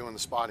Kingfisher doing the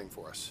spotting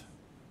for us.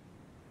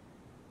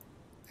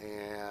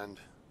 And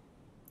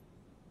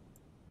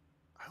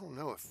I don't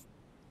know if...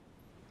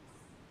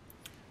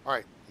 All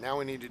right, now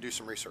we need to do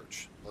some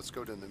research. Let's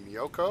go to the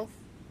Miyoko.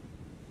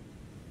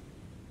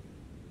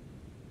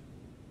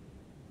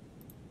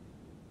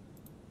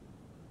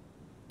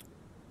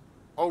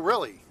 Oh,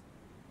 really?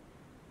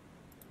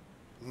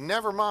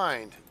 Never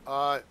mind.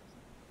 Let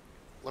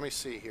me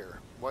see here.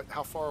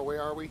 How far away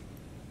are we?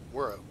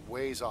 We're a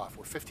ways off.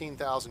 We're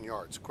 15,000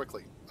 yards.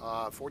 Quickly.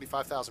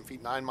 45,000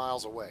 feet, 9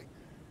 miles away.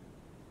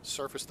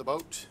 Surface the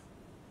boat.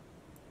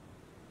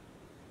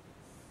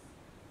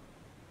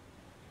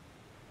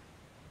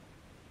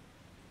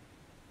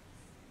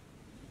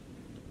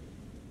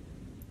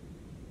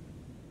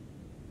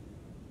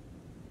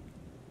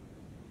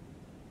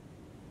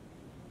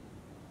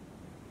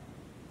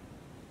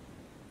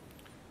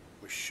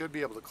 Should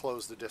be able to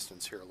close the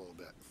distance here a little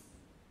bit.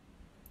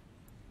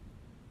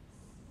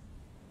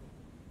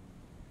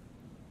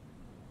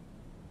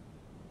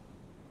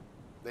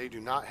 They do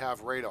not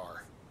have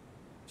radar,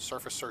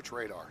 surface search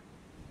radar.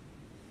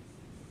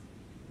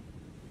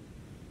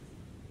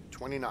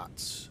 20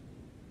 knots.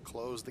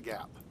 Close the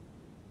gap.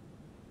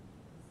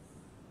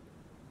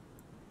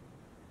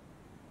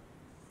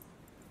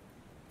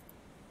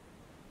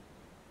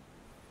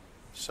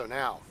 So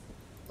now,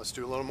 let's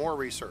do a little more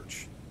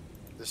research.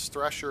 This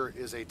Thresher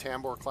is a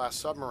Tambor-class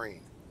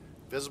submarine.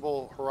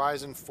 Visible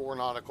horizon 4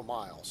 nautical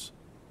miles.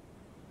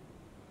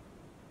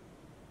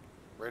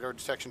 Radar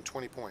detection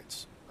 20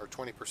 points, or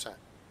 20%.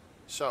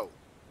 So,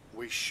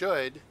 we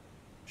should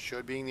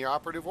being the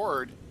operative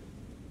word,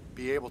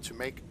 be able to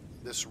make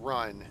this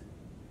run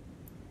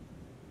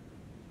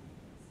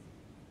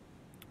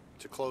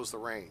to close the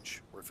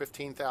range. We're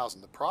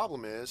 15,000. The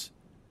problem is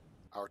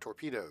our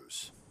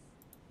torpedoes.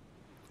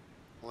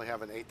 Only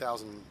have an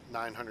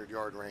 8,900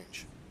 yard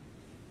range.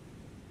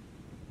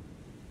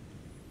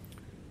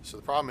 So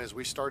the problem is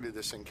we started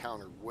this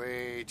encounter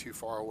way too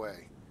far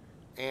away.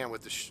 And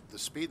with the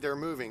speed they're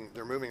moving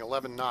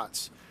 11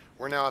 knots.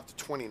 We're now up to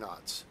 20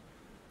 knots.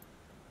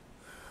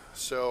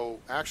 So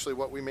actually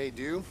what we may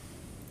do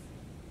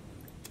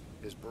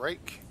is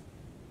brake,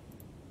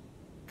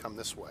 come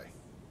this way.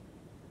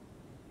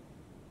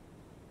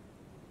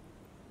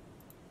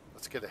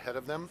 Let's get ahead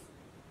of them.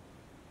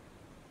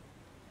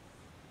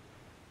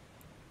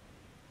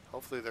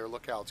 Hopefully their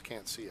lookouts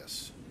can't see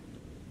us.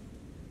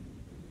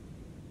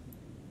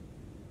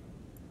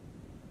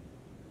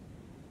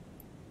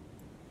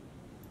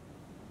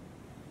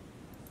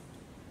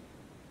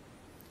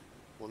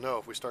 We'll know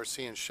if we start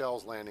seeing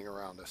shells landing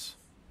around us.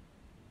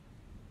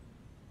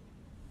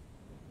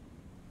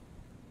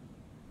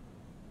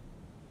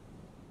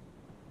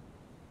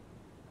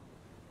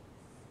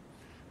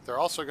 They're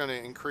also going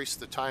to increase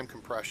the time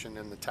compression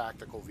in the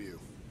tactical view.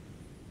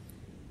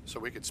 So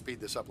we could speed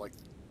this up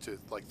to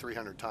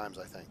 300 times,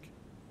 I think.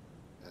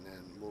 And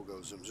then we'll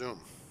go zoom zoom.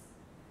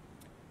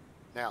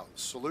 Now,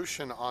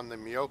 solution on the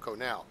Miyoko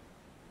now.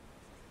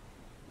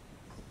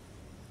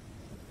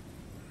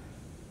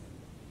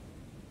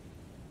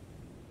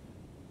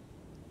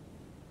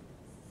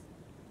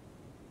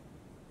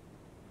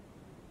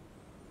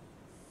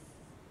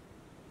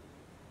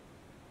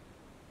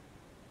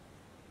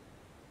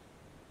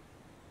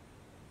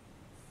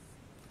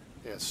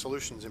 Yeah,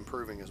 solution's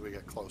improving as we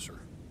get closer.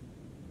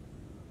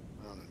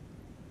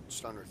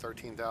 Just under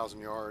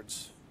 13,000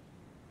 yards.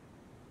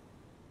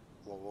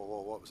 Whoa, whoa,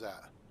 whoa, what was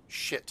that?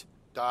 Shit.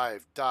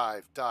 Dive,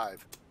 dive,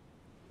 dive.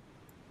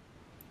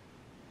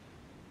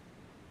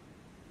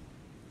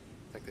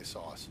 I think they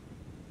saw us.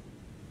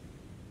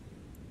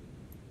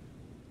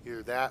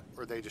 Either that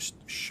or they just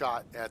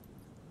shot at...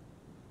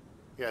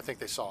 Yeah, I think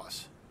they saw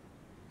us.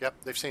 Yep,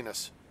 they've seen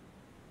us.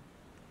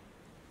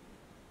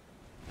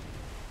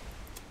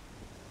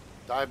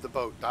 Dive the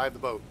boat, dive the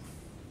boat.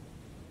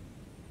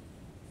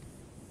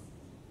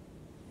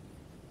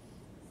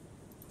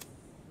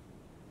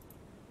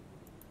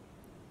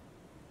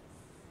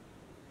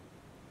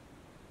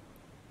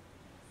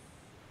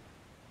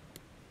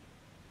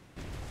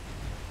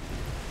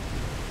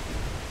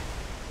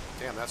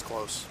 Damn, that's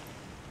close.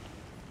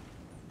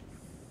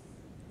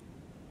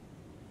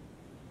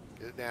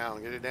 Get it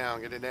down, get it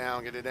down, get it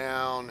down, get it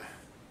down.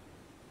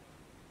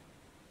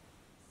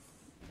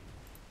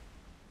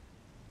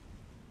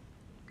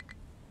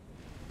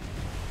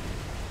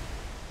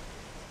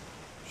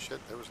 Shit,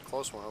 there was a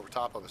close one over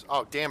top of us.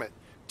 Oh, damn it.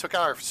 Took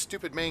out our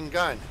stupid main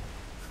gun.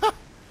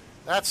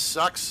 That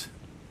sucks.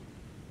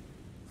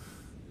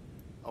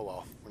 Oh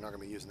well, we're not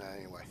going to be using that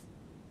anyway.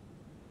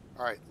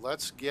 Alright,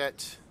 let's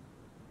get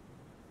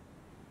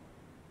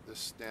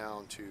this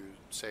down to,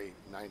 say,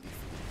 90 feet.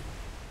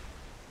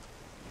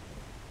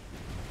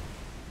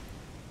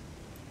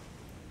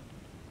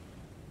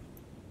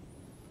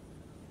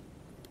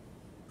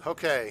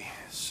 Okay,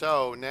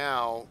 so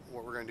now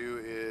what we're going to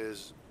do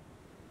is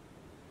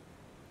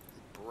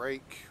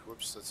brake.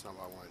 Whoops, that's not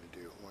what I wanted to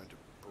do. I wanted to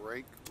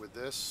brake with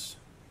this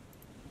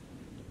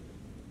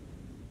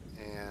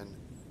and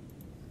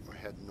we'll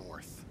head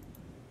north.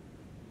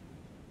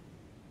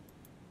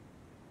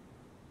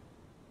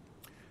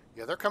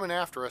 Yeah, they're coming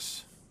after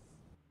us.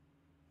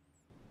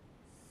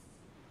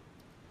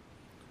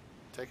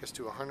 Take us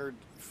to 100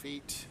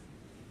 feet.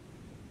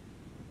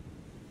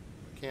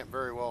 Can't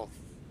very well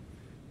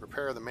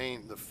repair the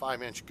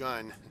 5-inch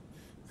gun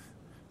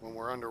when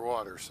we're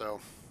underwater, so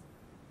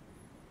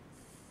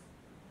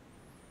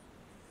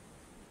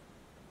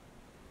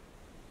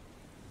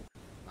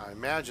I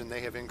imagine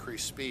they have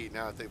increased speed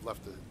now that they've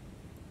left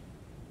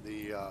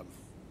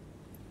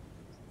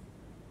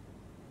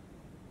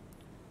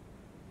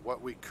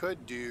what we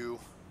could do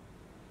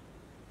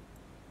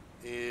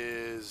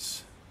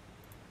is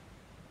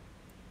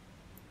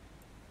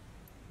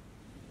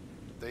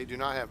they do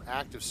not have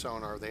active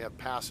sonar, they have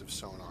passive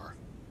sonar.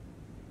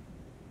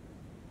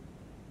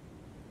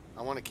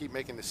 I want to keep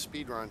making the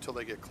speed run until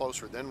they get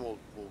closer, then we'll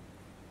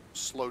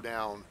slow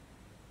down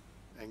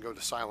and go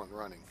to silent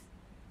running.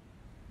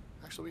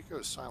 Actually, we could go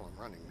to silent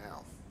running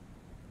now.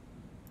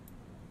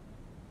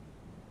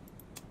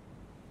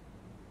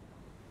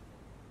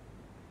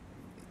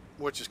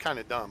 Which is kind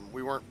of dumb.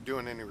 We weren't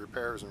doing any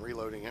repairs and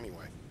reloading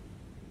anyway.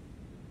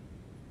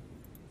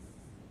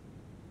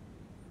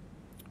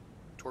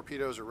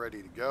 Torpedoes are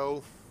ready to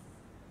go.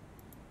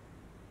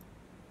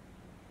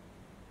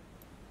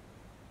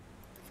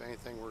 If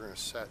anything, we're going to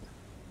set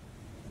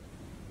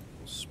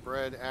a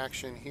spread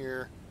action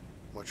here.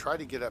 I'm going to try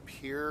to get up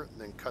here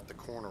and then cut the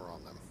corner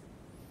on them.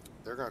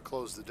 They're going to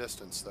close the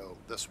distance, though,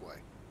 this way.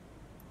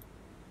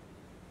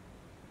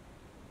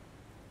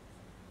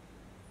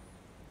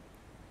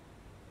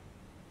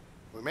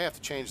 We may have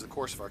to change the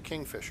course of our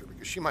Kingfisher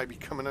because she might be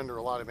coming under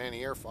a lot of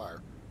anti-air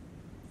fire.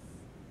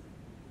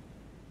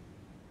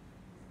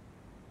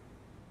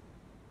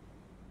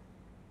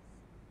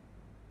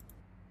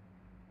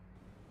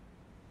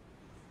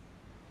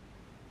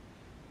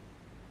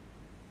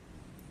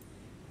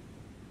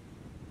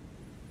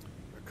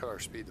 our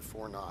speed to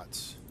 4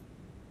 knots.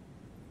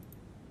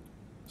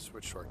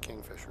 Switch to our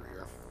Kingfisher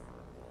here.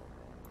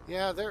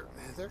 Yeah, they're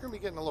going to be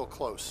getting a little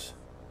close.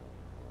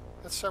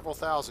 That's several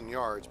thousand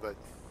yards, but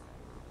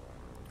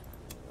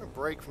I'm going to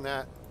break from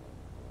that,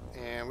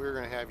 and we're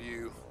going to have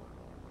you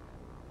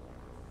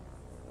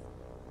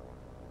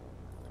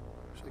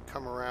actually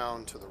come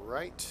around to the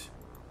right.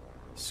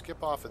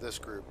 Skip off of this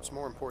group. It's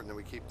more important that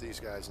we keep these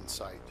guys in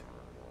sight.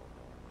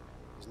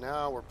 Because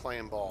now we're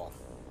playing ball.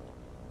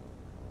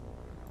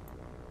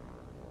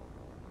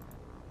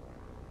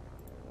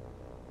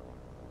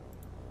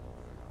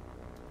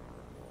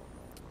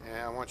 And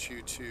I want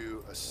you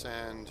to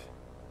ascend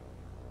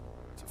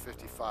to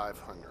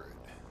 5,500.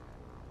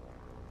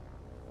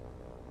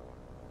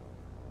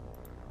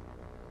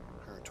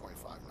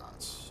 125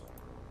 knots.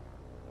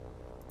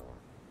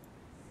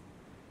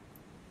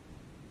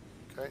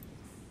 Okay.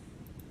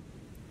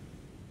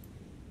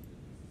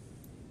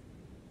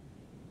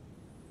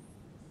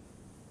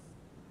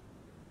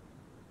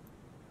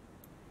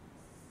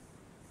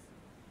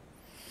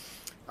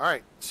 All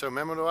right, so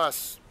memo to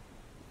us,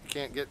 you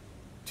can't get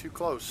too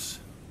close.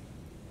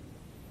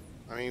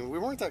 I mean, we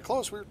weren't that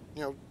close. We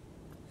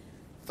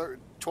were,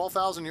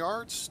 12,000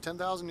 yards,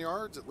 10,000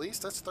 yards at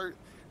least. That's 30.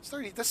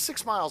 That's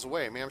 6 miles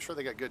away. I mean, I'm sure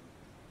they got good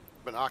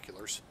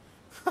binoculars.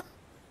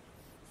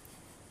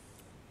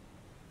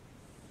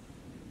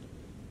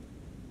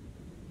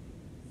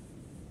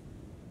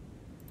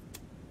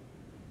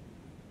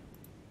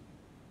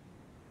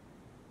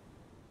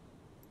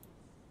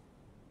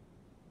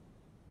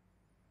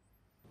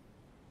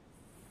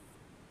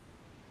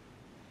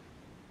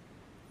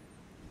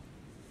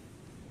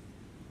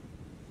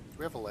 Do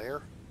we have a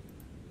layer?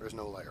 There's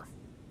no layer.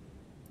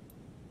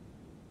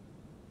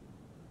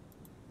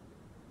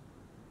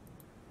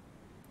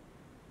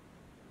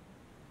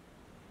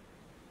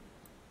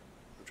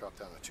 We'll drop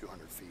down to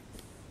 200 feet.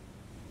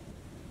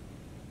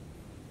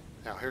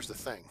 Now, here's the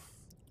thing.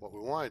 What we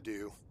want to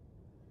do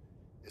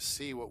is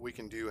see what we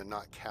can do and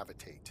not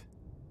cavitate.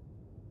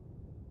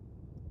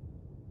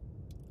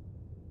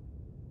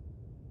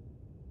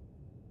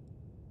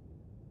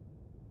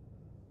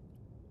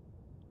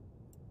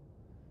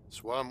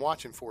 So what I'm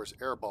watching for is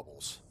air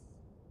bubbles.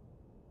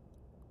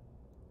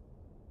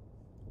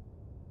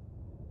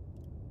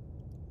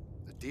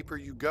 The deeper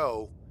you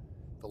go,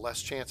 the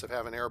less chance of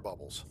having air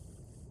bubbles.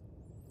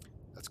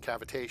 That's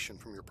cavitation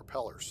from your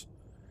propellers.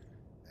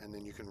 And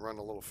then you can run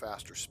a little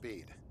faster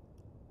speed.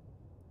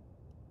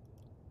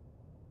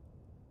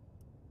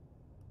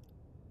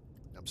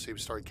 Now, see, we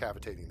started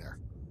cavitating there.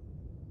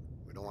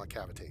 We don't want to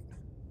cavitate.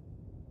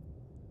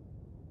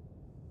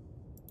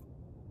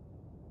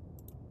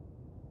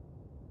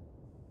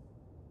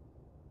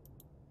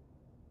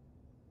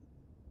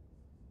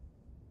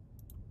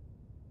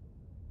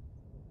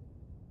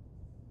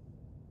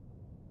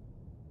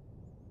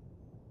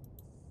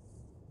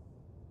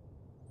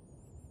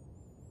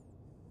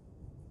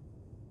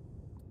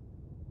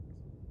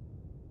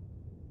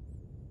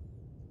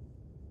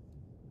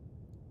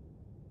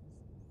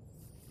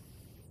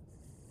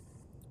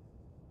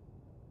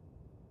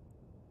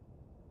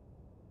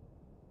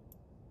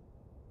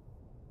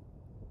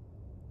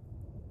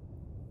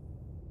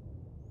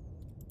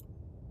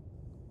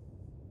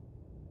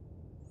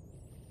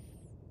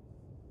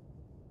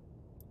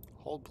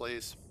 Hold,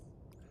 please.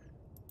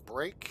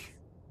 Brake.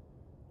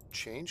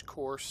 Change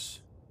course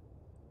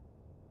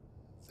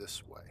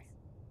this way.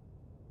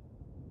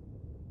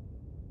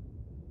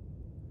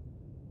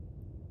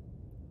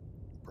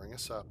 Bring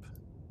us up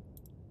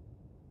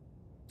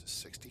to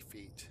 60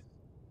 feet.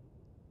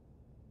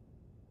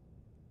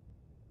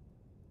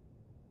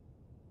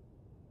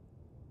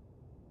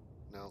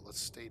 Now let's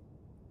stay.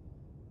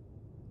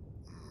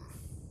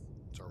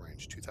 What's our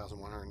range?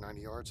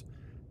 2,190 yards.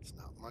 It's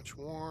not much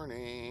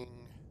warning.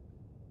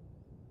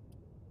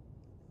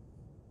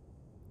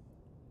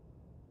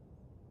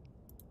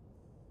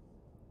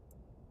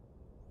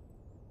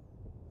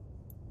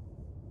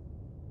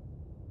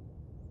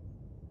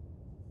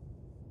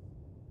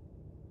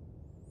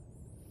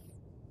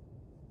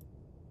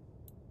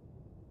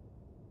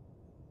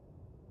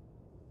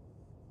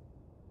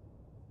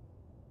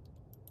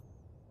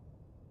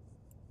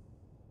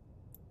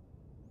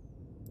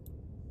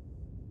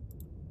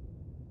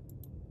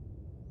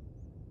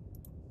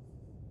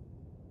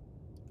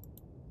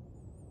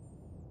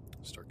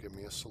 Start giving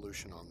me a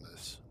solution on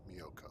this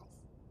Miyoko.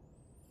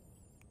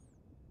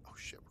 Oh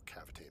shit, we're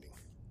cavitating.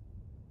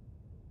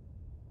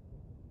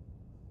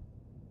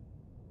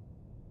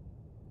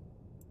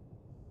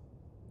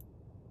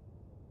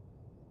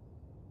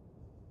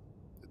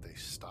 Did they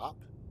stop?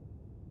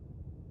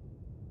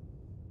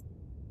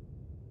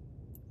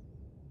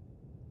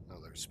 No,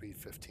 they're speed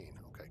 15.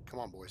 Okay, come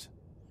on, boys.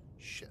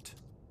 Shit.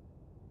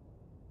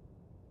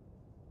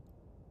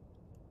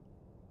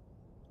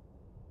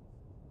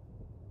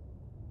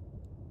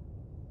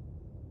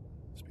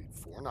 Speed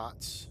 4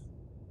 knots.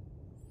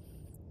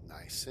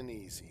 Nice and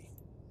easy.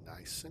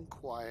 Nice and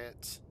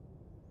quiet.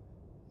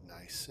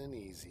 Nice and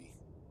easy.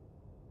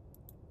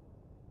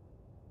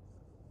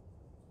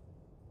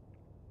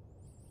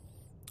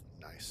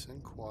 Nice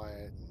and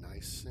quiet,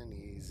 nice and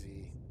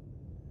easy.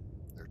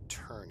 They're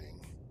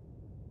turning.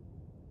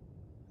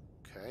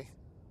 Okay,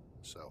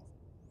 so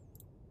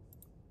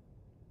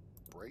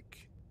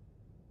brake,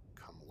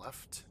 come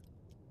left.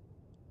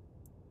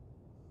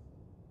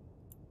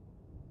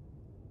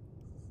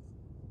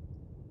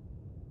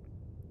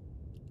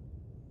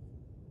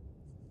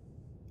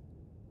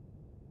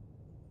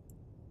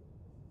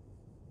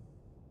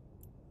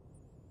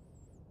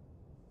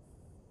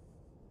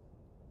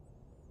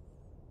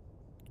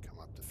 Come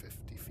up to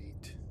 50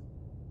 feet.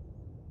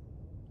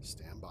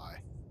 Stand by.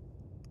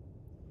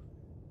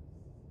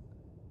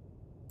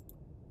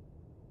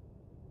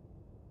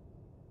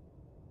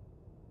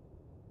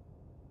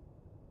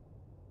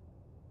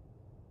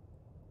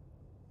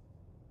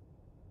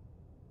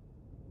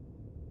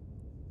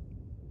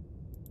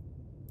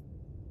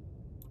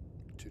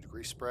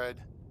 Degree spread,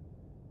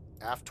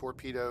 aft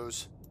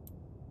torpedoes,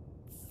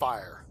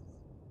 fire.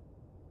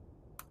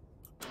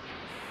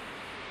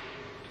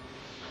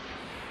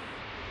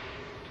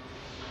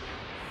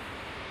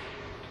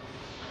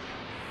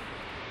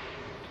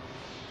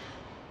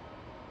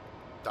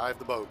 Dive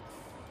the boat.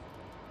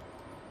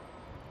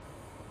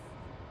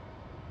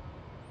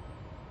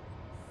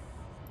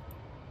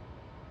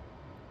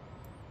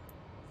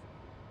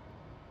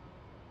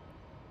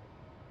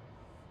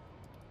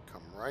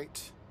 Come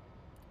right.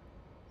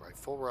 Right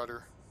full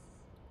rudder.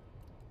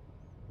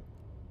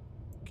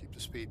 Keep the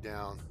speed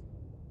down.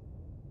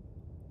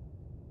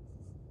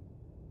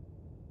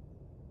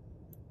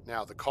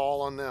 Now the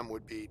call on them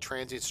would be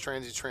transients,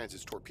 transients,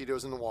 transients,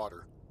 torpedoes in the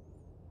water.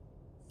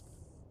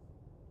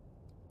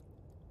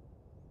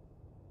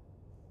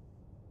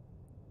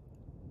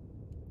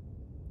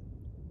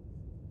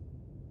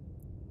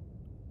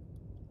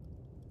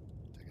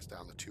 Take us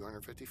down to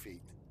 250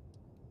 feet.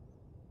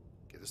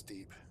 Get us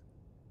deep.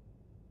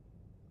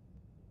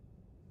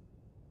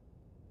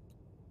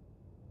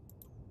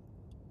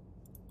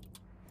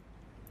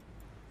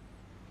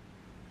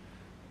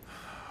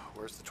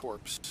 Where's the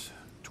torps?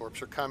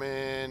 Torps are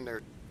coming.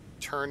 They're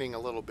turning a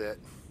little bit.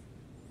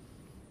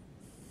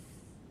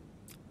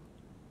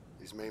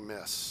 These may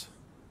miss.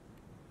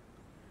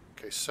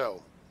 Okay,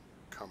 so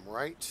come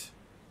right.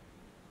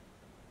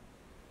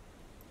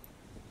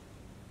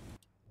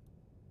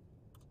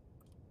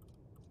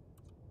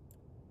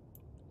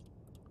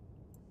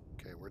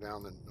 Okay, we're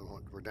down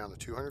to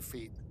 200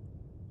 feet.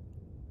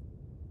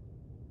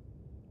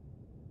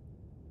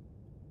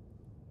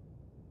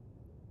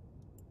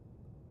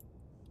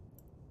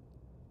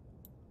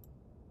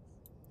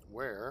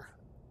 Where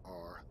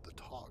are the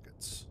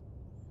targets?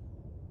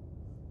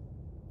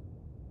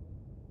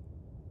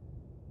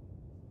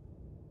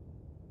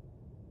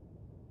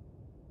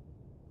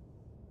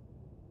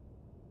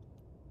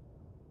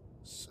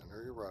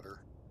 Center your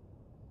rudder.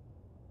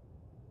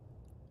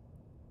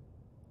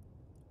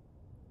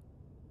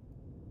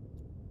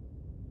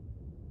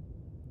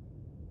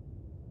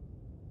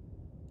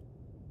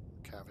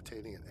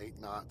 Cavitating at 8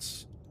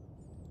 knots.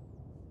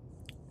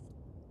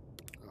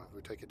 Oh,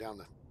 we take it down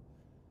to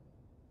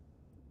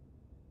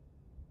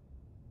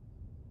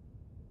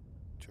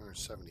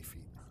 270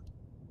 feet.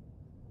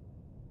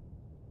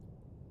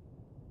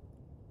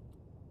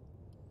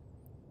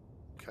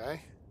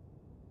 Okay.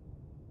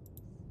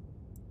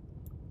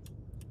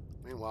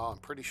 Meanwhile, I'm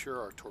pretty sure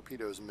our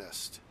torpedoes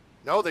missed.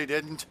 No, they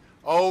didn't.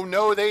 Oh,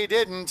 no, they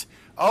didn't.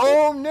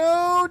 Oh,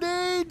 no,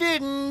 they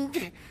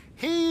didn't.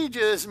 He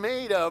just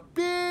made a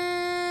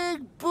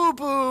big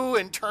boo-boo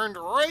and turned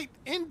right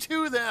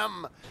into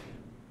them.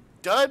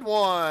 Dud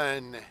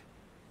 1.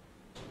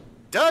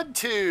 Dud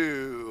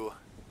 2.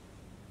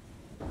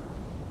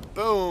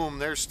 Boom.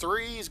 There's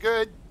 3. He's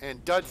good.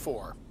 And Dud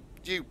 4.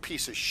 You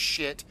piece of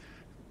shit.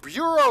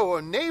 Bureau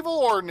of Naval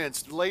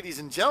Ordnance, ladies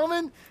and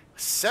gentlemen.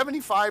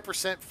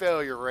 75%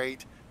 failure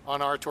rate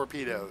on our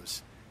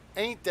torpedoes.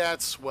 Ain't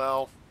that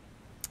swell?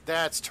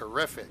 That's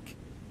terrific.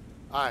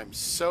 I'm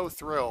so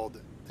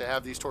thrilled to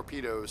have these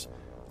torpedoes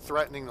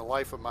threatening the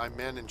life of my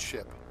men and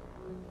ship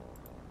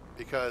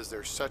because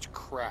they're such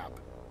crap.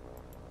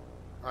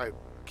 All right,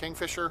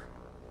 Kingfisher,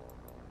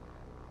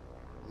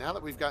 now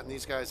that we've gotten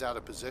these guys out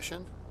of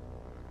position,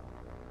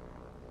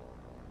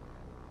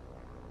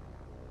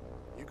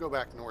 you go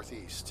back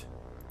northeast.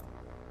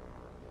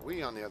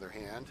 We, on the other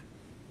hand,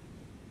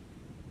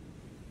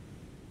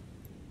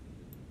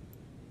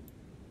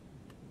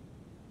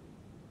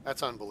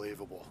 that's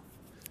unbelievable.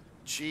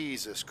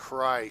 Jesus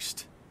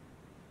Christ.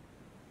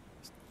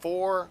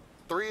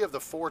 3 of the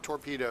 4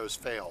 torpedoes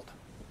failed.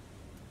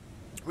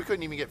 We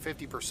couldn't even get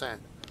 50%.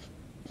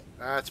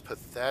 That's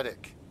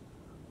pathetic.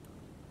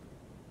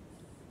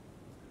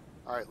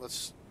 All right,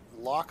 let's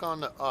lock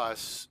onto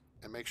us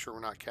and make sure we're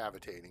not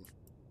cavitating.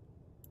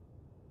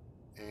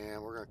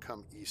 And we're going to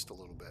come east a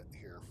little bit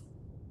here.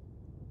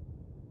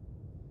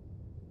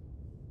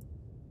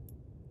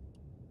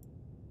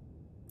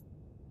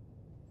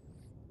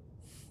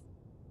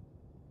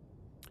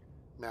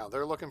 Now,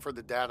 they're looking for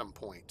the datum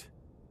point.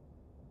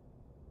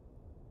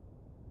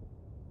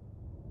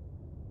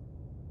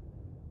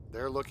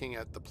 They're looking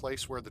at the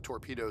place where the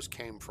torpedoes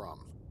came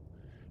from.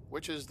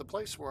 which is the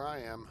place where I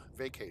am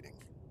vacating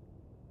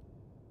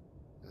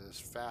as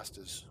fast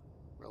as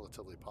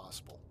relatively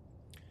possible.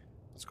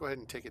 Let's go ahead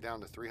and take it down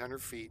to 300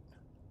 feet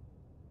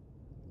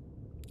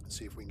and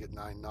see if we can get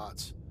 9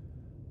 knots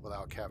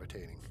without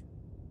cavitating.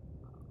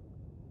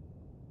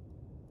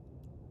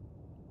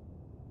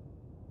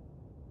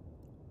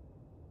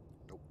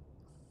 Nope.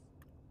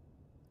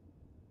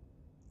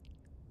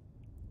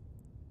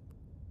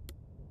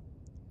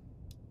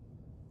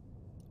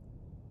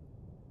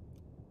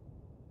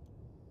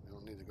 We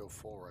don't need to go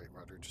full right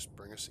rudder, just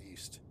bring us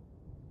east.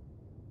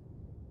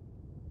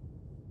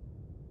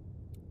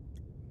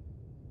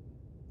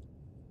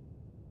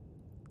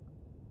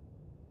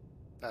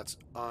 That's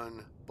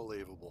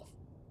unbelievable.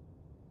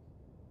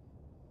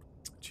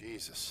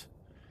 Jesus.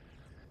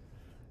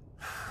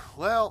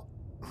 Well,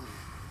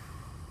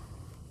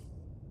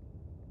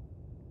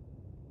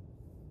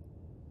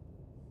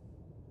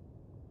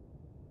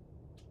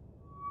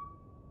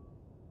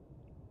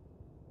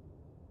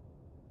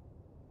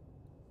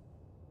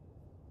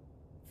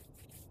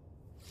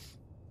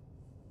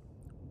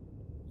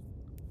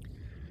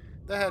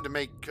 they had to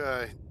make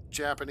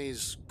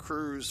Japanese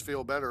crews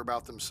feel better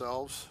about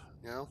themselves,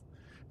 you know.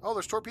 Oh,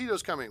 there's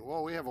torpedoes coming.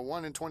 Well, we have a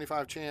 1 in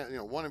 25 chance,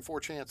 1 in 4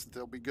 chance that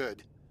they'll be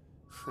good.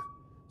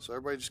 So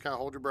everybody just kind of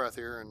hold your breath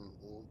here and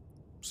we'll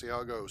see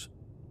how it goes.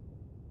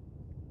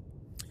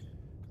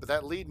 But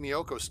that lead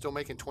Miyoko is still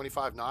making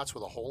 25 knots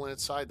with a hole in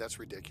its side. That's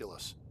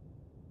ridiculous.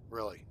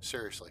 Really,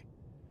 seriously.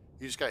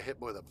 You just got hit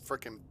with a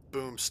freaking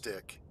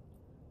boomstick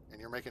and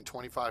you're making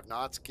 25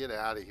 knots? Get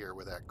out of here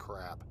with that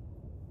crap.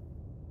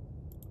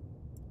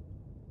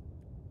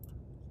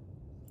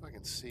 If I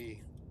can see.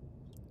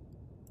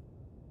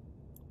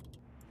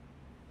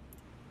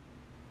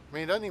 I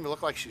mean, it doesn't even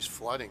look like she's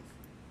flooding.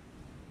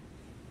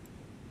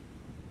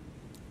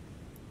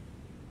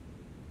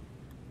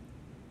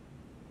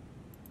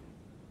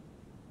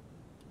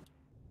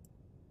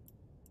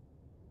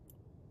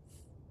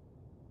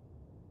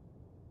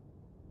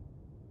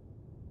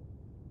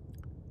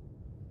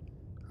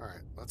 All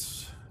right,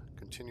 let's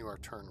continue our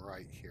turn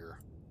right here.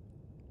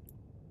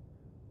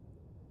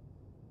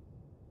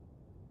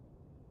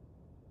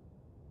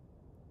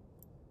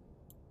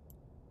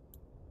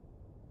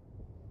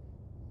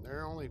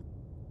 They're only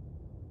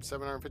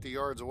 750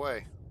 yards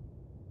away.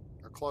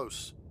 They're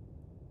close.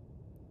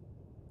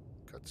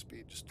 Cut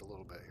speed just a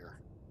little bit here.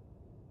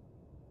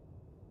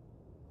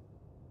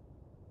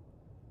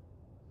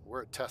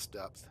 We're at test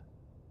depth.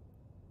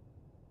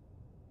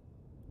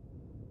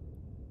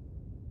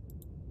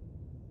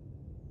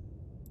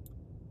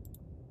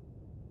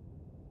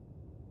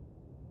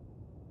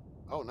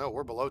 Oh no,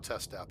 we're below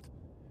test depth.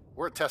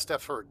 We're at test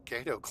depth for a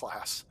Gato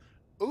class.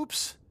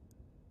 Oops.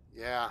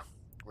 Yeah,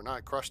 we're not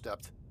at crush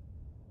depth.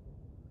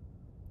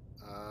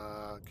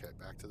 Okay,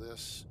 back to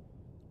this.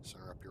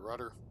 Center up your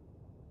rudder.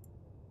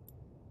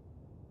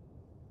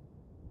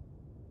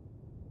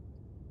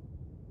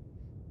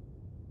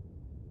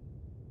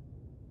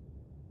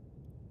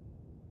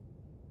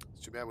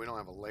 It's too bad we don't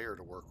have a layer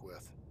to work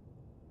with.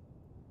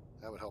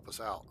 That would help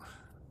us out.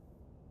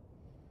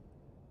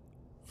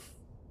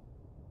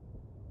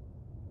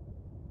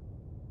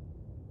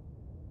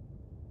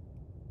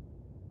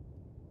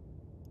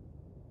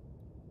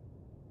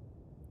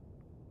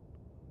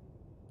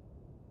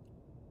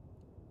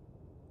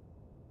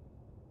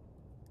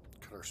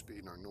 Cut our speed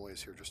and our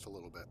noise here just a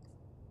little bit.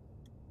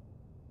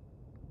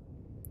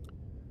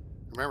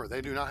 Remember,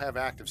 they do not have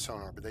active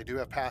sonar, but they do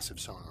have passive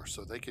sonar,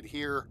 so they could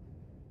hear,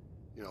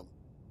 you know,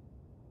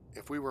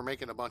 if we were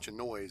making a bunch of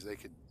noise, they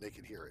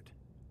could hear it.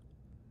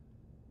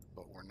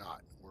 But we're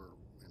not. We're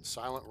in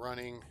silent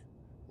running.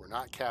 We're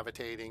not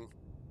cavitating.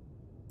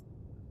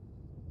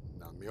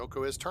 Now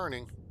Miyoko is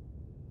turning,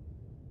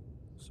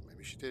 so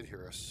maybe she did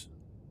hear us.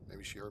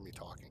 Maybe she heard me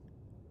talking.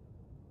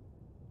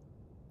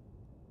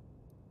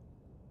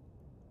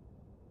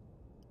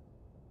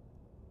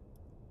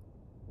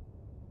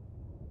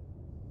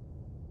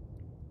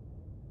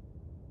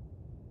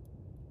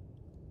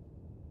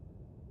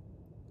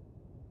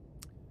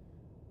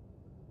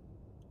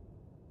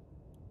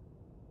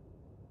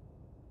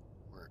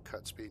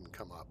 Cut speed and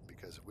come up,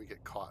 because if we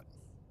get caught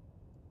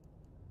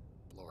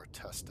below our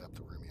test depth,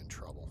 we're going to be in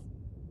trouble.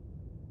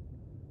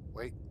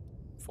 Wait,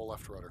 full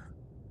left rudder.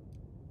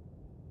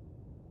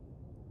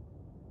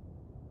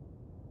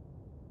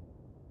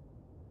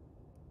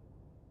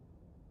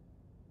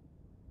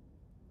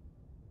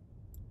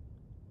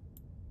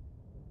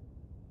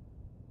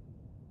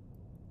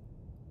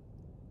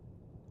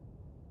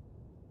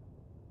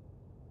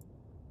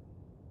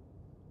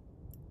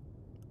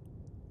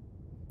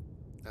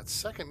 That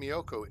second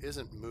Miyoko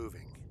isn't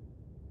moving.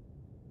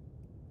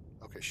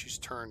 Okay, she's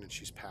turned and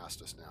she's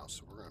past us now,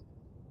 so we're going to...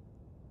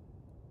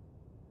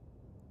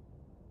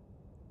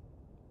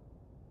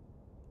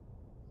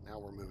 Now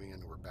we're moving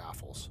into her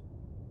baffles.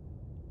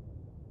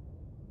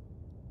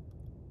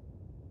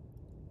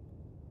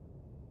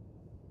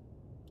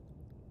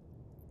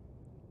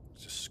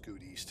 Let's just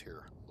scoot east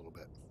here a little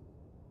bit.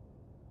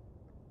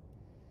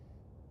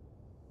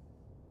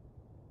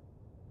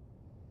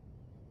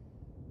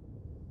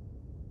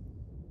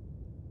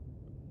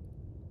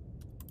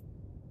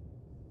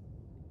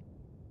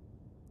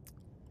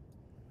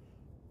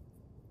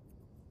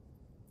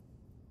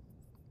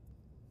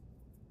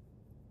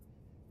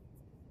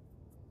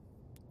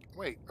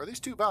 Wait, are these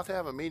two about to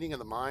have a meeting of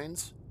the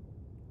minds?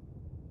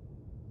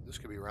 This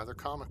could be rather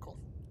comical.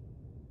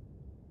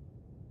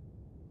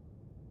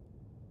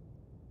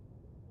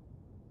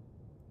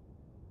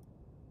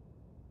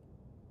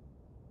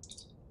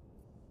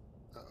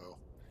 Uh-oh.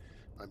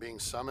 Am I being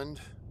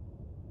summoned?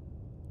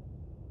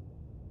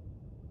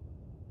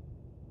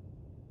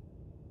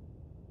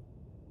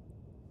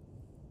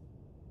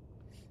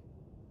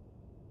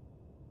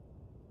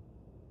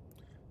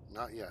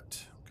 Not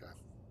yet. Okay.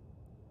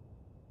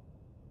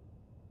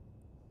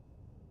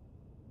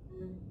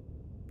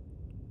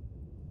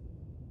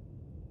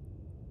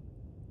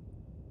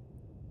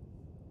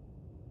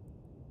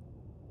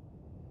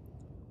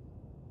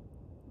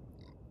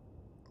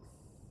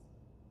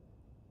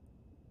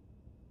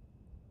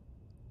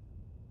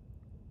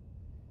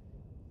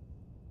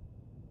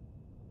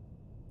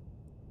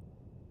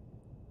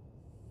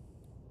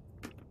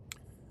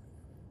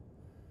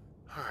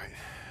 All right.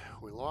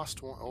 We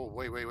lost one. Oh,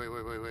 wait.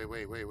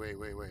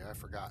 I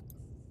forgot.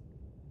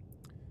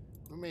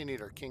 We may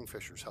need our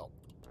Kingfisher's help.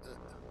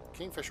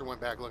 Kingfisher went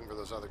back looking for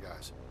those other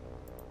guys.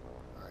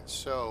 All right,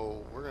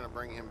 so we're going to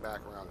bring him back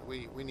around.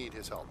 We need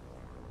his help.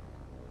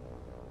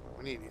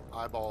 We need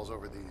eyeballs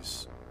over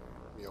these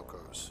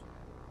Miyokos.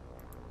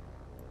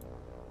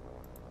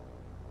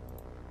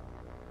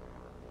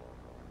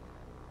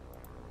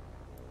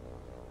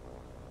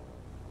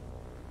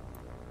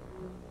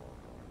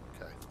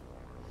 Okay.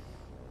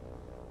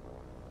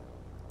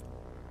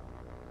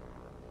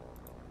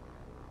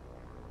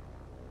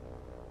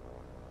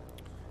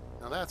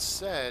 Now that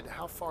said,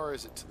 how far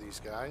is it to these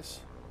guys?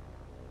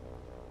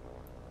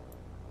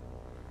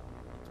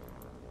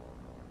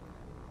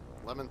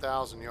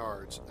 11,000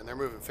 yards, and they're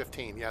moving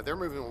 15. Yeah, they're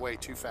moving away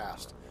too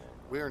fast.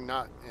 We are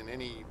not in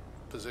any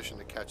position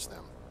to catch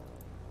them.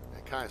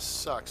 It kind of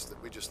sucks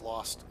that we just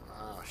lost.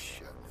 Oh,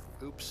 shit.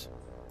 Oops.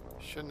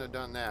 Shouldn't have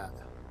done that.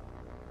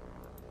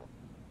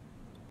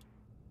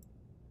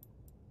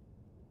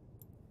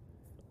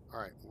 All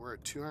right, we're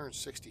at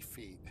 260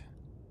 feet.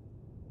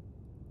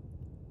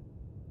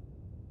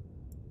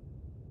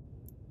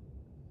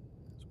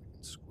 So we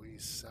can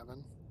squeeze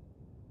 7.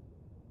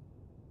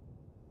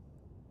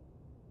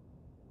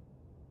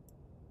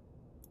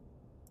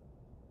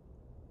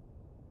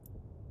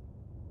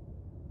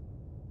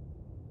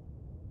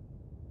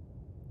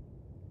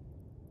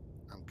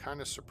 I'm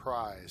kind of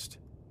surprised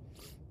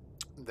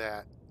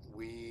that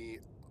we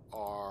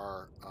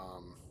are...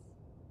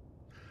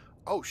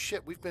 Oh,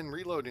 shit, we've been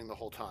reloading the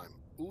whole time.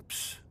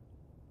 Oops.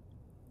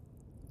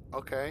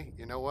 Okay,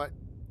 you know what?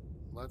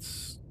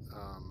 Let's...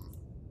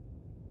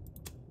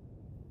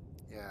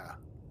 yeah.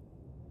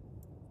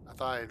 I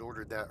thought I had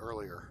ordered that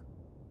earlier.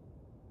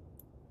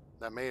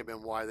 That may have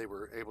been why they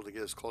were able to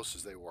get as close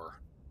as they were.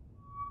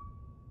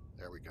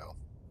 There we go.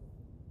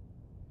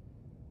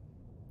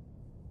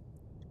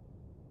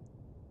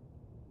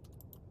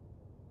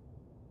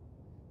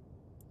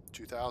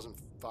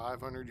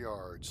 $2,500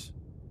 yards.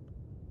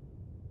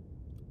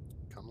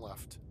 Come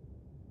left.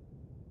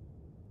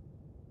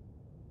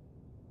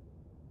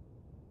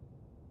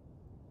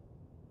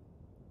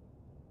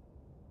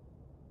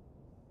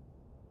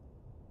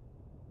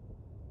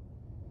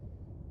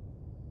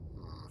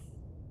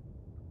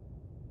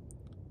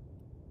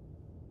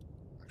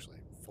 Actually,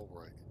 full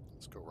right.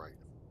 Let's go right.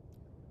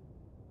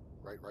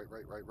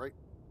 Right.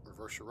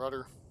 Reverse your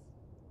rudder.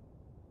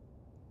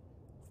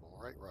 Full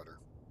right rudder.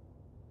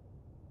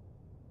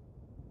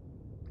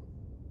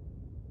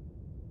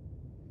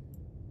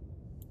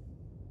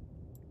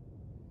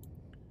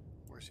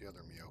 Where's the other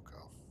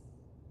Miyoko?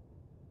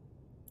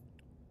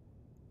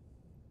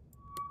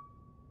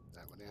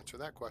 That would answer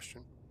that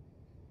question.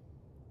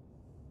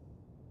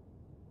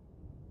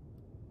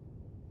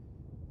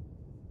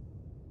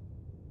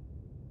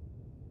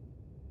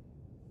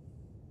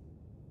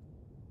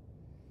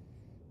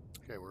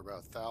 Okay, we're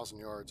about 1,000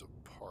 yards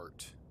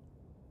apart.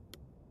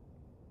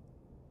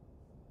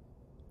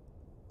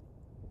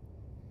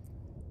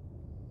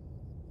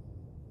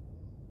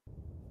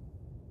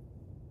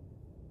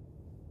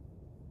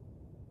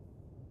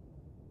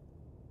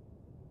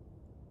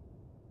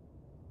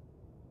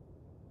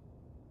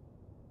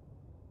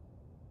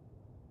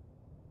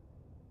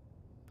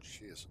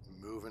 She is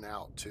moving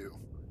out too.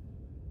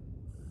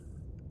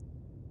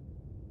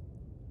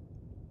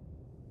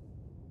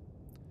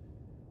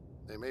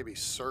 They may be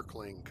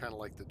circling kind of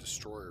like the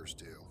destroyers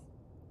do.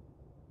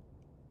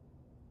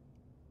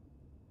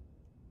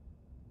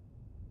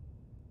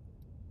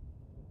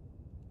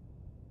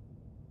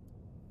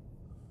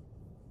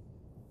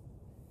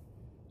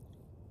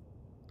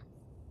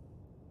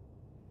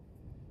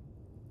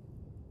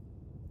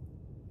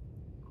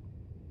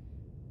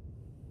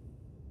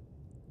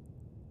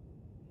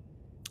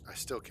 I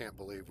still can't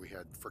believe we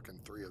had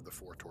frickin' 3 of the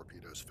 4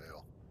 torpedoes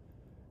fail.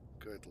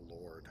 Good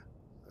Lord.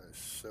 That is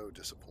so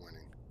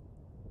disappointing.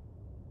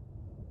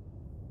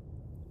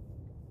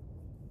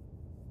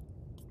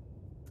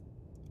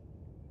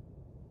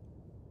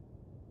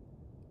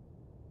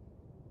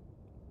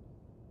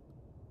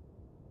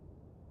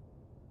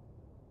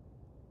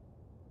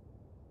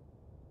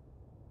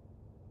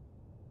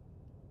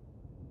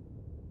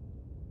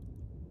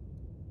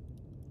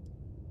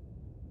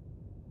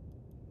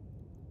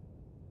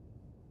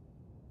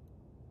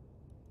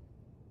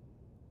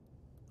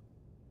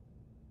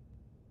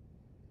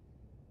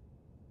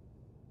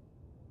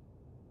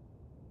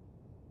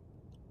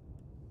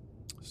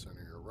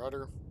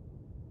 rudder.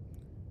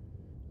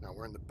 Now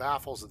we're in the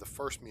baffles of the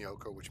first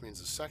Miyoko, which means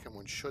the second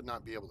one should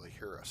not be able to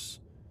hear us.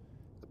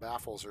 The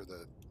baffles are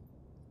the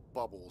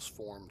bubbles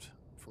formed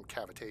from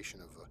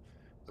cavitation of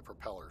the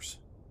propellers.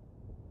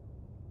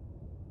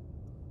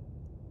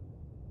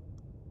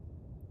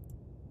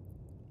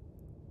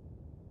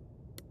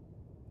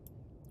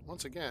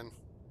 Once again,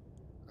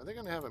 are they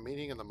going to have a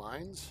meeting of the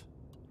minds?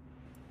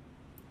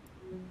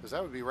 Because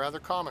that would be rather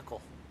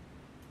comical.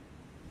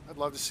 I'd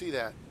love to see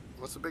that.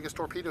 What's the biggest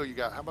torpedo you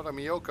got? How about a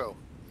Miyoko?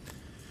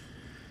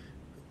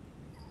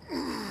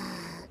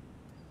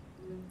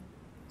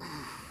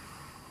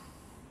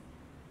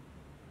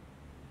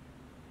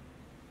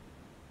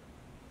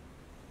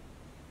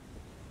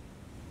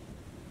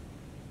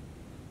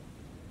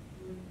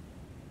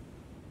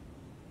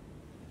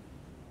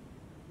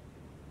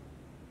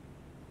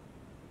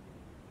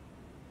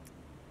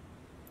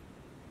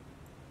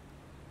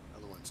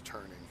 Other one's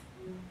turning.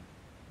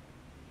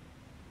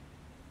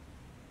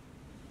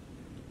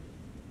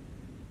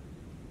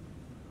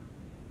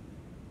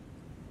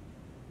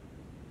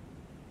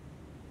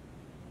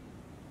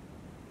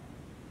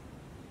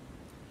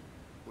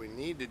 What we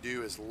need to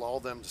do is lull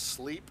them to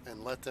sleep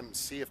and let them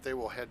see if they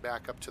will head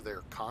back up to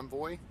their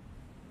convoy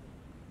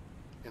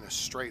in a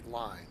straight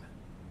line.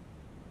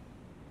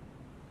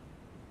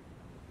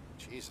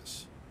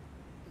 Jesus,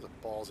 this is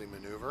a ballsy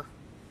maneuver.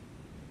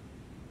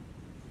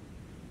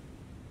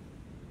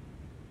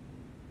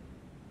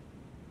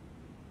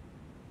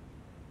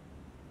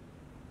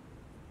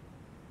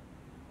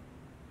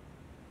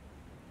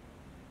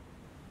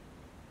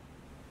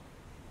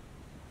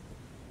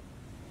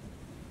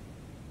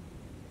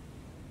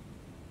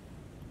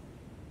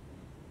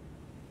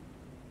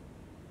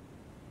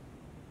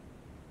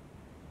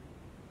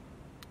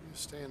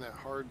 Stay in that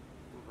hard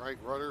right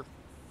rudder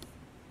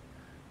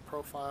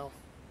profile.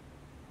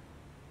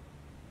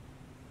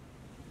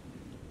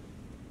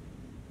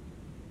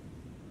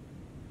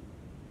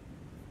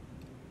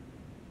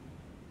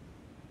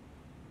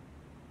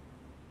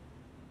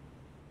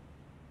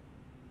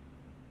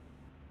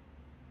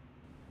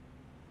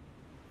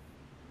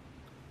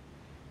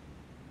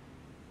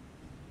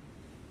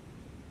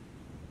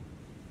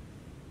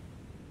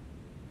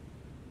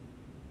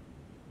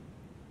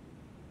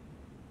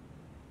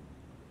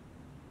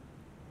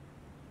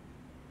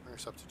 Bring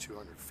us up to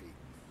 200 feet.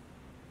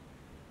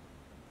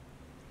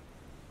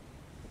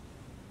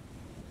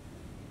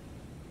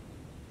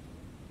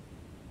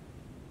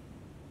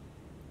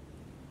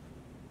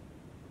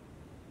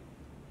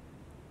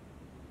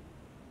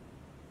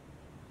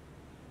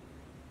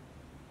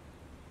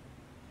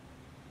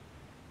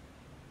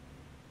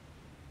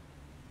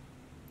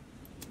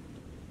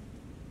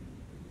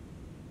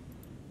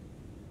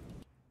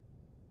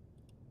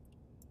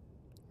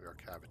 We are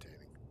cavitating.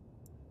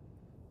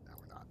 Now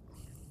we're not.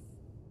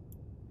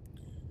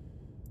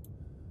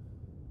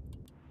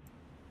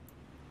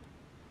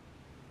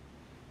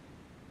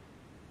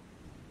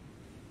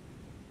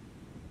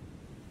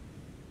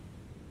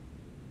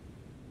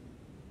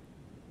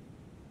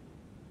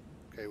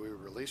 Okay, we were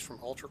released from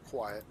ultra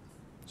quiet,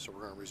 so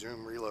we're going to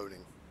resume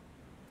reloading.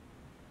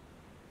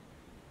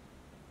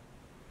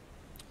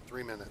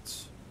 3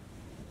 minutes.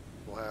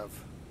 We'll have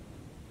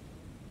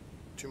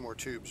 2 more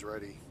tubes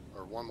ready,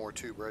 or 1 more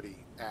tube ready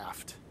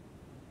aft.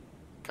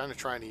 Kind of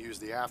trying to use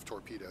the aft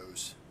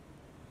torpedoes.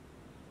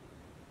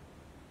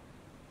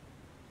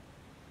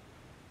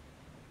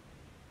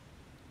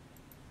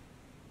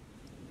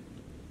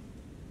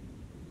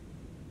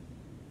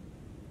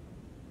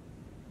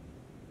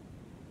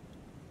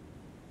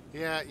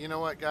 Yeah, you know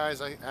what, guys?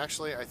 I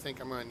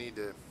think I'm going to need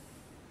to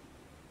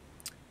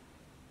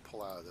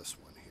pull out of this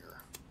one here.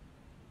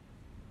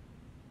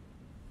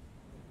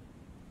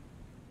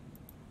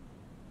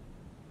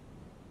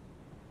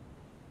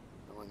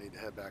 I'm going to need to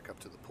head back up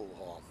to the pool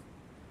hall.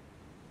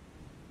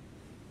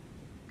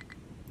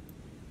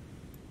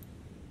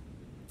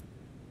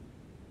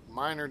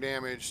 Minor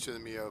damage to the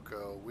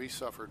Miyoko. We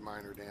suffered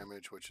minor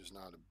damage, which is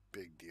not a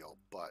big deal,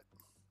 but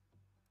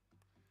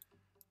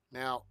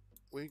now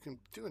we can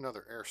do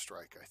another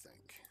airstrike, I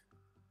think.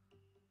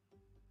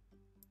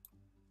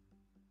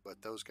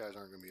 But those guys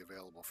aren't going to be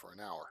available for an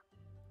hour.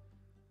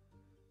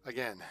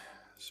 Again,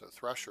 so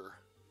Thresher.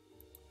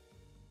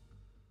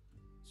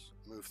 Let's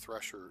move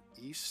Thresher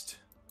east.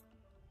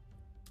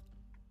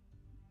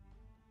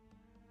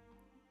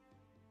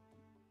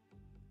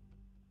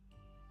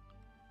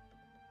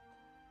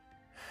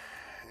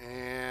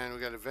 And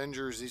we got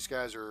Avengers. These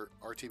guys are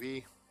RTB.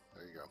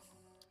 There you go.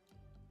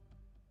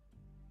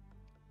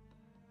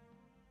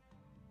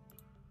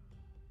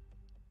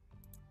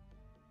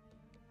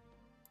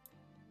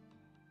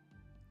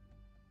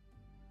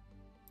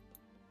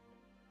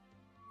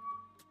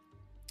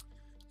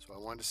 So I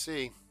wanted to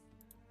see.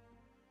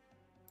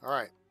 All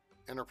right,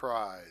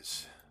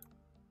 Enterprise.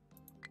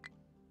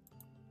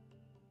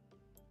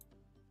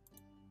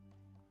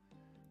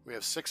 We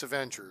have 6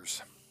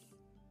 Avengers.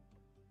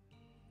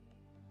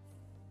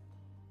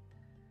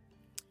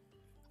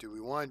 Do we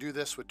want to do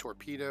this with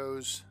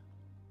torpedoes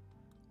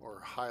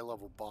or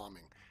high-level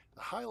bombing?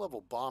 The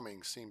high-level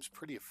bombing seems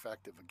pretty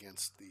effective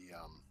against the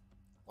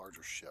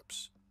larger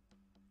ships.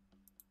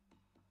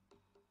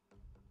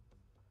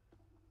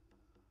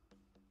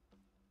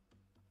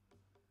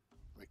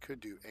 We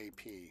could do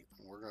AP.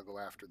 We're going to go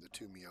after the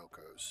 2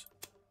 Miyokos.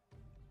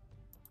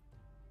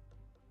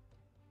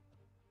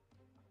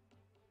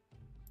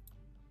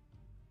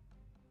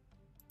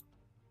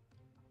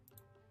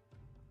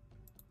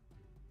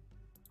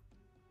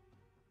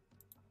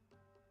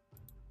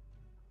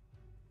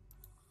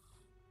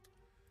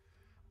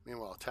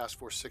 Meanwhile, Task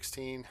Force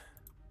 16,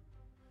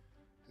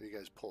 you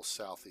guys pull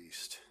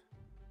southeast.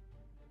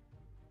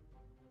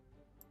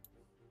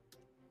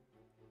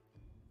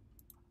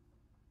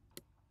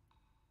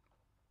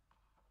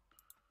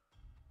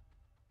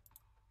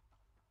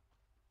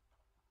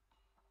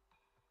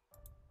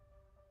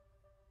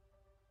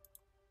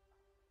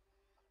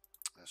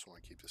 I just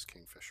want to keep this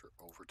Kingfisher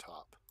over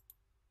top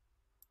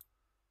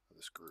of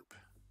this group.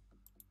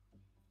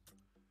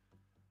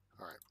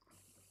 All right.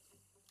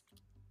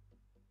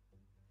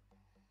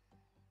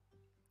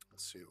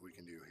 Let's see what we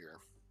can do here.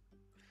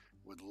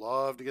 Would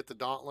love to get the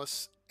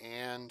Dauntless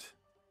and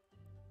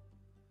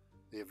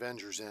the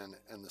Avengers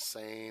in the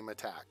same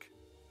attack.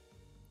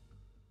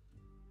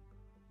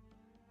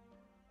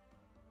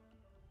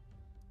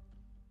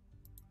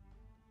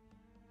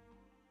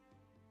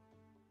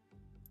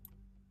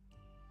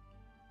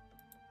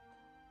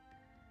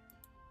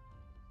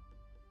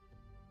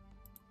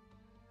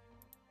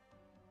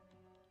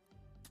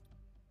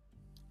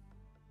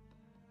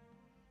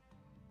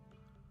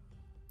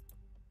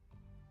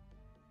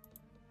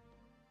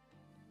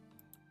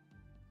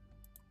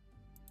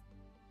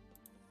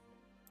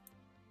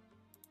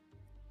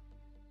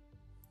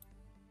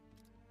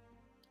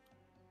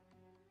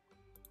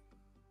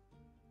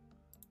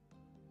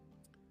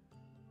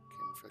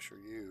 Kingfisher,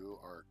 you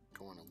are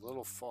going a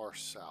little far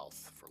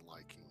south for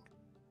liking.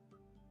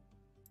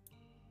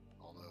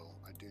 Although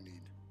I do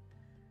need...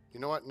 You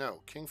know what?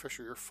 No,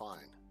 Kingfisher, you're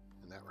fine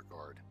in that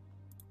regard.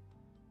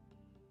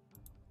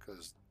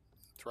 Because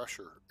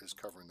Thresher is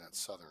covering that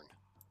southern.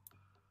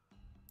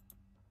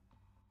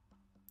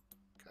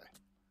 Okay.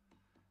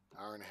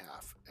 Hour and a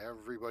half.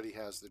 Everybody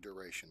has the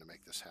duration to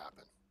make this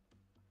happen.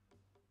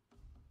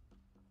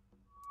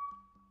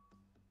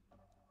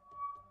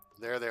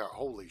 There they are.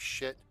 Holy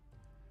shit.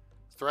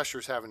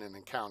 Thresher's having an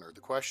encounter. The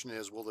question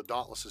is, will the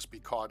Dauntlesses be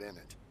caught in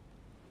it?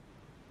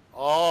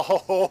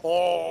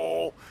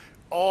 Oh,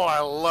 I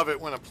love it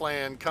when a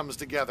plan comes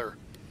together.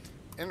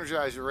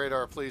 Energize your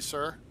radar, please,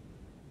 sir.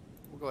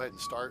 We'll go ahead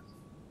and start,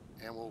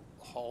 and we'll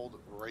hold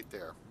right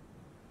there.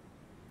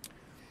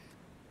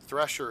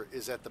 Thresher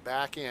is at the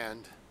back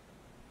end.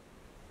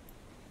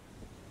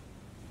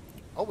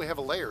 Oh, we have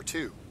a layer,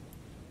 too.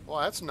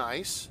 Well, that's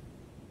nice.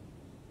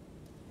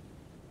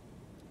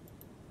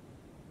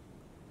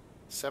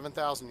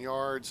 7,000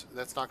 yards,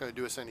 that's not going to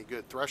do us any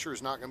good. Thresher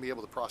is not going to be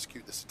able to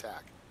prosecute this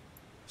attack.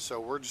 So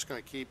we're just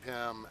going to keep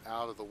him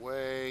out of the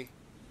way.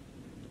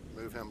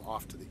 Move him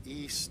off to the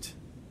east.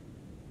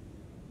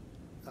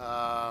 He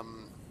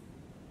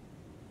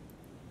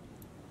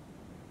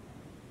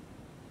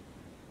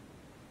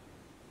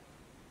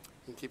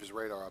can keep his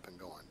radar up and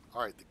going.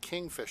 All right, the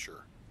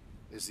Kingfisher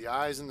is the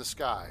eyes in the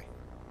sky.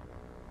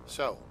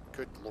 So,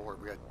 good Lord,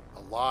 we got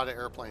a lot of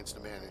airplanes to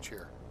manage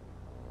here.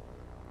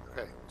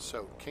 Okay,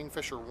 so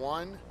Kingfisher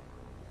 1.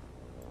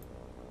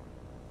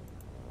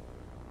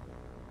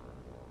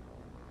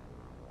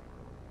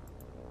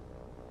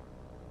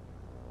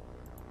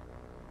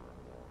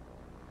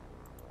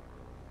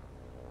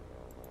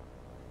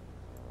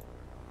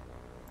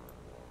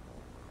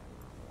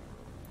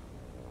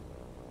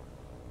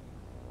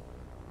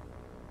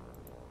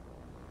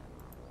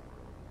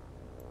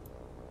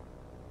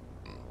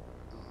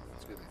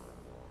 Excuse me.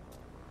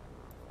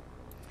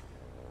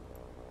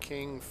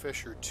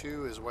 Kingfisher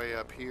 2 is way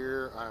up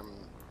here.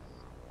 I'm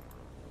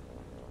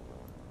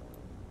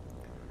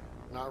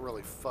not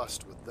really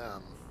fussed with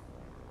them,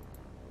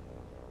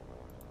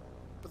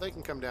 but they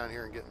can come down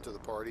here and get into the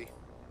party.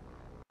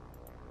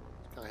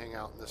 Kind of hang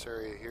out in this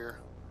area here.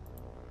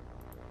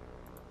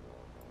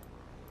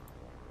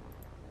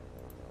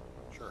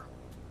 Sure.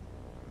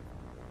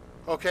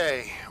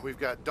 Okay, we've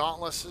got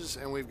Dauntlesses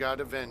and we've got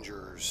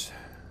Avengers.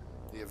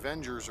 The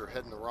Avengers are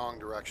heading the wrong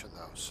direction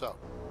though, so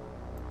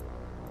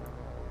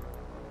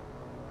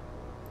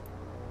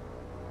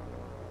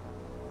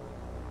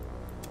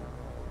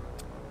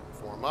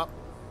form up,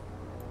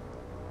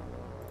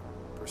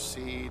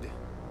 proceed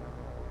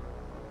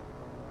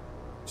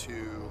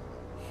to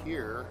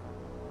here,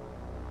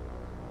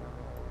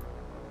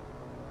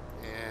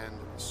 and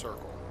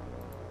circle.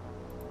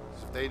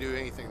 So if they do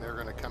anything, they're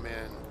going to come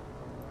in.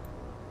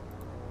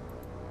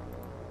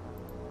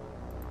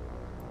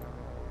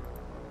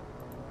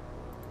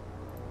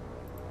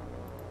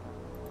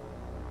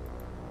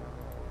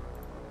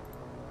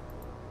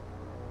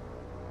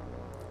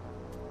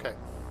 Okay.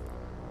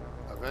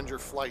 Avenger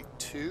Flight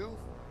 2.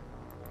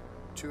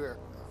 Two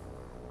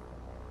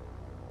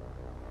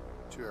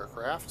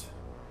aircraft.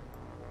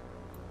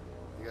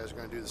 You guys are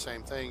going to do the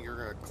same thing. You're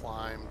going to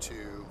climb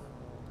to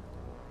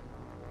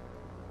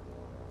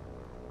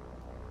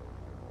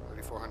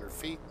 3,400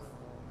 feet.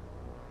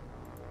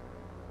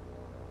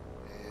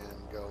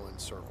 And go in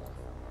circle.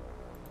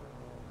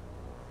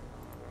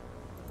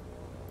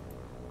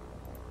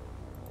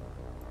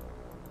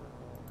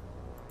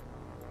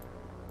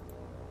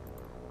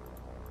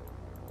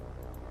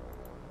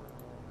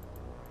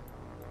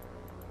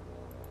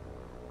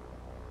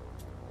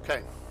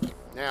 Okay,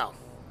 now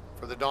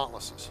for the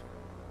Dauntlesses.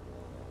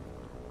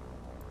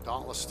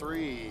 Dauntless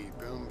 3,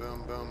 boom,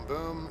 boom, boom,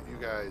 boom. You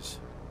guys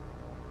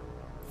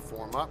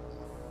form up.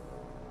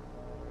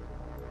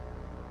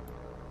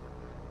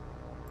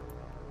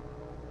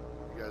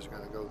 You guys are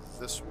going to go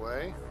this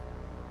way.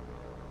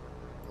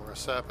 We're going to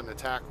set up an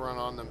attack run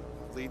on the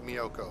lead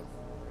Miyoko.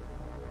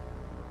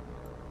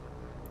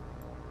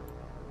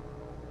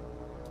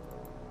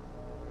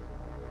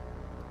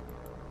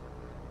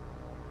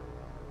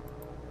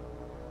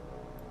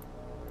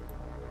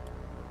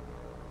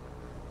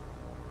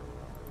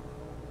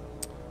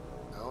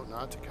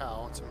 Not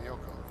Takao, it's a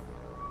Miyoko.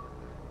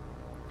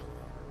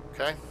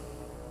 Okay.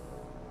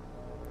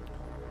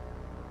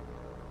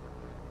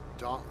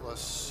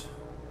 Dauntless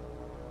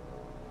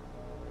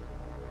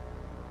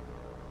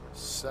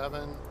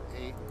 7,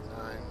 8, 9,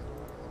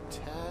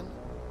 10.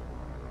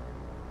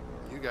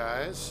 You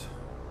guys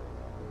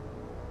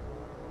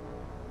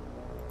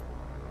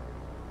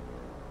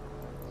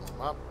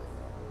come up,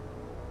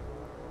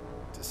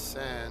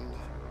 descend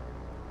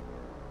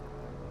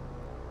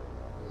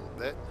a little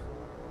bit.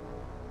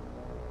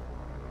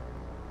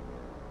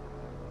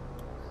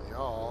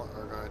 Y'all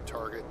are going to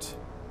target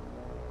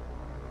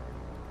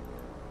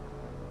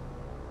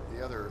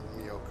the other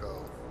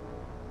Miyoko.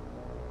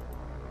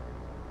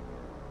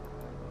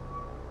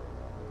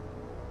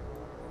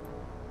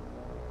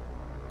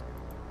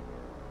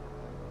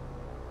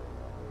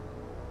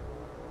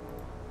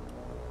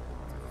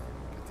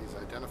 Get these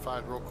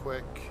identified real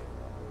quick.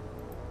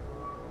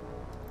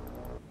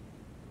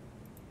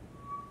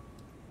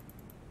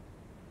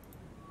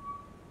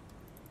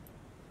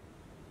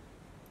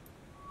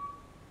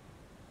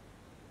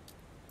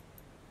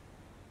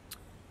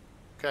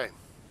 Okay,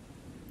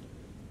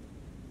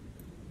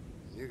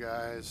 you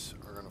guys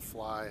are going to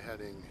fly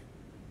heading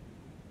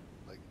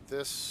like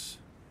this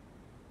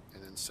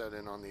and then set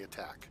in on the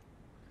attack.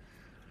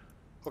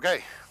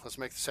 Okay, let's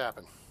make this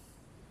happen.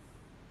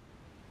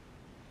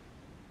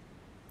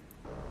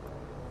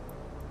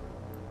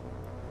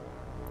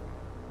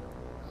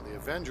 Now the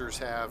Avengers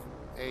have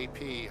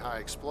AP high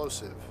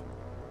explosive.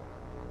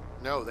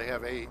 No, they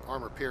have They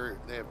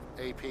have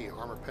AP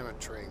armor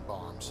penetrating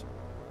bombs,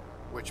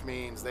 which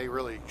means they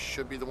really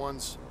should be the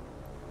ones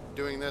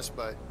doing this,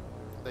 but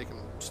they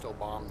can still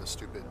bomb the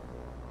stupid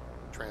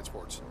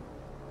transports.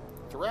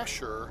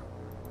 Thresher,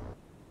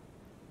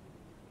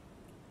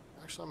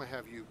 actually I'm going to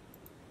have you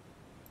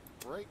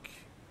break.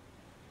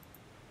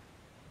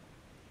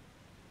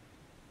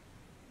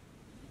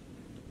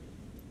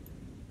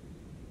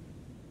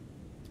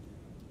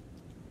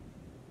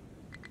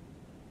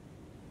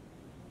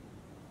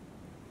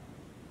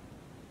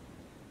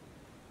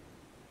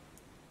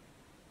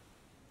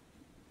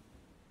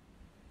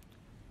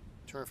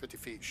 $250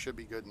 feet should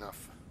be good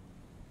enough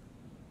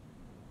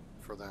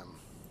for them.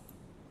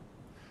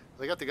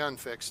 They got the gun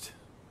fixed,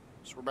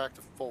 so we're back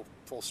to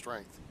full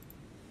strength.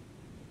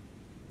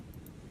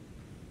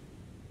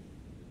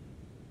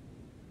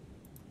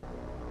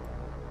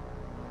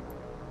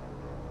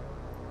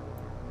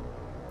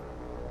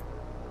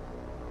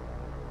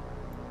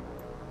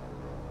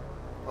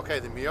 Okay,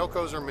 the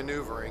Miyokos are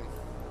maneuvering,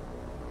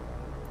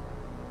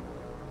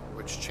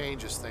 which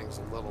changes things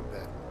a little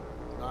bit,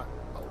 not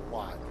a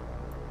lot.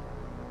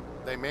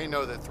 They may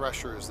know that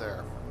Thresher is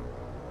there.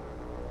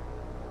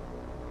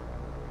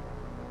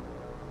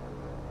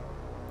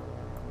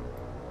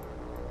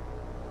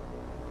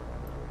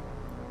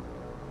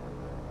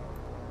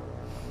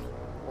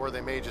 Or they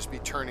may just be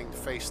turning to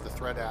face the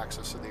threat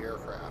axis of the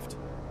aircraft.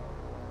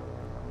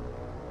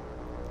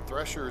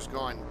 Thresher has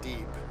gone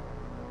deep.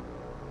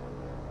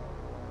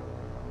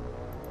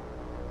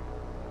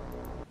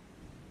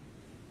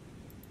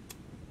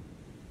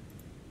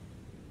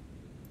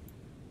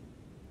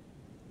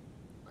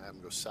 Have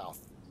them go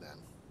south then.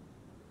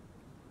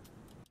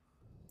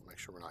 Make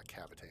sure we're not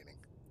cavitating.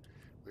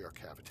 We are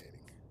cavitating.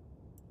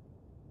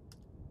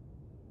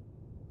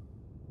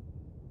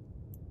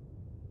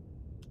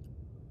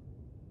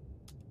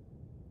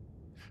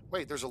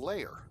 Wait, there's a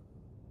layer.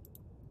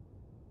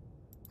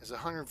 It's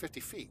 150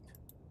 feet.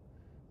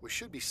 We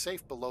should be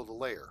safe below the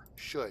layer.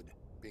 Should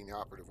being the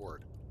operative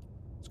word.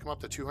 Let's come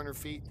up to 200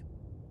 feet.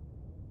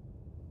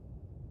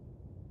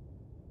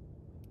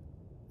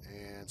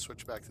 And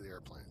switch back to the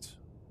airplanes.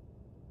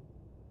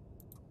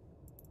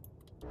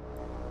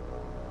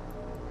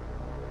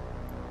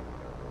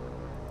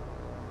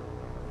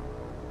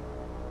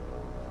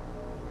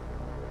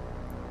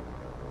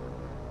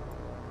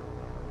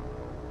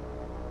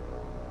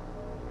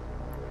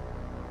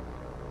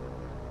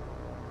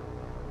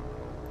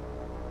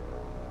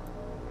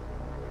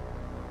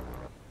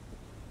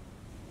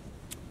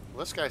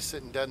 Well, this guy's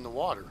sitting dead in the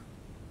water.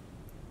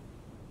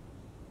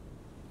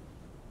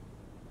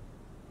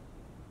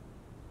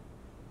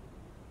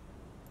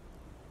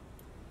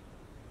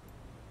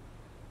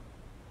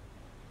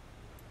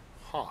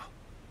 Huh.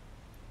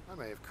 I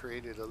may have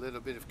created a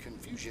little bit of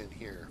confusion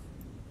here.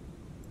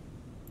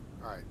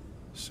 Alright,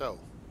 so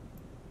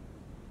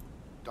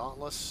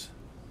Dauntless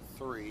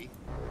 3.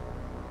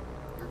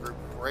 Your group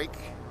break.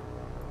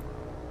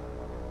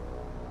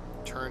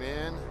 Turn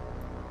in.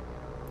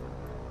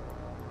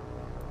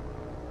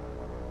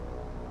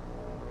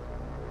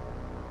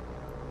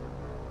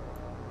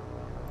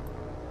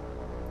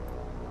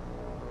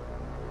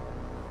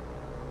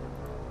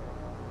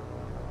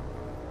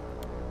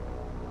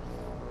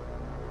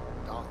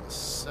 Dauntless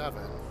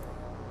 7.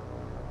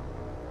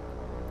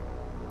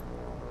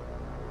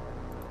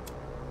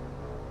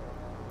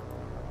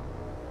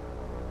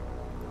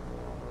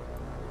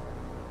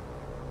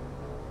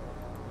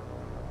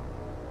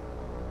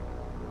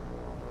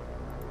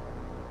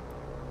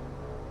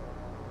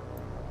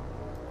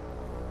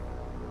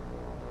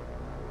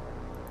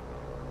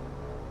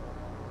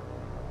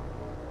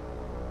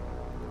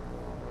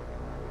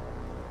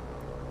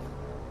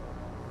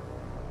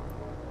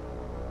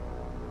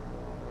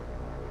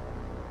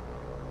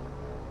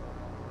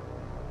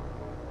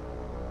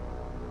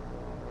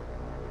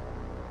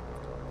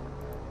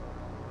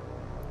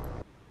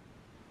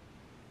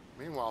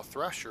 Meanwhile,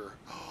 Thresher.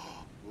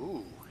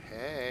 Ooh,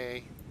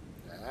 hey.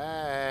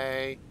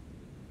 Hey.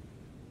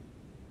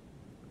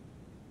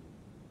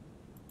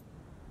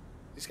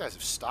 These guys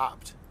have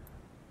stopped.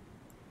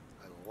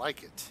 I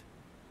like it.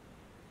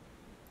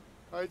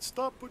 Alright,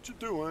 stop what you're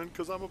doing,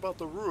 because I'm about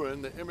to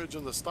ruin the image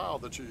and the style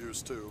that you're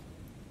used to.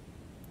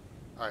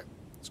 Alright,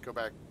 let's go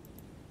back.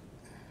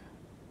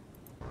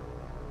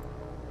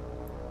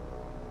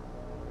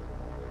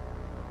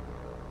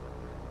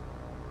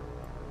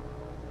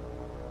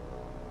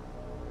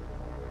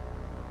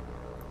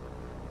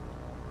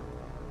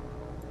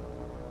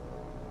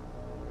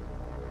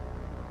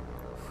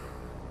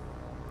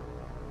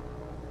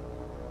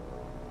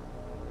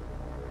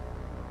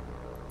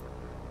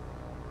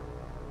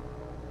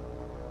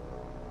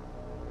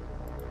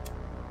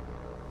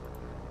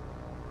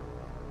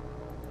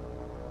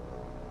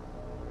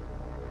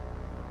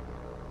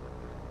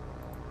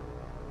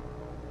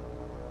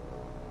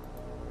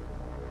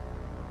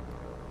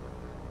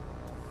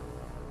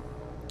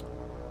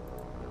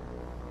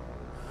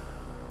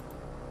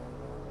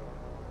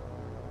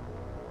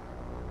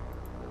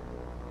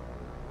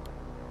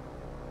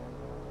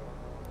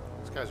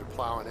 These guys are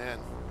plowing in.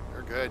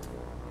 They're good.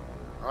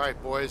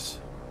 Alright, boys.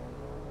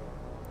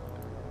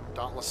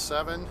 Dauntless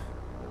 7.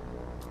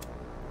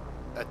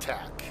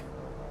 Attack.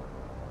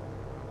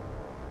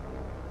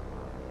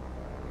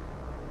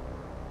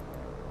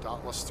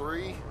 Dauntless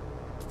 3.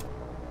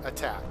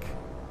 Attack.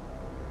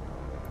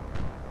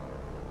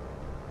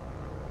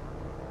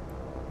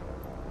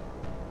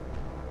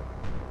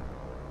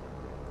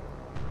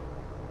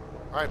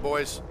 Alright,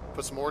 boys.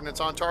 Put some ordnance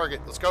on target.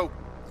 Let's go.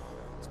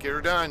 Let's get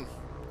her done.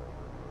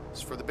 This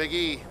is for the Big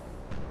E.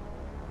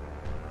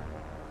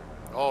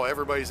 Oh,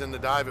 everybody's in the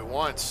dive at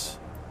once.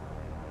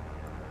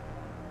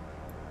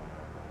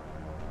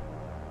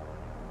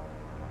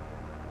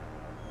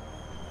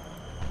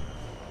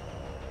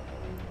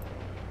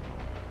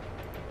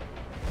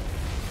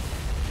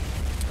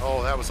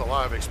 Oh, that was a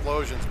lot of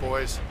explosions,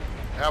 boys.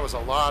 That was a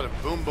lot of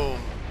boom boom.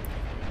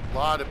 A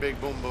lot of big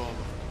boom boom.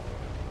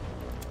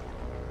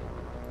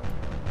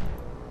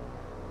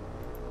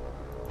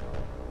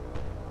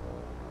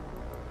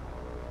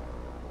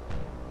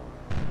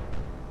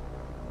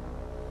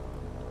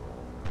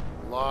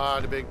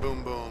 Lot of big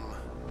boom boom.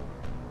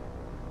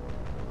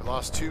 We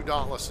lost 2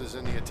 Dauntlesses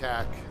in the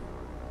attack.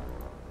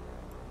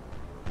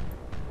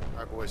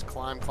 Alright, boys,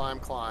 climb, climb,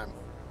 climb.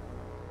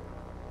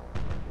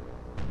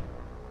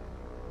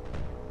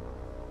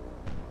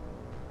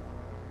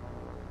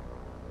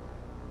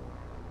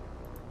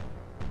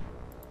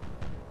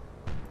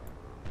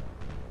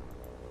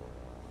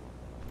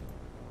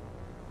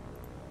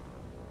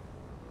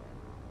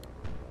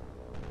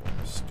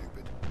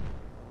 Stupid.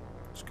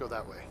 Let's go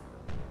that way.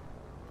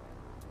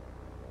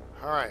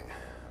 Alright.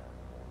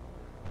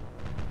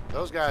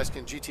 Those guys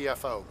can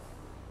GTFO.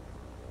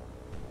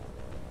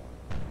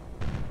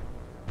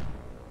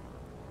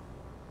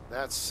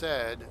 That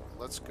said,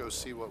 let's go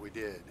see what we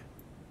did.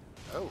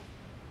 Oh.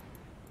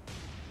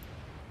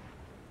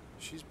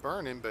 She's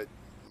burning, but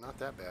not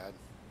that bad.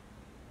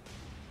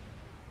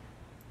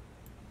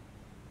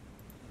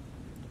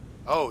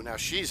 Oh, now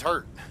she's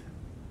hurt.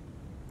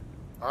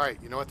 Alright,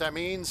 you know what that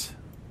means?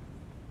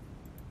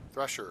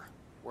 Thresher,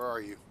 where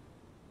are you?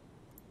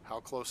 How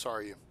close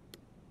are you?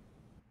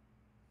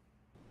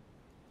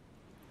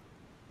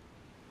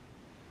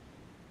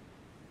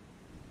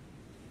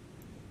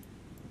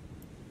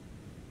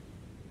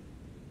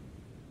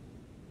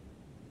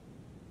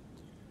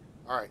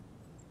 All right,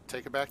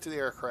 take it back to the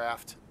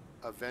aircraft.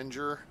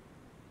 Avenger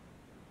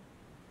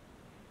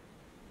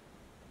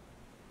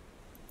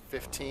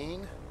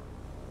 15.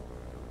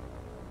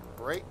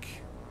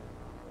 Break.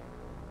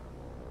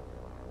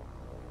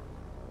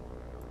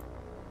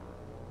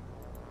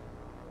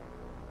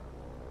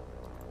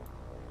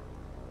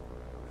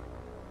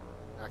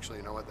 Actually,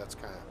 you know what? That's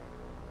kind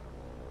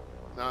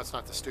of... No, it's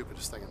not the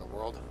stupidest thing in the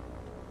world.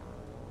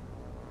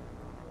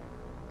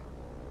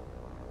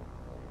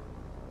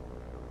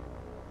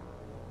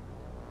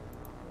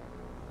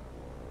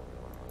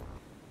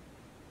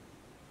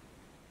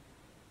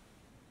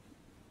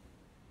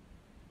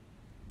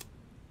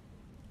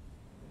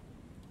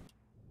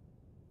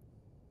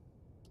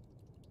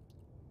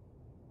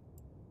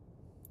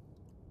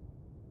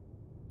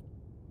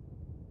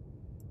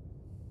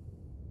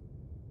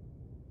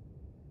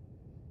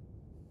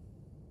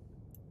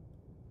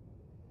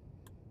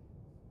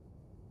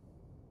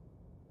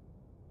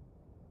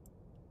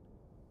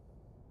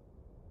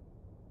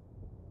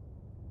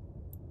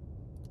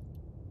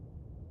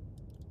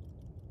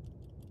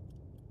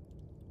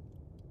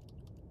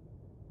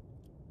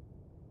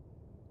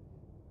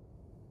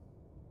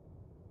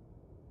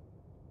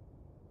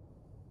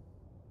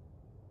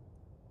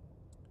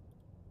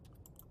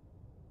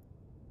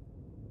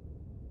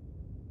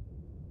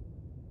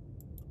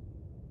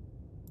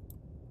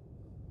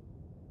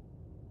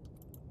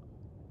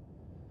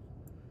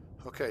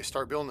 Okay,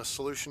 start building a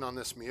solution on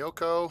this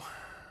Miyoko.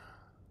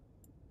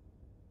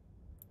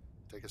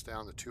 Take us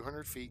down to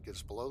 200 feet, get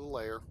us below the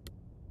layer.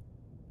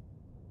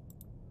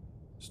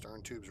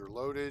 Stern tubes are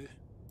loaded.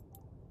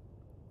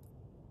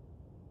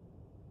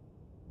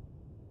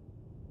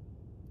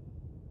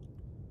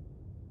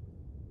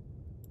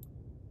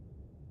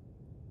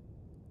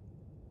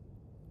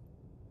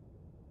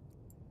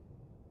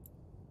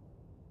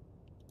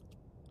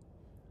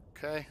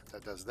 Okay,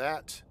 that does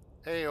that.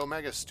 Hey,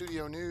 Omega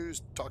Studio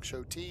News, Talk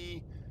Show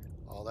T,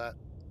 all that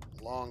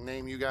long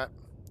name you got.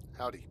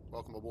 Howdy,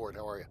 welcome aboard.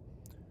 How are you?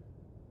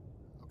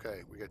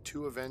 Okay, we got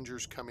 2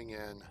 Avengers coming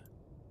in.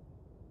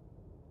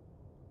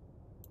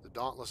 The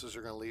Dauntlesses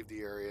are going to leave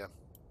the area.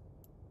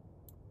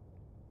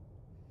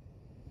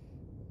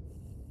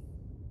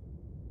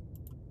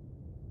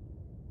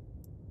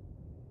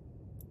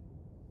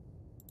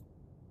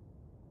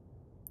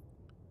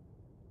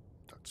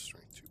 Duct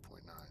strength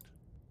 2.9.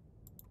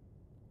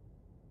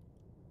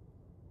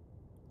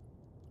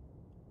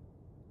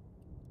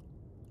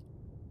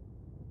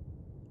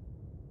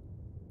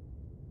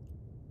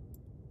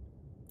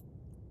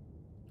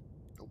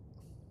 Nope.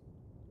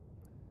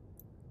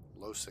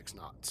 Low 6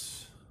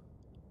 knots.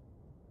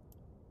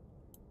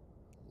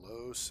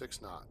 Low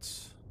 6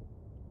 knots.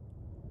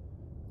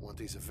 Want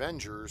these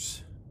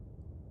Avengers.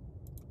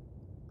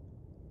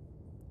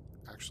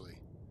 Actually,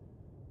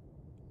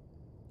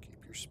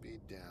 keep your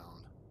speed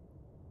down.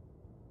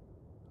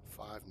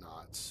 5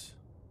 knots.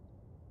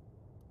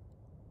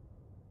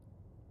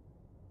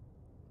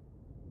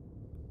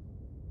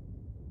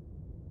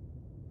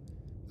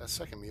 That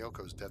second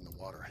Miyoko's dead in the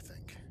water, I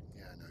think.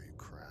 Yeah, I know you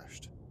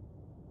crashed.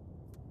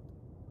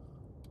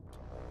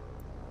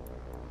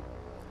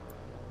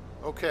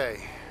 Okay.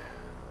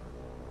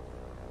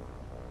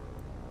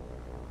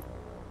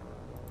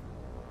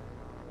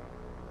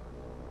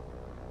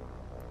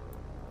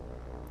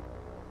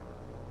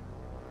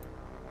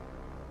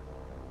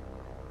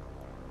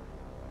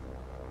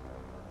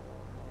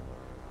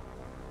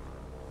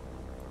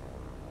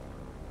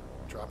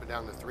 Drop it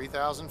down to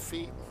 3,000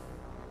 feet.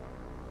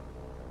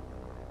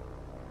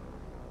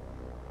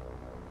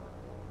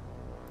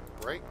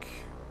 Break.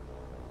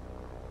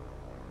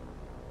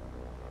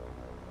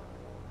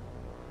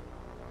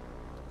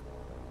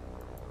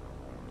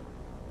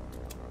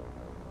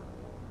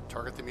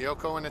 Target the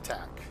Miyoko and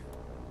attack.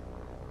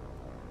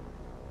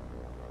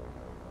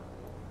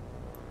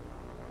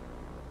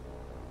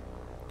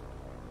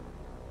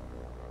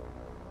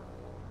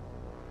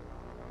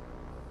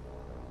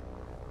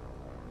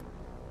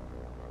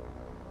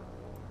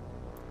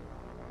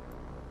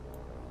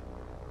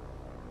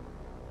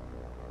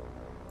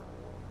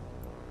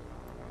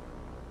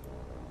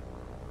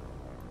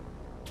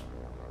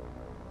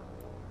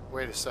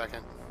 Wait a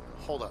second.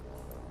 Hold up.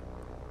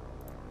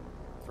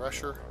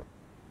 Thresher.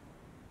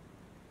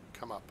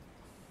 Come up.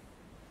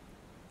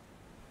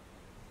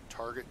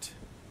 Target.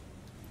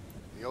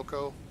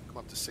 Miyoko. Come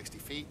up to 60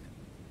 feet.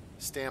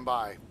 Stand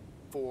by.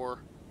 4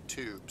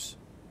 tubes.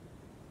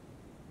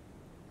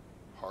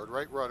 Hard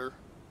right rudder.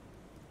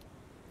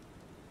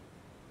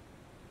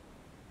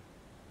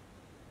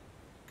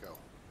 Go.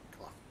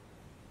 Come on.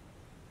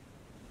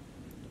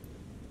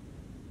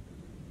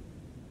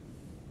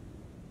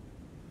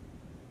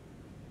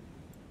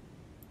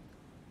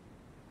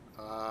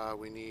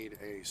 We need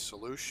a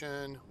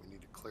solution. We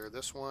need to clear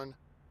this one.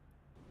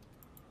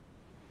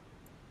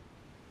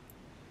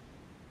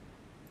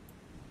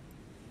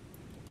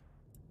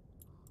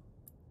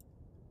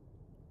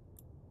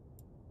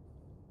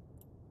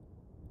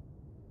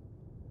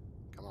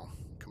 Come on.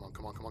 Come on,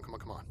 come on, come on, come on,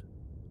 come on.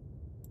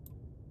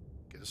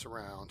 Get us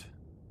around.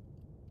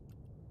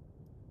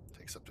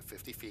 Takes up to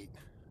 50 feet.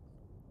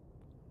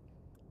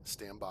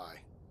 Stand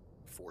by.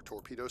 4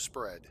 torpedo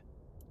spread.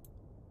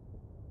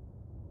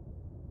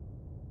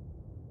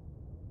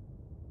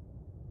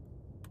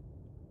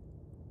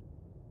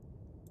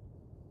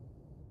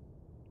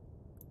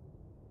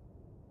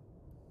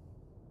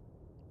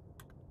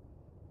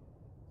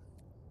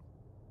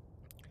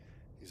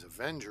 These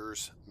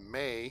Avengers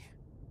may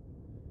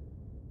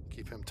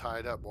keep him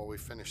tied up while we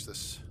finish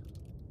this.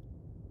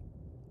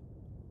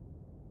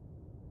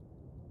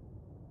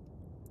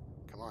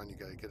 Come on, you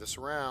gotta get us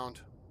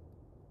around.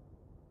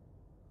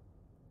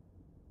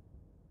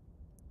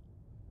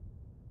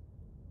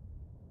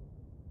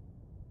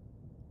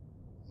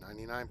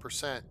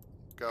 %.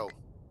 Go.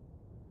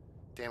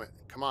 Damn it.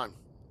 Come on.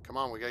 Come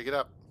on, we gotta get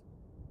up.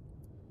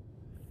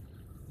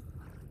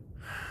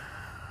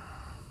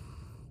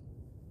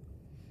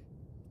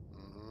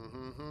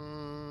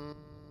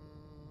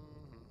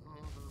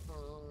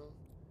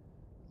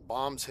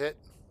 Bombs hit.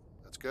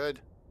 That's good.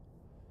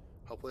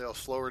 Hopefully I'll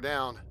slow her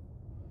down.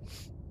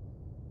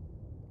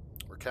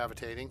 We're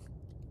cavitating.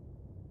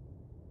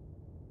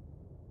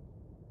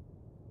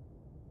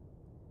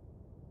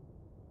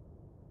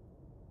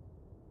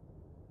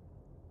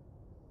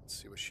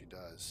 Let's see what she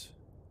does.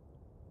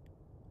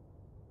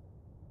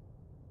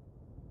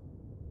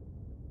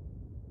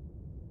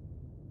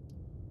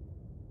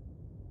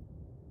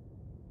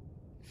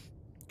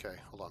 Okay,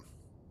 hold on.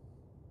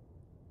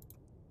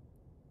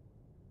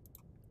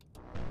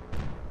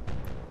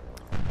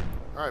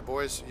 All right,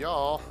 boys,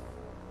 y'all,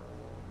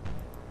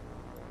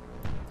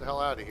 get the hell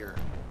out of here.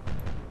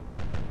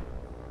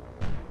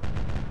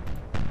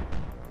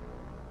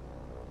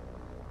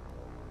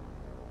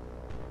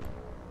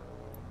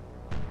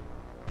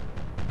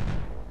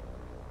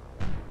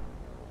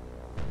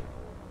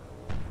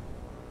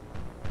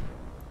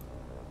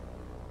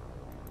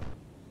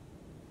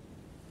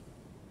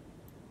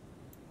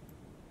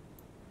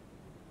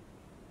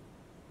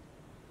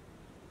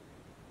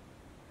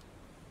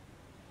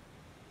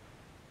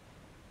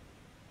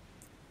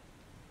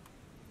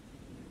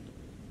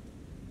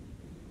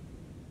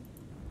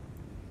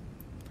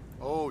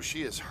 Oh,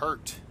 she is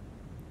hurt.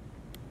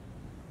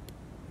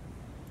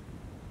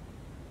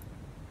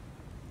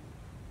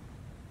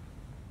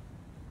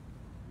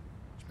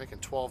 She's making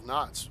 12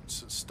 knots.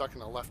 Stuck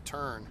in a left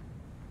turn.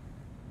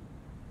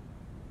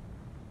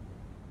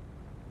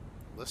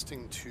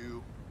 Listing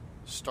to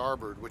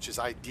starboard, which is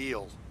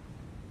ideal.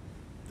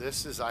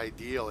 This is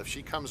ideal. If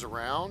she comes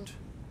around,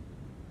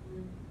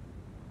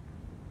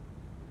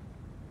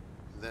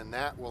 then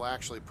that will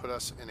actually put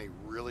us in a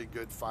really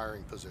good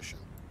firing position.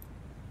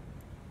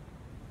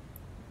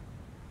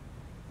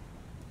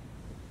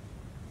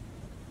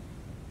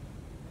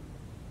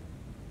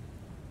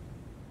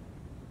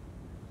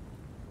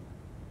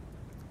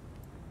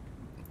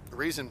 The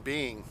reason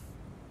being,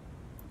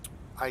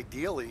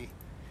 ideally,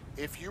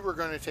 if you were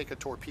going to take a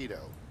torpedo,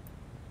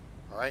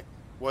 all right,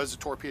 what does a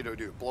torpedo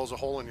do? It blows a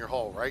hole in your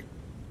hull, right?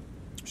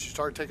 She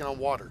started taking on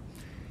water.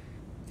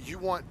 You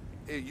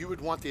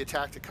would want the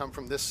attack to come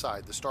from this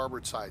side, the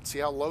starboard side. See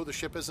how low the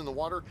ship is in the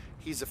water?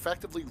 He's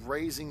effectively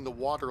raising the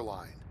water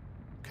line,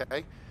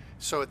 okay?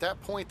 So at that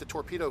point, the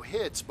torpedo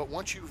hits, but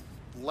once you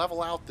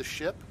level out the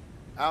ship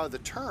out of the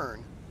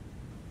turn,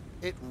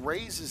 it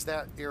raises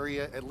that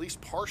area at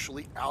least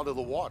partially out of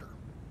the water.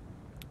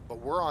 But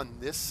we're on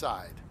this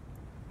side.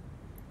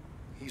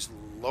 He's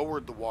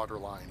lowered the water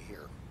line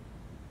here,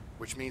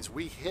 which means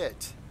we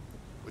hit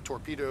with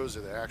torpedoes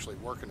that actually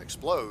work and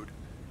explode.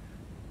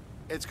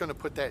 It's going to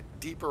put that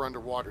deeper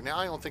underwater. Now,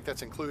 I don't think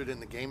that's included in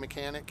the game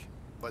mechanic,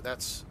 but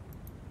that's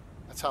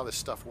how this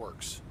stuff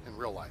works in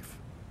real life.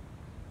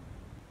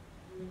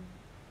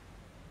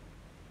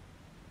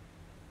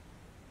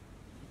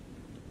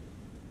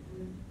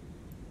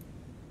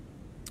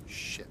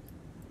 Shit.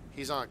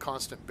 He's on a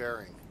constant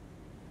bearing.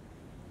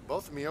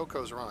 Both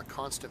Miyokos are on a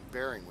constant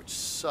bearing, which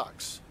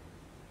sucks.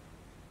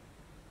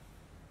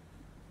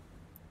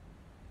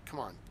 Come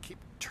on, keep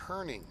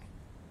turning.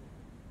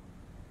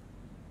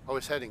 Oh,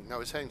 his heading. No,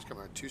 his heading's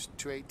coming on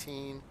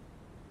 218.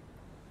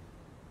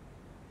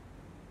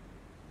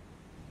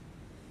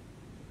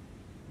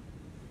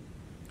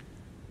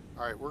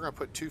 All right, we're going to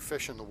put 2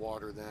 fish in the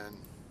water then.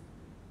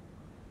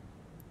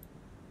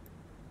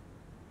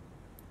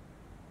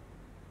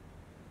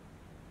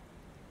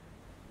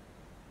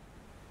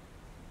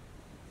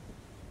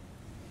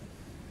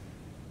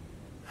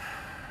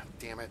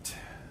 Damn it.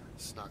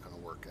 It's not going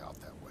to work out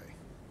that way.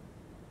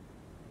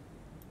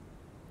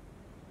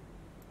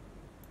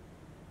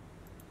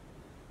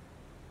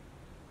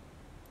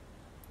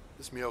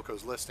 This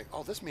Miyoko's listing.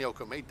 Oh, this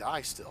Miyoko may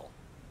die still.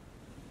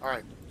 All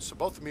right, so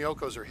both the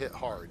Miyokos are hit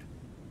hard.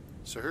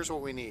 So here's what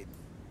we need.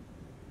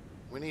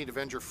 We need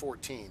Avenger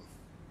 14.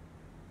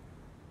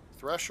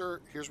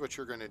 Thresher, here's what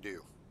you're going to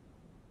do.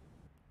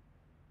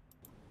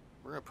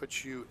 We're going to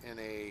put you in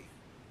a...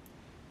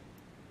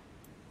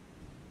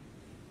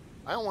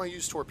 I don't want to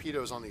use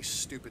torpedoes on these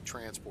stupid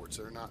transports.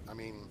 They're not, I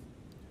mean,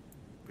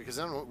 because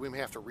then we may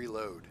have to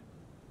reload.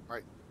 All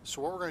right,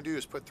 so what we're going to do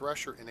is put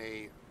Thresher in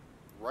a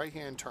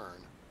right-hand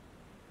turn.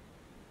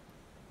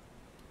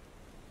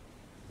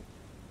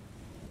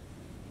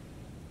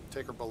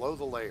 Take her below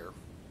the layer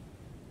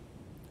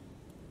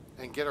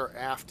and get her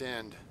aft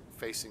end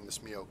facing this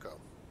Miyoko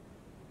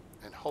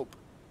and hope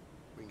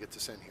we can get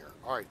this in here.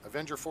 All right,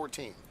 Avenger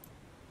 14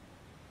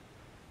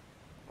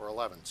 or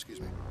 11,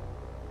 excuse me.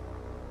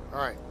 All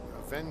right,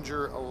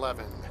 Avenger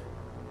 11.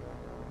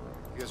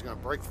 You guys are going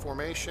to break the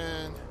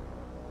formation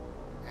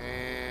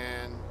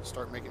and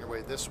start making your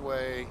way this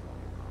way.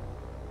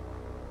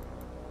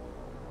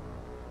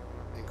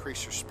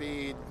 Increase your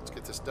speed. Let's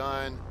get this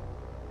done.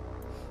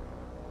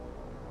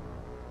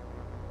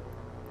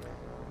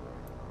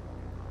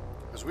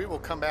 Because we will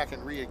come back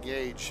and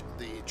re-engage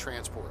the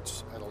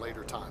transports at a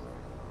later time.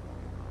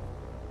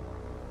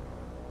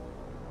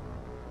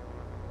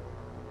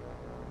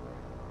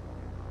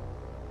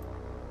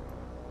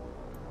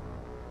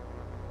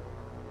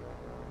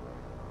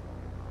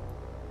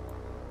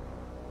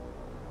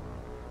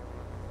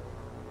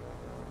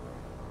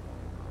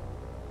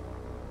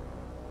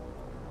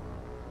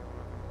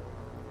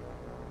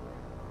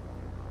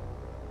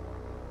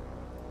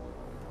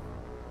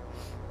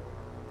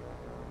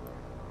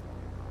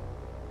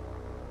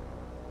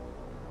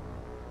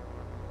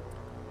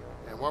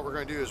 What we're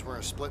going to do is we're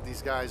going to split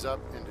these guys up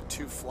into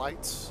 2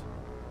 flights,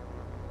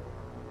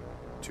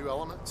 2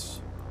 elements.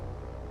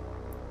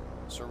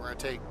 So we're going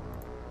to take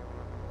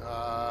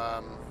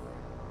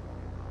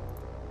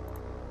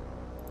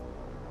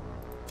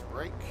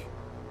break,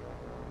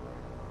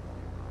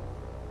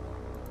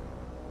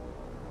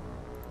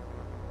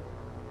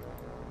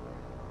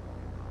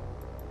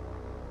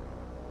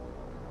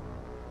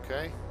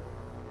 Okay.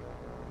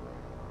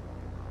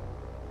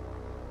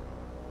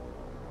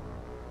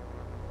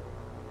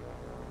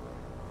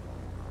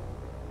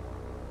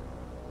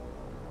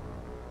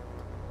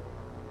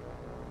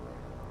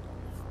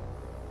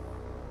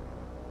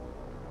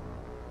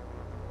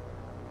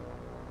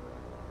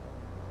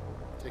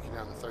 Taking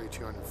down the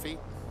 3,200 feet.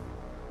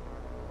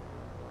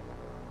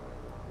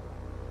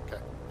 Okay.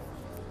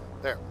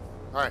 There.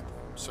 All right.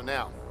 So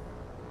now,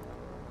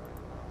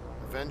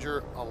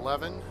 Avenger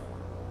 11.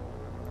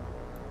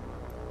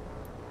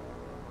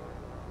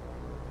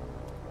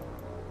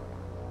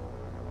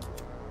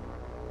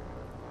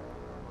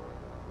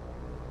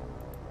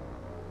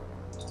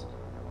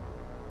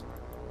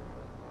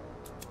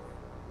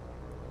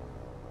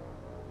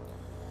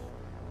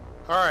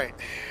 All right,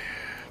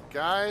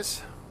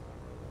 guys,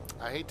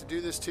 I hate to do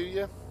this to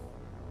you.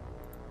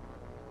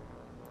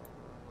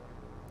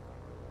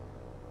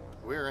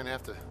 We're going to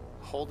have to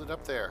hold it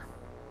up there.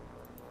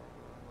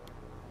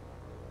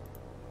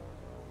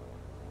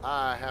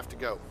 I have to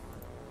go.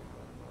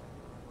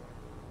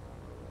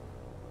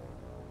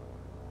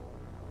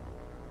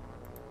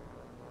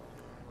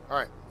 All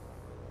right.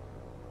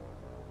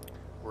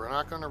 We're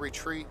not going to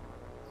retreat.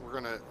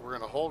 We're going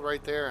to hold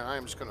right there, and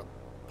I'm just going to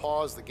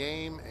pause the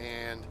game.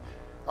 And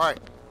all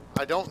right,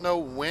 I don't know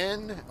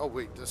when. Oh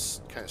wait, this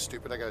is kind of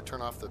stupid. I got to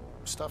turn off the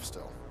stuff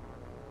still.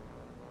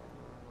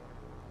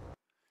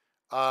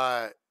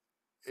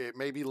 It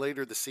may be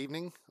later this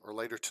evening or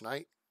later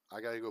tonight.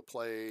 I got to go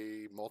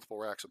play multiple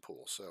racks of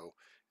pool, so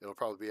it'll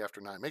probably be after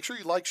 9. Make sure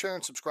you like, share,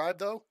 and subscribe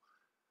though,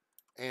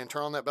 and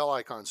turn on that bell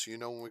icon so you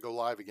know when we go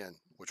live again,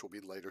 which will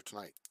be later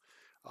tonight.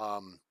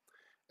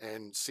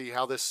 And see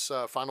how this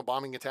final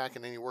bombing attack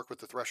and any work with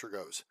the Thresher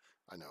goes.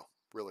 I know,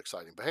 real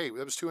exciting. But hey,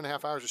 that was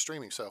 2.5 hours of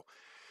streaming, so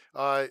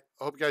I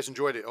hope you guys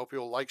enjoyed it. Hope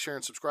you'll like, share,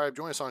 and subscribe.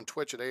 Join us on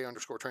Twitch at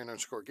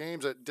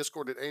 @A_train_games, at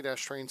Discord at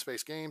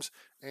A-train_games,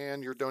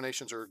 and your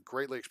donations are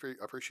greatly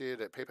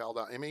appreciated at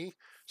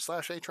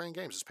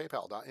paypal.me/atraingames. It's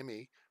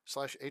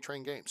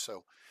paypal.me/atraingames.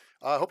 So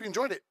I hope you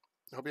enjoyed it.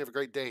 I hope you have a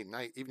great day,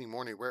 night, evening,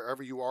 morning,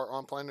 wherever you are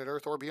on planet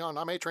Earth or beyond.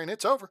 I'm A-Train.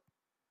 It's over.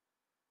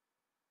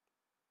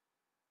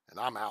 And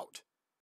I'm out.